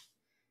decks.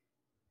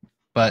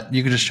 But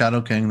you could just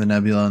Shadow King the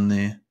Nebula and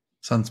the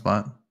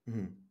Sunspot.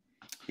 Mm-hmm.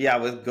 Yeah,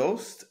 with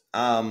Ghost,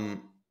 I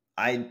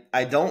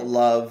don't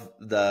love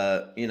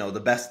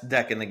the best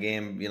deck in the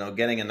game,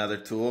 getting another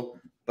tool,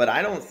 but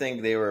I don't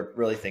think they were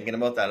really thinking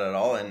about that at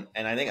all. And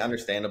I think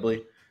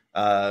understandably,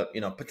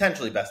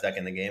 potentially best deck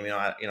in the game,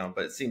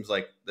 but it seems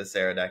like the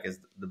Sarah deck is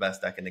the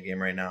best deck in the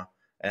game right now.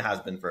 And it has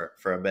been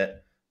for a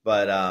bit.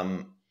 But,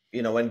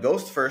 when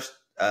Ghost first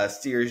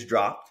series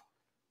dropped,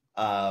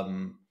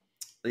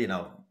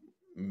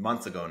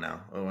 months ago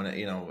now, when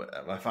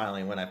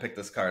when I picked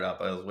this card up,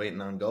 I was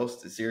waiting on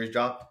Ghost. The series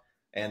dropped,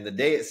 and the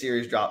day it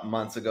series dropped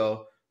months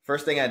ago,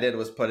 first thing I did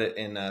was put it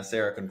in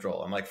Sarah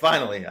control. I'm like,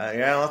 finally, I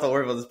don't have to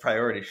worry about this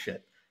priority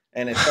shit.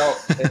 And it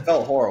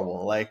felt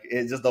horrible. Like,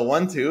 it just, the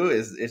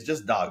 1-2 it's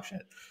just dog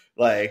shit.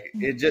 Like,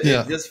 it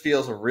just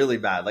feels really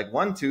bad. Like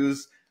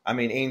 1-2s. I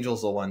mean,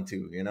 Angel's a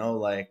 1-2,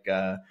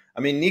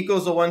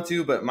 Nico's a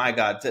 1-2, but my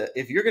God,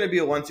 if you're going to be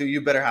a 1-2, you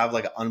better have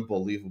like an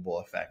unbelievable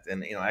effect.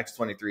 And,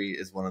 X23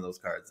 is one of those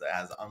cards that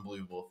has an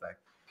unbelievable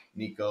effect.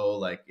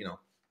 Nico,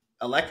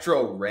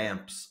 Electro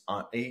ramps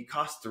on, he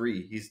costs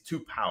 3. He's 2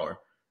 power.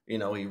 He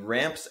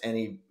ramps and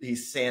he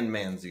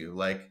Sandmans you.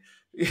 Like,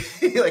 he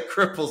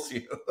cripples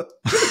you.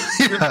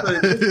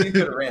 Just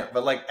a ramp.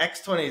 But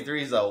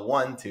X23 is a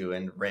 1-2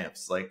 and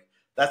ramps. Like,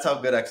 that's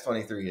how good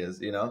X23 is,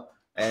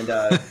 And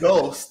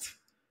Ghost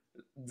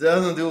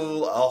doesn't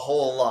do a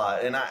whole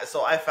lot. And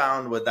so I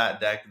found with that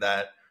deck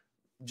that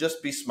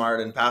just be smart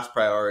and pass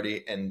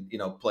priority and,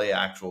 play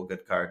actual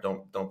good card.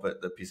 Don't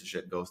put the piece of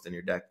shit Ghost in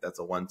your deck. That's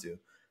a 1-2.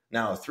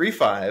 Now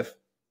 3-5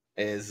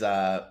 is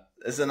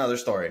another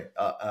story.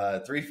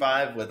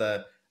 3-5 with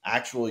a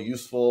actual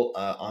useful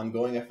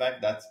ongoing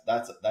effect.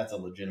 That's a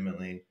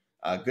legitimately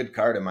good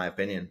card in my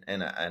opinion.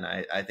 And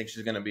I think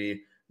she's going to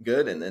be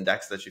good in the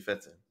decks that she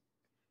fits in.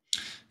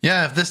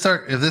 Yeah, if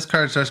this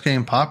card starts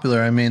getting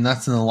popular, I mean,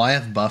 that's an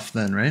Goliath buff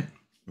then, right?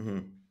 Mm-hmm.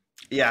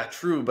 Yeah,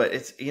 true, but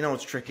it's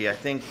it's tricky. I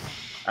think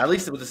at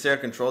least with the Sarah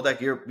control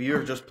deck,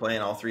 you're just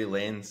playing all 3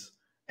 lanes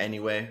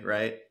anyway,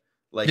 right?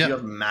 Like you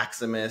have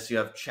Maximus, you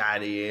have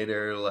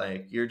Gladiator,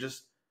 like you're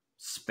just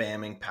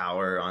spamming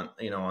power on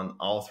on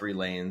all 3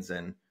 lanes,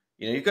 and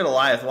you could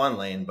Goliath 1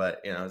 lane, but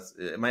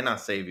it might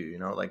not save you.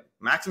 Like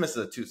Maximus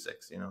is a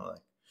 2/6.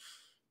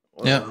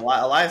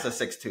 Elias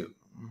is a 6/2.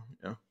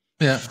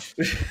 Yeah,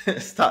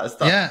 it's tough.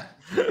 Yeah,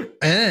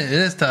 it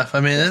is tough.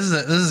 I mean, this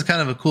is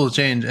kind of a cool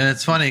change, and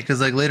it's funny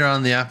because later on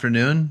in the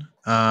afternoon,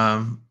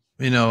 I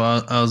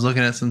was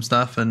looking at some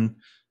stuff, and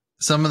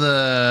some of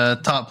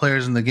the top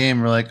players in the game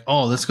were like,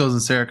 "Oh, this goes in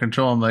Sarah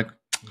control." I'm like,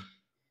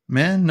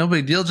 man, no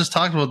big deal. Just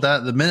talked about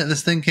that the minute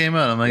this thing came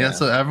out. I'm like,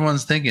 that's what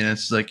everyone's thinking.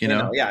 It's just like, you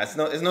know. Yeah, it's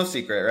no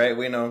secret, right?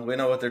 We know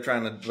what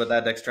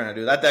that deck's trying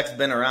to do. That deck's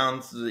been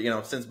around,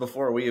 since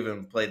before we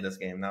even played this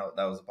game. That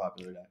was a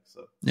popular deck.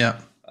 So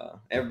yeah,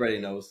 everybody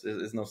knows.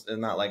 It's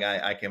not like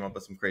I came up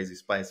with some crazy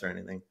spice or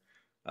anything.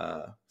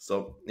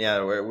 So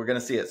yeah, we're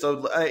gonna see it.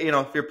 So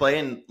if you're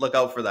playing, look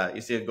out for that.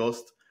 You see a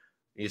ghost.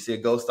 You see a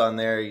ghost on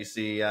there. You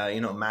see,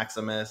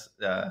 Maximus,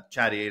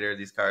 Chadiator,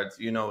 these cards.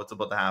 You know what's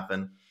about to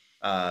happen.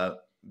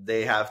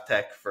 They have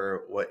tech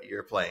for what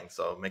you're playing,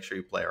 so make sure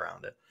you play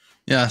around it.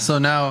 Yeah. So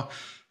now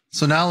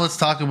let's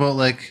talk about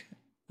like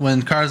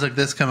when cards like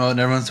this come out and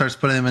everyone starts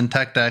putting them in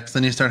tech decks.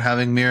 Then you start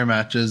having mirror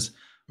matches.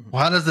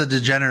 Well, how does the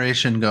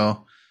degeneration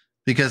go?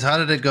 Because how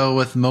did it go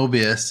with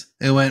Mobius?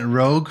 It went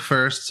Rogue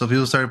first, so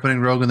people started putting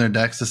Rogue in their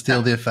decks to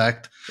steal the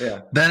effect.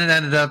 Yeah. Then it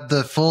ended up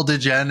the full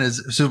degen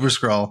is Super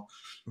Skrull.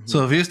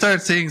 So if you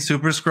start seeing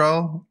Super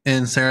Skrull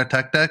in Sarah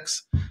Tech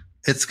decks,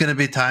 it's going to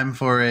be time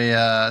for a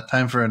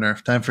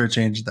nerf, time for a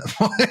change at that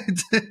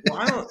point.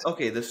 Well,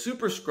 the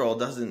Super Skrull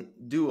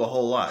doesn't do a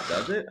whole lot,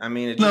 does it? I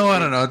mean, I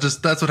don't know.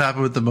 Just that's what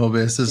happened with the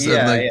Mobius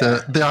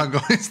the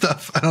ongoing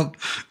stuff.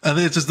 I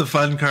think it's just a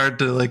fun card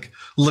to like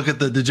look at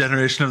the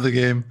degeneration of the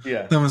game.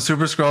 Yeah. Then when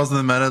Super Skrull's in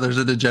the meta, there's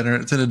a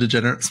degenerate. It's in a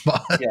degenerate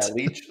spot. Yeah,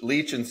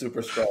 Leech and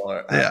Super Skrull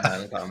are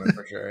uncommon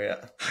for sure.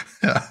 Yeah.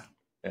 Yeah.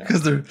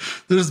 Because they're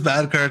just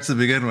bad cards to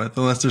begin with,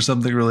 unless there's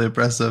something really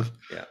oppressive.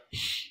 Yeah.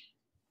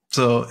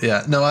 So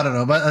yeah, no, I don't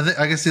know, but I think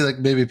I can see like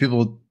maybe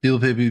people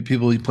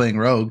playing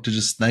Rogue to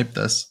just snipe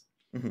this.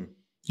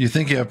 You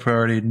think you have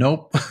priority?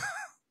 Nope.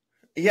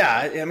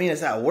 Yeah, I mean,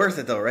 is that worth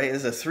it though? Right?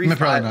 It's a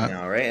 3/5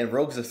 now, right? And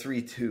Rogue's a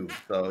 3/2,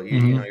 so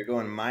you're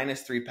going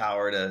 -3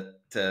 power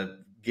to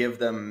give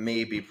them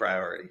maybe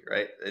priority,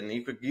 right? And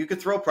you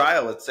could throw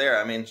Prio with Sarah.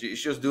 I mean,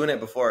 she was doing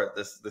it before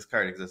this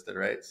card existed,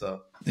 right?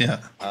 So yeah.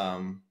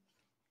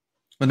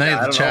 But now you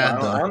have the Chad,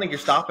 I don't think you're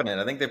stopping it.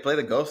 I think they play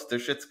the Ghost. Their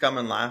shit's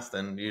coming last,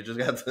 and you just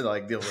got to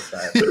like deal with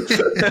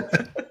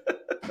that.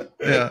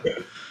 Yeah.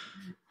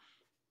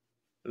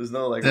 There's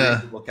no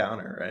reasonable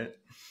counter, right?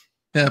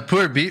 Yeah,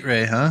 poor Beet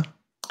Ray, huh?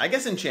 I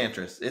guess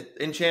Enchantress.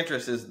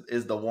 Enchantress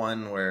is the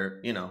one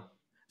where,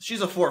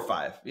 she's a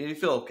 4/5. You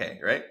feel okay,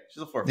 right?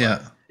 She's a 4/5.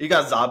 Yeah. You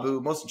got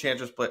Zabu. Most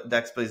Enchantress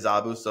decks play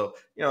Zabu, so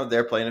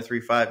they're playing a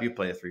 3/5. You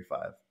play a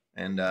 3/5,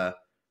 and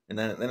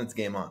then it's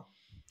game on.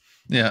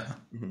 Yeah.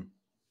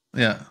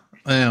 Yeah,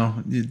 I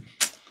know.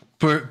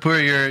 Poor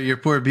your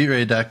poor Beet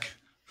Ray deck.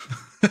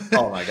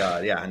 Oh my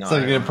god, yeah, no.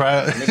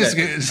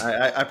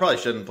 I probably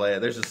shouldn't play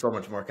it. There's just so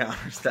much more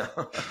counters now.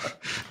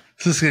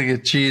 It's just gonna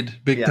get cheated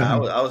big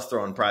time. I was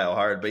throwing Prio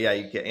hard, but yeah,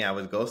 you can't. Yeah,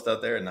 with Ghost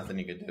out there, and nothing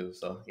you could do.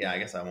 So yeah, I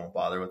guess I won't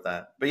bother with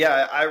that. But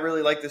yeah, I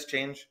really like this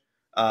change.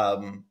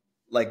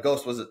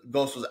 Ghost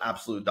was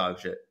absolute dog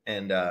shit,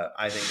 and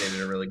I think they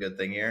did a really good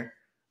thing here.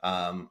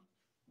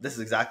 This is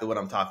exactly what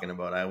I'm talking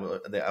about. I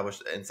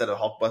wish instead of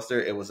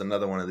Hulkbuster, it was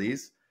another one of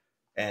these.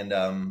 And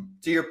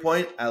to your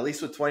point, at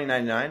least with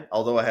 2099,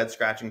 although I had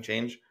scratching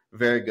change,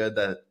 very good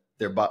that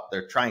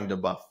they're trying to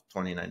buff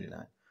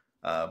 2099.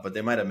 But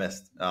they might have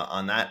missed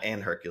on that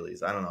and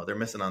Hercules. I don't know. They're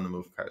missing on the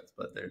move cards,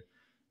 but they're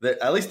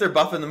at least they're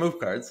buffing the move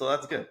cards, so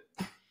that's good.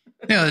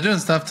 Yeah, they're doing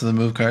stuff to the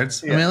move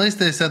cards. Yeah. I mean, at least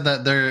they said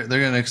that they're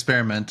going to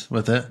experiment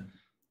with it.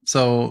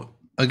 So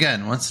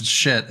again, once it's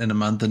shit in a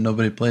month and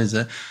nobody plays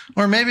it,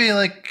 or maybe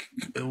like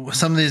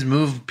some of these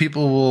move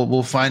people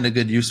will find a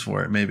good use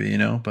for it, maybe,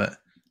 But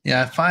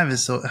yeah, 5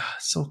 is so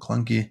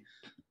clunky.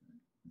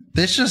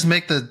 They should just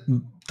make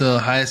the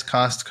highest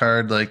cost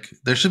card like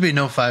there should be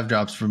no 5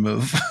 drops for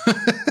move.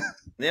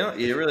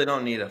 You really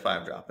don't need a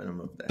 5-drop in a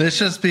move deck. They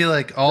should just be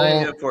like all. They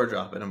need a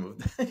 4-drop in a move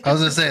deck. I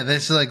was gonna say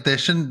they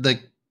shouldn't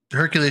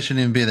Hercules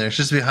shouldn't even be there. It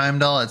should just be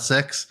Heimdall at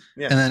 6,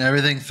 and then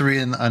everything 3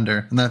 and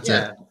under, and that's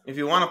it. If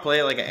you want to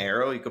play like an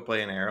Arrow, you could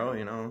play an Arrow,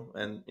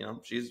 and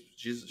she's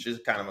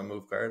kind of a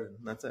move card,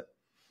 and that's it.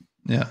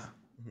 Yeah,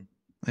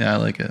 yeah, I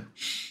like it.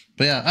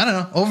 But yeah, I don't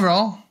know.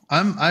 Overall,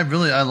 I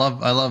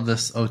love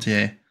this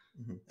OTA,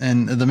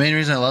 and the main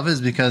reason I love it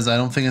is because I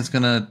don't think it's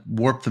gonna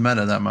warp the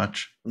meta that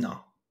much. No,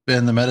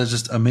 and the meta is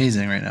just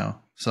amazing right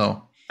now.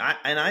 So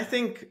I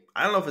think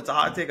I don't know if it's a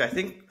hot take. I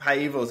think High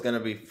Evo is gonna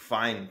be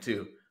fine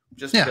too.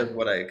 Just because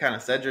what I kind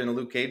of said during the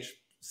Luke Cage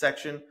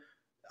section,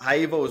 High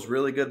Evo was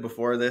really good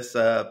before this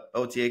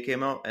OTA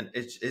came out, and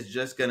it's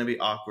just going to be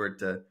awkward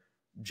to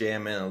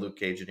jam in a Luke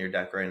Cage in your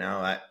deck right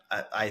now.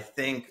 I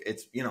think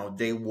it's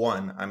day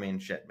one. I mean,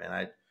 shit, man.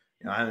 I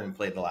haven't even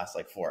played the last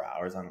 4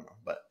 hours. I don't know,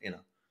 but it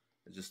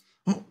just.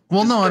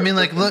 Well, no, I mean,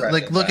 look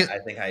at. I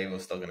think High Evo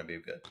is still going to be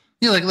good.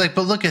 Yeah,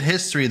 but look at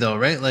history though,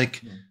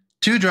 right?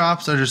 2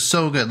 drops are just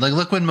so good.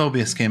 Look when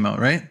Mobius came out,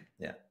 right?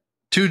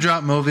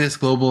 2-drop Mobius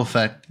global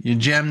effect. You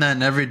jam that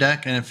in every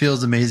deck, and it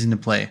feels amazing to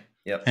play.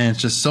 Yep. And it's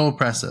just so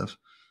oppressive.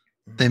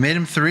 They made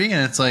him 3,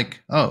 and it's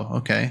like, oh,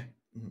 okay.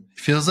 It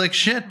feels like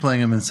shit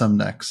playing him in some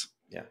decks.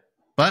 Yeah.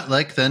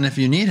 But then if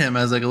you need him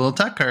as a little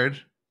tech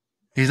card,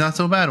 he's not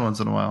so bad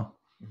once in a while.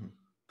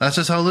 That's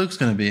just how Luke's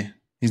going to be.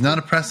 He's not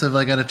oppressive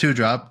at a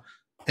 2-drop,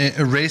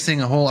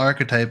 erasing a whole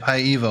archetype,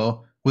 High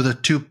Evo, with a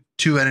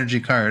 2 energy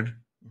card.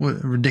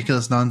 what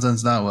ridiculous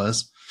nonsense that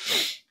was.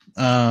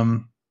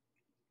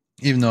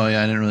 Even though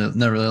I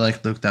never really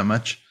liked Luke that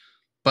much,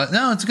 but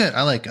no, it's good.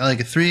 I like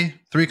a three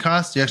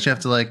cost. You actually have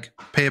to like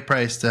pay a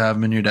price to have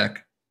him in your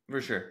deck.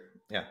 For sure,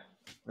 yeah,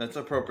 that's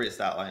an appropriate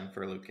stat line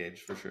for Luke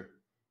Cage for sure.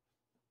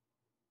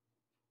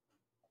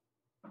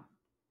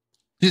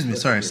 Excuse me,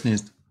 sorry, I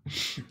sneezed.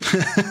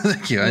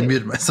 Thank you. I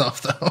muted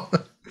myself though.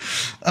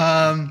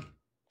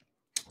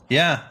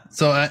 Yeah.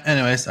 So,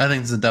 anyways, I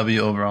think this is a W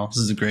overall. This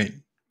is a great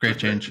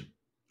change.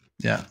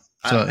 Yeah.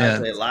 So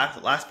I'd say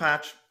last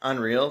patch,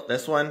 unreal.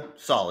 This one,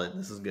 solid.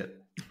 This is good.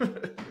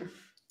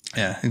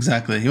 Yeah,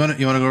 exactly. You want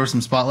to go over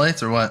some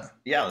spotlights or what?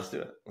 Yeah, let's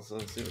do it. Let's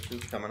see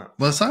what's coming up.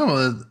 Let's talk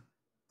about.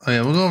 Oh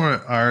yeah, we'll go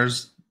over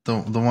ours. The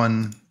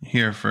one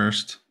here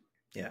first.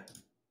 Yeah.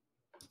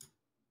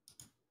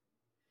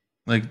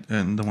 Like,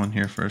 and the one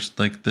here first.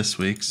 Like this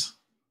week's.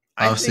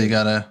 Obviously, you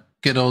gotta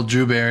get old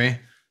Drew Barry.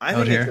 I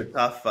think it's a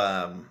tough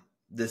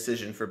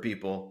decision for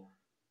people.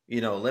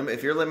 You know,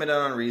 if you're limited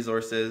on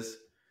resources,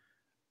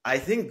 I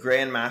think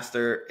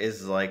Grandmaster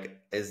is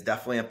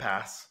definitely a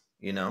pass.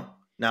 You know,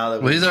 now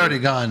that he's already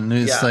gone.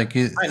 He's I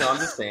know. I'm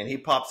just saying, he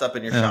pops up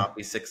in your shop.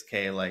 He's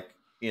 6K. Like,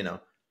 you know,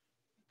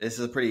 this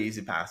is a pretty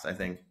easy pass, I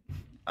think.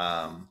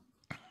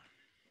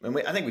 And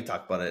I think we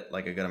talked about it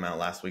like a good amount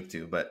last week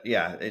too. But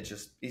yeah,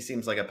 he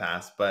seems like a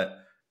pass. But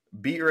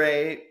Beet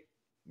Ray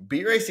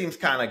seems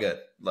kind of good.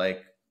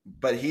 Like,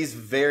 but he's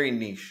very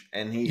niche,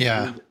 and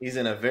he's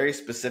in a very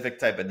specific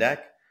type of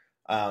deck.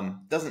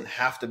 Doesn't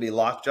have to be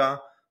Lockjaw,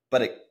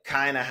 but it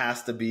kind of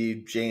has to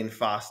be Jane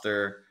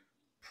Foster,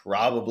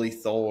 probably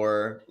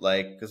Thor,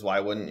 like, because why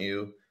wouldn't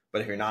you?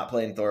 But if you're not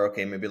playing Thor,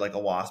 okay, maybe like a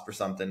Wasp or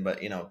something.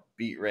 But, you know,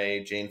 Beet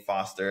Ray, Jane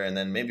Foster, and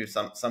then maybe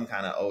some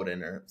kind of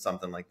Odin or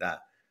something like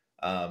that.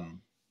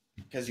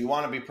 Because you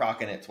want to be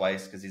proccing it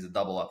twice because he's a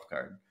double up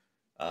card,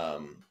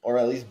 or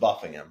at least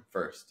buffing him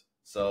first.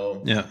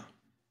 So yeah,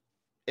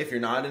 if you're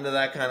not into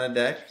that kind of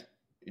deck,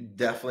 you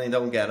definitely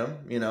don't get him.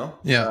 You know,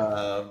 you're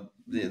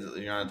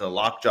not into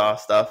Lockjaw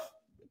stuff.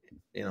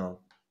 You know,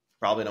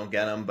 probably don't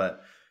get him,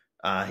 but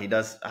he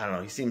does. I don't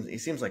know. He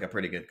seems like a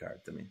pretty good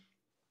card to me.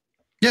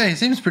 Yeah, he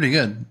seems pretty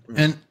good,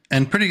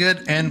 and pretty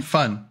good and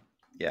fun.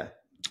 Yeah,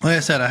 like I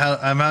said,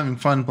 I'm having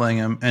fun playing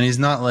him, and he's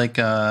not like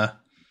I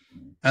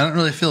don't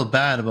really feel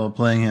bad about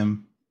playing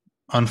him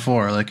on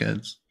 4. Like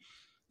it's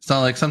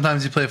not like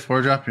sometimes you play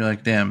 4-drop, and you're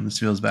like, damn, this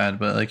feels bad.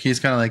 But like he's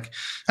kind of like,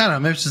 I don't know,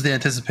 maybe it's just the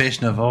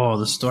anticipation of, oh,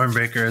 the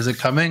Stormbreaker, is it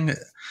coming?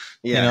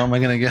 Yeah. You know, am I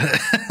gonna get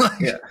it?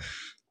 Yeah.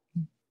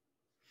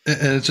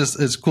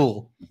 It's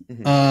cool.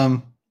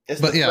 Mm-hmm. It's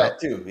the threat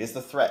too. It's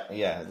the threat.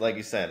 Yeah, like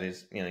you said,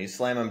 you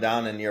slam him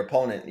down, and your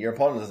opponent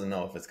doesn't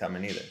know if it's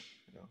coming either.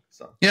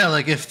 So yeah,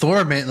 like if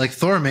Thor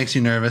makes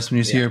you nervous when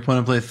you see your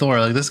opponent play Thor,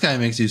 like this guy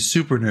makes you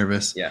super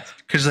nervous. Yeah,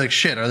 because like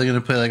shit, are they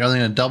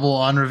gonna double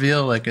on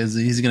reveal? Like is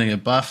he gonna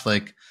get buffed?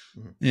 Like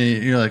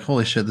you're like,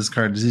 holy shit, this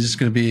card, is he just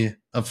gonna be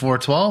a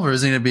 412 or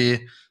is he gonna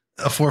be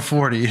a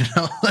 440? You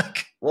know,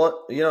 like.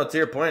 Well, to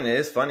your point, it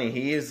is funny.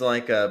 He is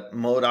like a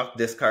MODOK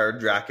discard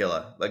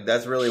Dracula. Like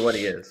that's really what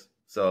he is.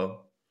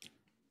 So,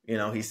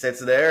 he sits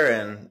there,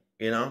 and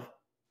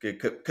it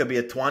could be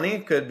a 20,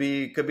 could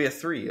be a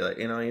 3. Like,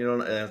 you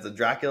don't. As the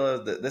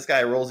Dracula, this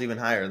guy rolls even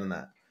higher than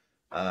that.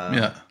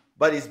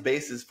 But his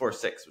base is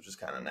 4/6, which is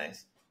kind of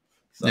nice.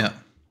 So, yeah,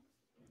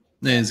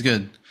 it's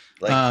good.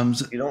 Like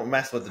you don't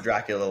mess with the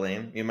Dracula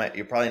lane.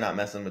 You're probably not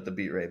messing with the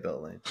Beet Ray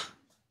build lane.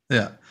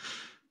 Yeah.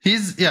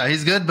 He's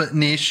good, but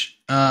niche.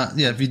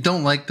 If you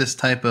don't like this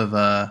type of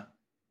a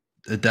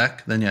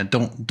deck, then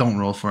don't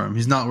roll for him.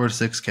 He's not worth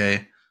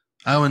 6K.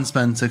 I wouldn't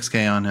spend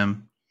 6K on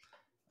him.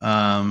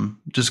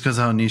 Just because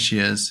how niche he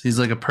is. He's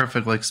like a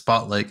perfect like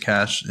spotlight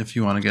cash if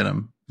you want to get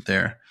him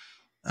there.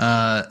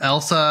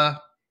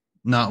 Elsa,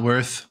 not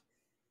worth.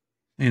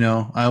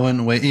 I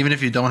wouldn't wait. Even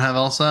if you don't have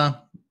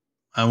Elsa,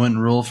 I wouldn't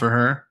rule for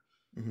her.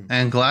 Mm-hmm.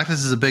 And Galactus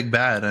is a big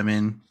bad. I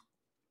mean,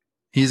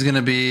 he's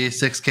gonna be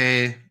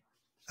 6K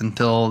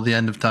until the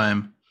end of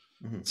time.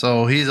 Mm-hmm.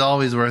 So he's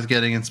always worth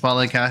getting in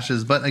spotlight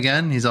caches. But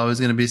again, he's always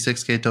going to be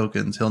 6K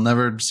tokens. He'll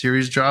never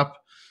series drop.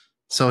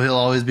 So he'll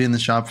always be in the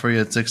shop for you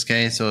at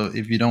 6K. So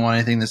if you don't want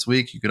anything this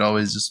week, you could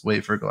always just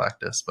wait for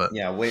Galactus. But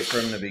yeah, wait for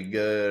him to be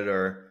good,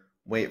 or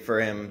wait for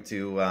him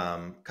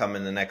to come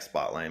in the next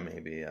spotlight,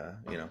 maybe,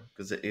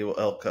 because he'll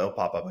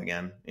pop up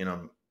again,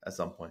 at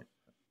some point.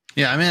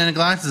 Yeah, I mean,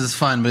 Galactus is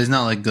fun, but he's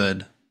not like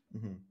good.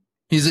 Mm-hmm.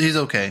 He's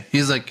okay.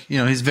 He's like,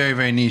 he's very,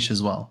 very niche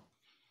as well.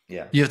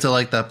 Yeah, you have to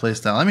like that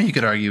playstyle. I mean, you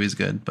could argue he's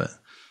good, but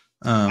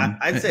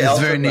I'd say it's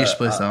very niche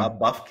playstyle. A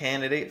buff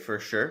candidate for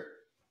sure.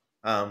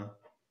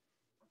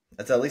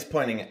 That's at least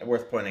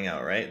worth pointing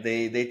out, right?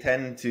 They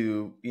tend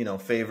to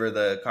favor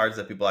the cards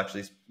that people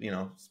actually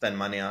spend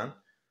money on,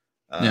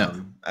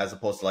 as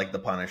opposed to like the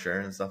Punisher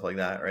and stuff like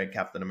that, right?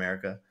 Captain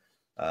America.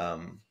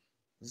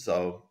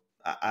 So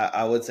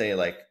I would say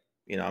like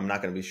I'm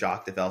not going to be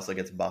shocked if Elsa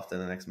gets buffed in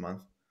the next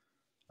month.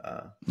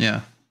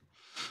 Yeah.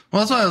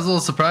 Well, that's why I was a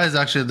little surprised,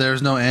 actually,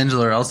 there's no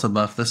Angela or Elsa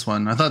buff this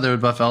one. I thought they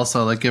would buff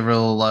Elsa, like give her a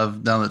little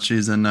love now that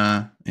she's in,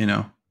 the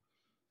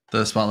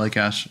Spotlight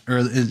Cache.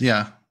 Or,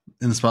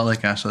 in the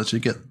Spotlight Cash, so that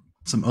should get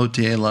some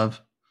OTA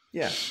love.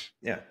 Yeah.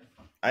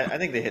 I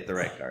think they hit the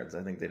right cards.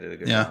 I think they did a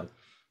good job.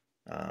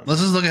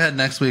 Let's just look ahead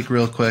next week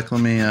real quick.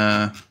 Let me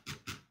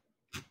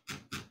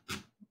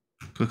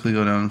quickly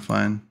go down and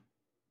find.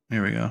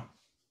 Here we go.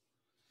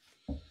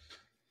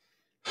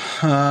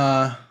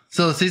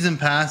 So the season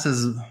pass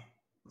is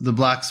the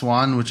Black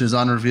Swan, which is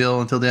on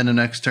reveal until the end of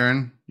next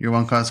turn. Your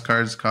 1-cost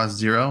cards cost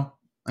 0.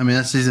 I mean,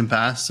 that's season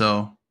pass,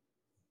 so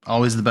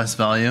always the best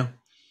value.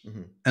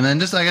 And then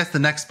just, I guess, the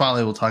next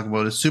spotlight we'll talk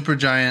about is Super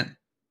Giant,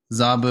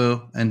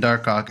 Zabu, and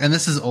Darkhawk. And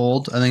this is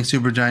old. I think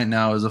Super Giant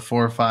now is a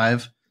 4 or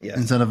 5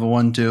 instead of a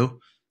 1-2.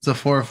 It's a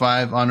 4 or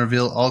 5 on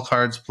reveal. All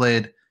cards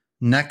played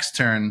next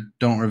turn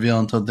don't reveal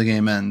until the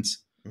game ends.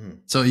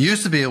 So it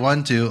used to be a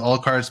 1-2. All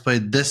cards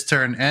played this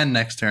turn and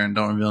next turn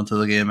don't reveal until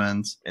the game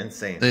ends.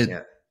 Insane. They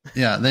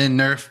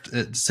nerfed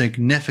it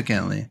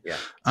significantly.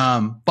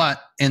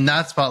 But in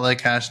that Spotlight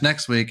Cash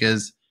next week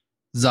is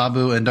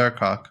Zabu and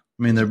Darkhawk.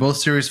 I mean, they're both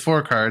Series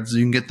 4 cards. So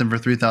you can get them for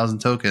 3,000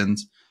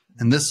 tokens.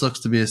 And this looks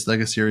to be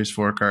like a Series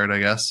 4 card, I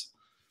guess.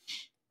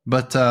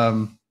 But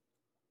I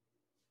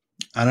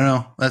don't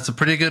know. That's a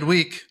pretty good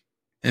week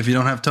if you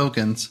don't have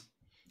tokens.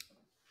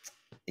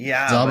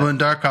 Yeah. Zabu and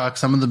Darkhawk,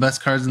 some of the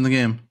best cards in the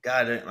game.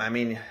 God, I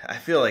mean, I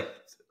feel like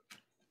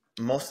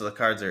most of the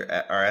cards are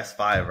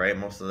S5, right?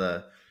 Most of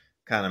the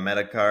kind of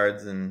meta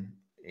cards, and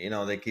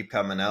they keep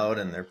coming out,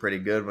 and they're pretty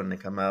good when they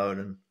come out.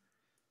 And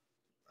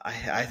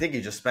I think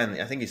you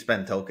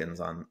spend tokens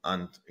on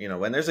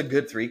when there's a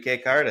good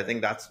 3K card. I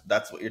think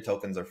that's what your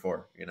tokens are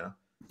for.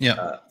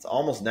 It's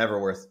almost never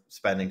worth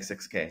spending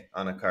 6K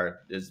on a card.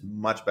 It's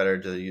much better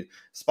to use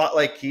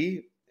Spotlight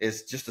Key.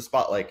 Is just a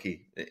Spotlight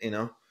Key.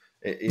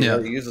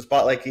 You use a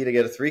Spotlight Key to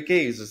get a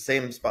 3K. Use the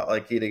same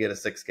Spotlight Key to get a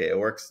 6K. It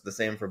works the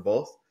same for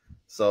both.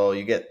 So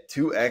you get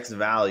 2x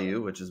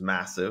value, which is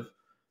massive.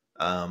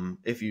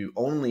 If you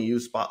only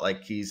use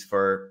Spotlight Keys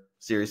for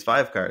Series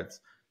 5 cards,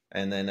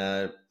 and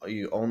then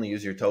you only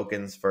use your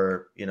tokens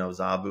for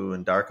Zabu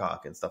and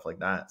Darkhawk and stuff like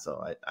that.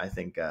 So I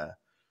think I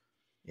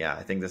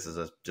think this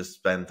is just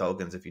spend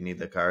tokens if you need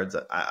the cards.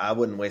 I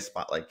wouldn't waste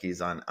Spotlight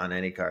Keys on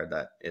any card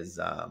that is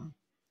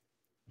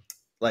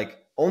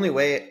only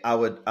way I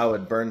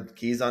would burn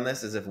keys on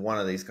this is if one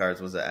of these cards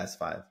was a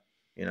S5.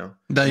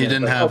 That you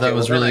didn't have. That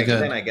was really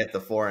good. Then I get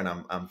the 4 and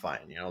I'm fine.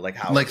 Like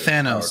Howard, like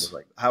Thanos.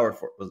 Howard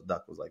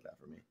Duck was like that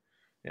for me.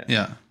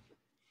 Yeah.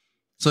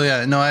 So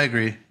I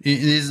agree.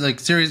 These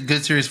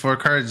good Series 4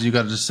 cards, you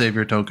got to just save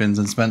your tokens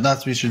and spend.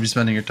 That's what you should be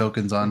spending your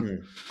tokens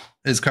on.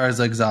 Is cards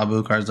like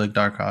Zabu, cards like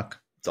Darkhawk.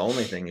 It's the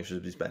only thing you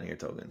should be spending your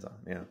tokens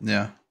on.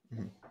 Yeah.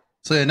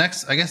 So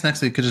next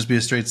week could just be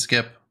a straight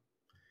skip.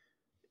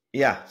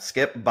 Yeah,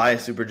 skip, buy a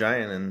Super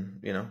Giant,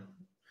 and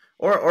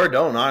or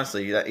don't,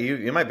 honestly.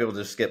 You might be able to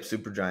just skip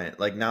Super Giant.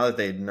 Like, now that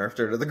they nerfed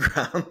her to the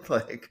ground,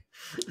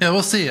 yeah,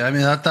 we'll see. I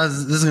mean, this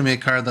is gonna be a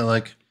card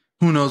that,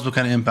 who knows what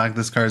kind of impact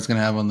this card is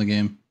gonna have on the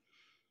game.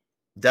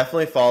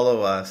 Definitely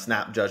follow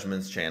Snap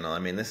Judgment's channel. I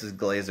mean, this is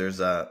Glazer's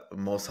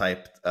most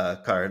hyped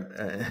card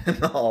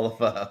in all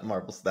of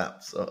Marble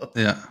Snap. So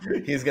yeah,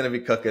 he's gonna be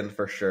cooking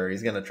for sure.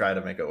 He's gonna try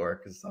to make it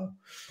work. So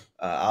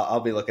I'll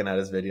be looking at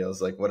his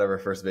videos, whatever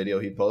first video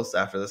he posts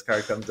after this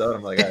card comes out.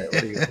 I'm like, all right,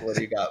 what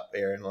do you got,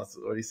 Aaron? What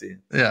do you see?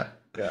 Yeah,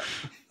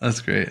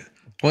 that's great.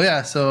 Well,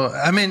 yeah. So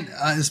I mean,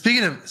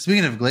 speaking of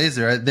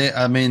Glazer,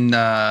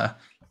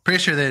 pretty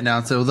sure they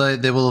announced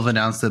it. They will have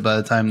announced it by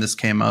the time this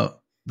came out.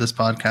 This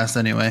podcast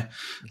anyway.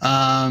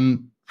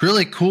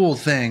 Really cool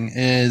thing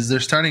is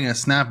they're starting a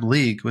Snap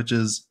League, which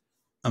is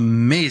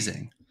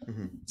amazing.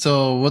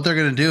 So what they're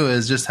going to do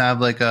is just have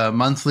a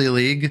monthly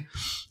league.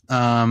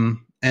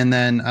 And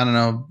then I don't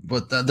know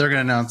what they're going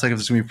to announce, if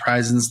there's going to be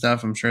prizes and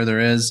stuff. I'm sure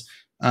there is.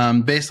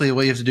 Basically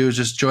what you have to do is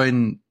just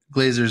join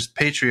Glazer's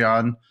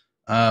Patreon,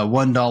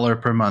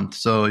 $1 per month.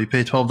 So you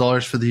pay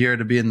 $12 for the year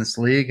to be in this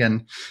league.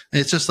 And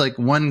it's just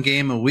one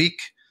game a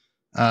week.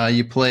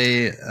 You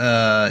play,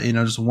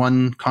 just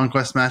one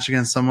conquest match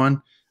against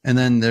someone, and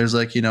then there's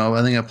I think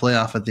a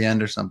playoff at the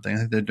end or something. I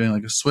think they're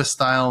doing a Swiss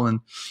style, and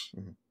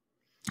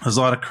there's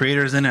a lot of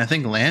creators in it. I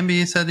think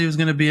Lambie said he was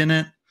going to be in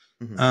it.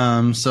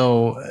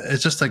 So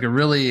it's just a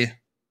really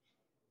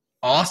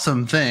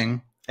awesome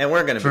thing. And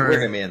we're gonna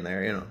be in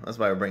there, that's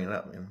why we're bringing it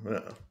up.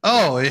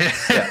 Oh yeah,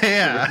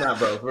 yeah. It's not,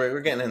 bro. We're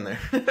getting in there.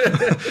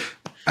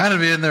 I'm gonna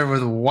be in there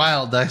with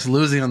wild decks,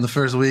 losing on the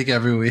first week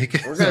every week.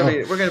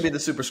 We're gonna be the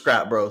super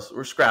scrap bros.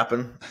 We're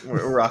scrapping.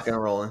 We're rocking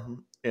and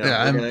rolling. We're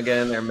gonna get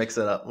in there and mix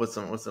it up with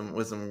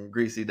some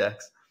greasy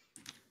decks.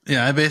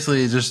 Yeah, I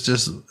basically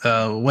just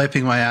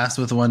wiping my ass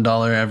with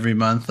 $1 every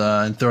month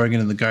and throwing it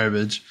in the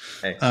garbage.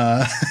 Hey.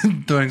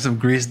 Doing some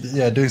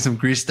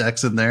grease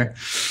decks in there.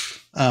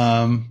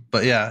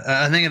 But yeah,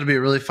 I think it'll be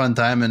a really fun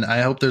time, and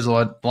I hope there's a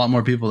lot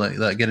more people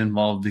that get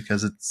involved,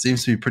 because it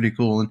seems to be pretty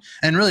cool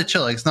and really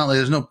chill. It's not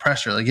there's no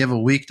pressure. You have a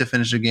week to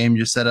finish a game.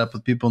 You set up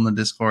with people in the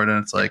Discord,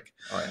 and it's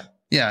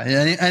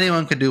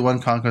anyone could do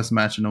one conquest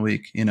match in a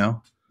week,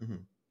 and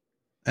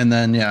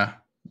then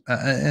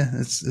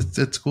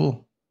it's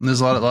cool. And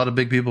there's a lot of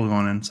big people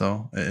going in,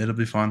 so it'll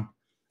be fun.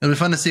 It'll be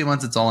fun to see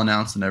once it's all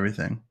announced and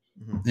everything,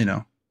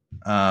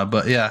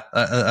 But yeah,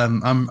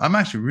 I'm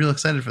actually real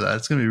excited for that.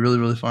 It's gonna be really,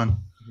 really fun.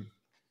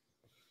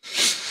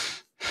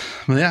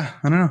 But yeah,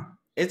 I don't know.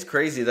 It's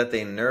crazy that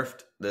they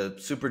nerfed the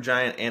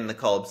Supergiant and the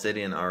Call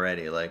Obsidian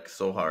already, like,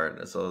 so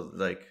hard. So,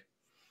 like,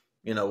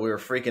 you know, we were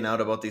freaking out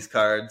about these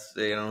cards,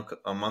 you know,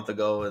 a month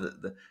ago.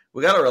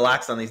 We got to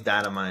relax on these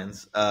data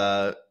mines.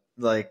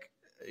 Like,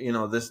 you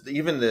know,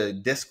 even the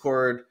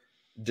Discord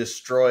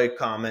destroy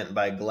comment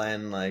by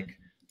Glenn, like,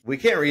 we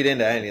can't read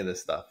into any of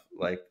this stuff.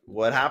 Like,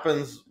 what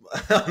happens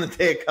on the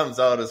day it comes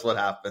out is what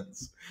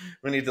happens.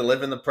 We need to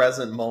live in the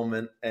present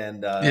moment.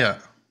 And yeah,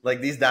 like,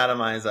 these data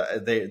mines,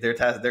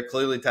 they're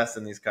clearly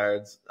testing these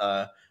cards.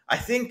 I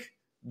think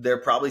they're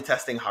probably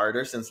testing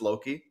harder since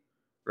Loki,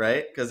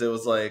 right? Because it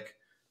was like,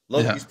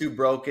 Loki's too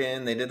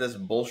broken. They did this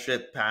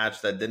bullshit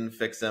patch that didn't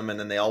fix him, and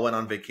then they all went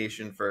on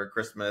vacation for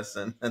Christmas,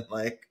 and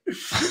like,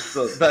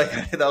 so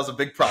that was a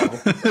big problem.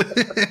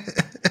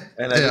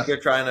 And I think they're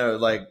trying to,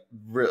 like,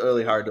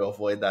 really hard to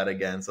avoid that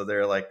again. So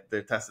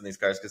they're testing these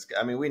cards because,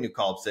 I mean, we knew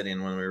Call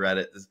Obsidian when we read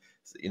it.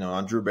 You know,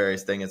 on Drew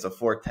Barry's thing, it's a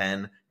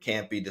 4/10,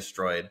 can't be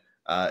destroyed.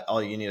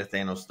 All you need a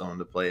Thanos stone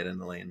to play it in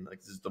the lane. Like,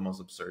 this is the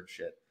most absurd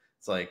shit.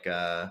 It's like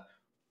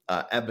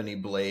Ebony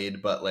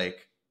Blade, but,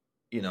 like,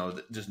 you know,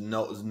 just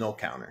no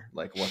counter,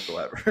 like,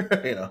 whatsoever.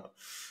 You know,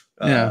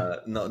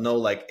 no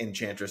like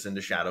Enchantress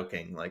into Shadow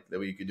King, like that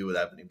you could do with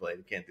Ebony Blade.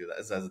 You can't do that.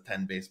 It has a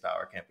 10 base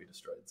power, can't be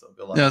destroyed. So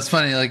good luck. Yeah, it's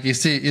funny. Like, you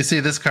see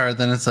this card,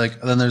 then it's like,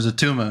 then there's a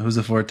Tuma who's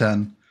a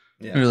 4/10.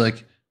 Yeah, you're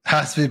like,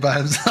 has to be by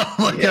himself.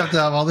 Like, you have to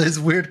have all these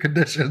weird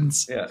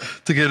conditions to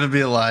get him to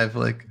be alive.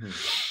 Like,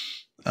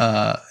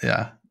 So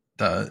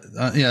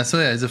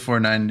he's a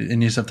 4/9,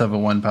 and you just have to have a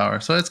 1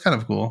 power. So it's kind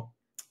of cool.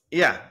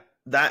 Yeah.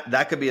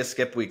 That could be a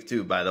skip week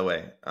too, by the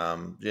way.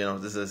 You know,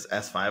 this is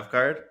S5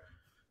 card.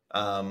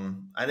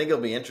 I think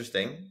it'll be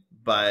interesting,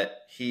 but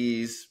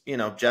he's, you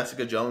know,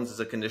 Jessica Jones is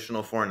a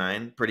conditional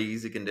 4/9, pretty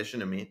easy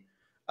condition to meet.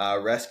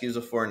 Rescue's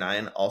a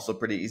 4/9, also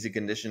pretty easy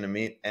condition to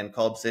meet, and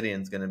Call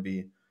Obsidian's going to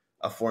be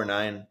a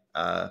 4/9.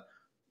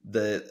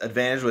 The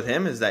advantage with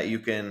him is that you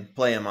can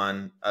play him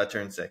on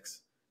turn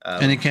 6.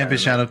 And he can't be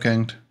Shadow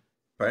Kinged.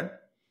 Pardon?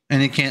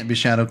 And he can't be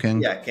Shadow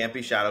King. Yeah, can't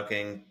be Shadow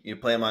King. You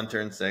play him on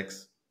turn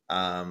 6.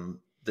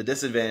 The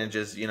disadvantage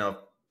is, you know,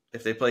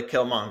 if they play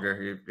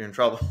Killmonger, you're in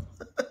trouble.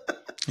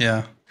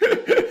 Yeah.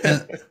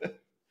 And,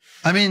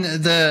 I mean,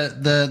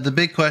 the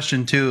big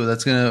question too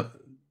that's going to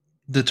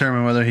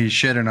determine whether he's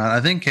shit or not,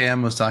 I think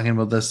KM was talking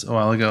about this a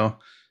while ago,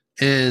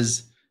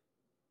 is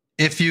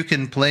if you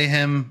can play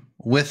him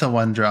with a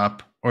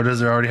 1-drop, or does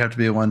there already have to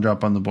be a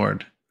 1-drop on the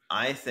board?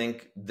 I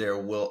think there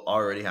will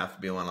already have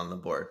to be one on the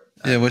board.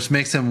 Yeah, which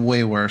makes him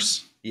way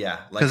worse.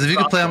 Yeah. Because if you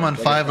can play him on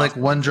 5, like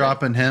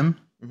 1-drop in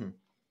him,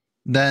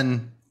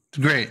 then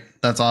great.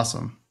 That's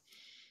awesome.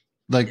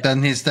 Like,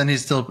 then he's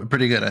still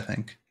pretty good, I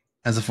think,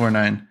 as a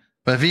 4/9.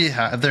 But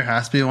if there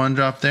has to be a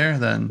 1-drop there,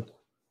 then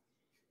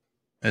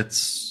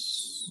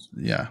it's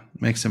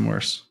makes him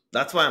worse.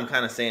 That's why I'm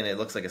kind of saying it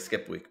looks like a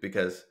skip week,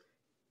 because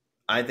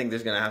I think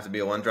there's going to have to be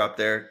a 1-drop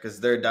there, because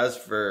there does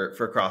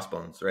for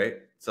Crossbones, right?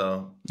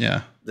 So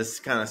yeah, this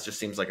kind of just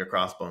seems like a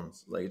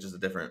Crossbones, like just a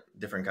different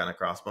kind of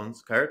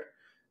Crossbones card.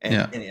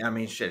 And I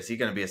mean, shit, is he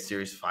going to be a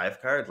Series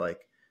 5 card? Like,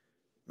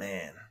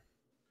 man.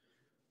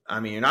 I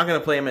mean, you're not going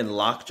to play him in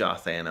Lockjaw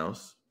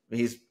Thanos.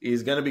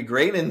 He's going to be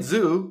great in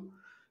Zoo.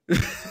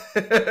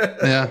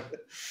 Yeah.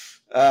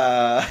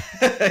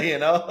 You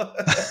know,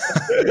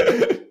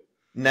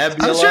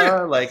 Nebula.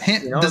 Sure. Like,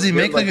 you know, does he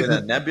make like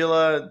a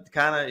Nebula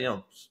kind of, you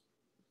know,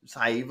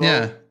 high Evo?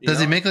 Yeah. Does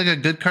he make like a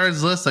good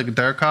cards list, like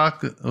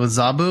Darkhawk with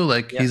Zabu?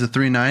 Like, he's a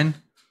 3/9.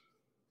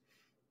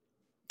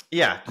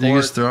 Yeah. Korg, you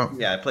just throw.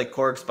 Yeah, I play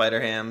Korg,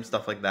 Spider-Ham,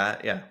 stuff like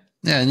that. Yeah.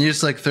 Yeah, and you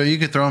just like you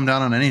could throw him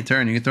down on any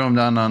turn. You could throw him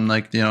down on,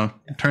 like, you know,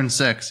 turn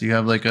 6. You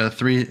have like a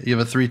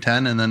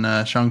 3/10, and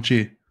then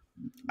Shang-Chi.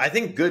 I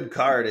think good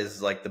card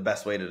is like the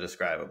best way to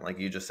describe him. Like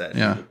you just said,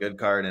 he's a good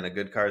card in a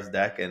good cards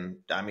deck. And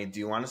I mean, do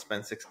you want to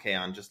spend 6K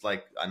on just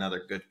like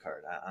another good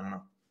card? I don't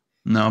know.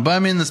 No, but I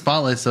mean, the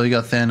spotlight still, you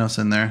got Thanos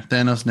in there.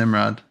 Thanos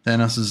Nimrod.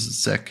 Thanos is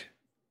sick.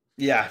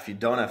 Yeah, if you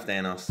don't have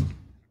Thanos,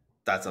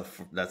 that's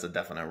a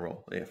definite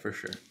rule. Yeah, for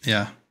sure.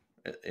 Yeah.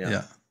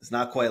 Yeah. It's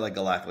not quite like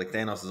Galactus. Like,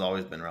 Thanos has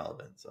always been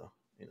relevant. So,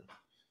 you know,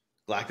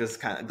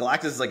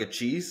 Galactus is like a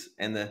cheese,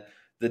 and the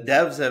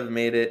devs have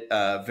made it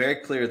very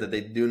clear that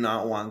they do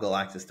not want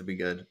Galactus to be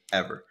good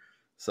ever.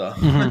 So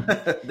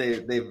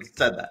they've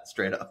said that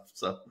straight up.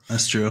 So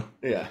that's true.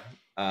 Yeah.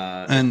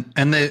 And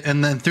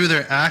then through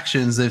their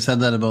actions, they've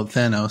said that about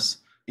Thanos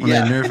when they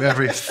nerf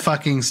every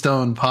fucking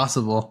stone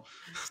possible.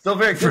 Still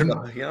very good,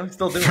 though, you know,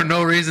 still doing for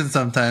no reason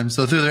sometimes.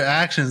 So through their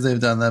actions, they've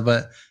done that,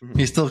 but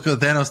he's still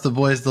Thanos. The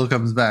boy still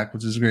comes back,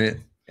 which is great.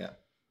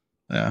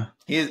 Yeah.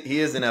 He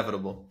is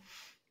inevitable.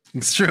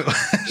 It's true.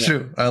 It's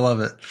true. I love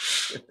it.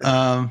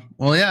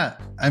 Well, yeah.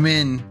 I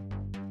mean,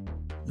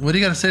 what do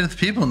you got to say to the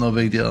people? No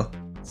big deal.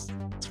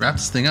 Let's wrap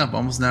this thing up.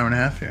 Almost an hour and a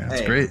half here.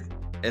 That's great.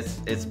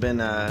 It's been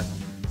a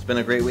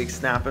great week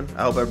snapping.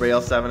 I hope everybody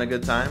else is having a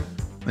good time.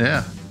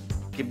 Yeah.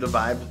 keep the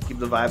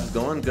vibes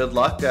going. Good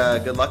luck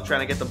trying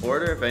to get the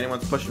border. If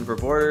anyone's pushing for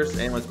borders,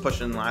 anyone's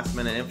pushing last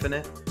minute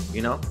infinite,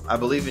 you know, I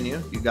believe in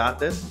you. You got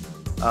this.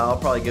 I'll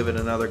probably give it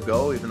another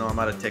go, even though I'm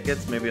out of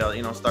tickets. Maybe I'll,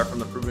 you know, start from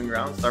the proving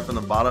ground, start from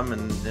the bottom,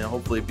 and you know,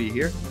 hopefully be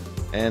here,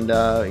 and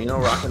you know,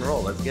 rock and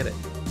roll. Let's get it.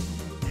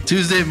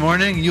 Tuesday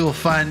morning, you will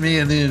find me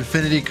in the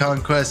Infinity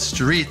Conquest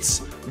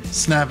streets,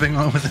 snapping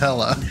on with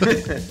Hella.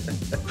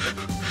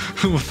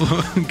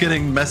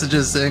 Getting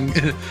messages saying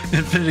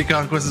Infinity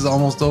Conquest is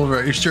almost over.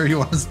 Are you sure you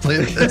want us to play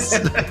this?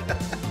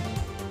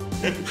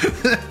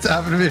 It's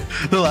happened to me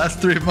the last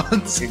 3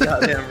 months. You're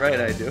goddamn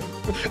right, I do.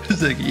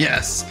 It's like,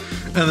 yes.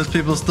 And there's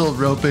people still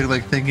roping,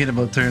 like thinking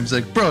about terms.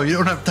 Like, bro, you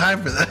don't have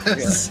time for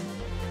this.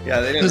 Yeah,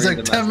 they didn't. There's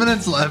like 10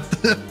 minutes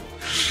left.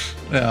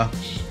 Yeah.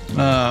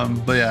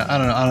 But yeah, I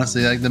don't know.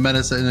 Honestly, like the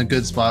meta's in a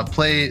good spot.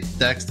 Play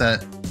decks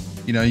that,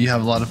 you know, you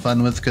have a lot of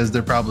fun with because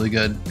they're probably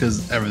good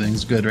because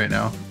everything's good right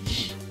now.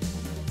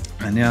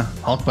 And yeah,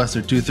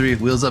 Hulkbuster 2-3,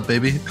 wheels up,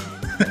 baby.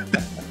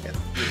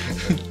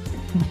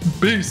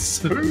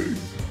 Peace.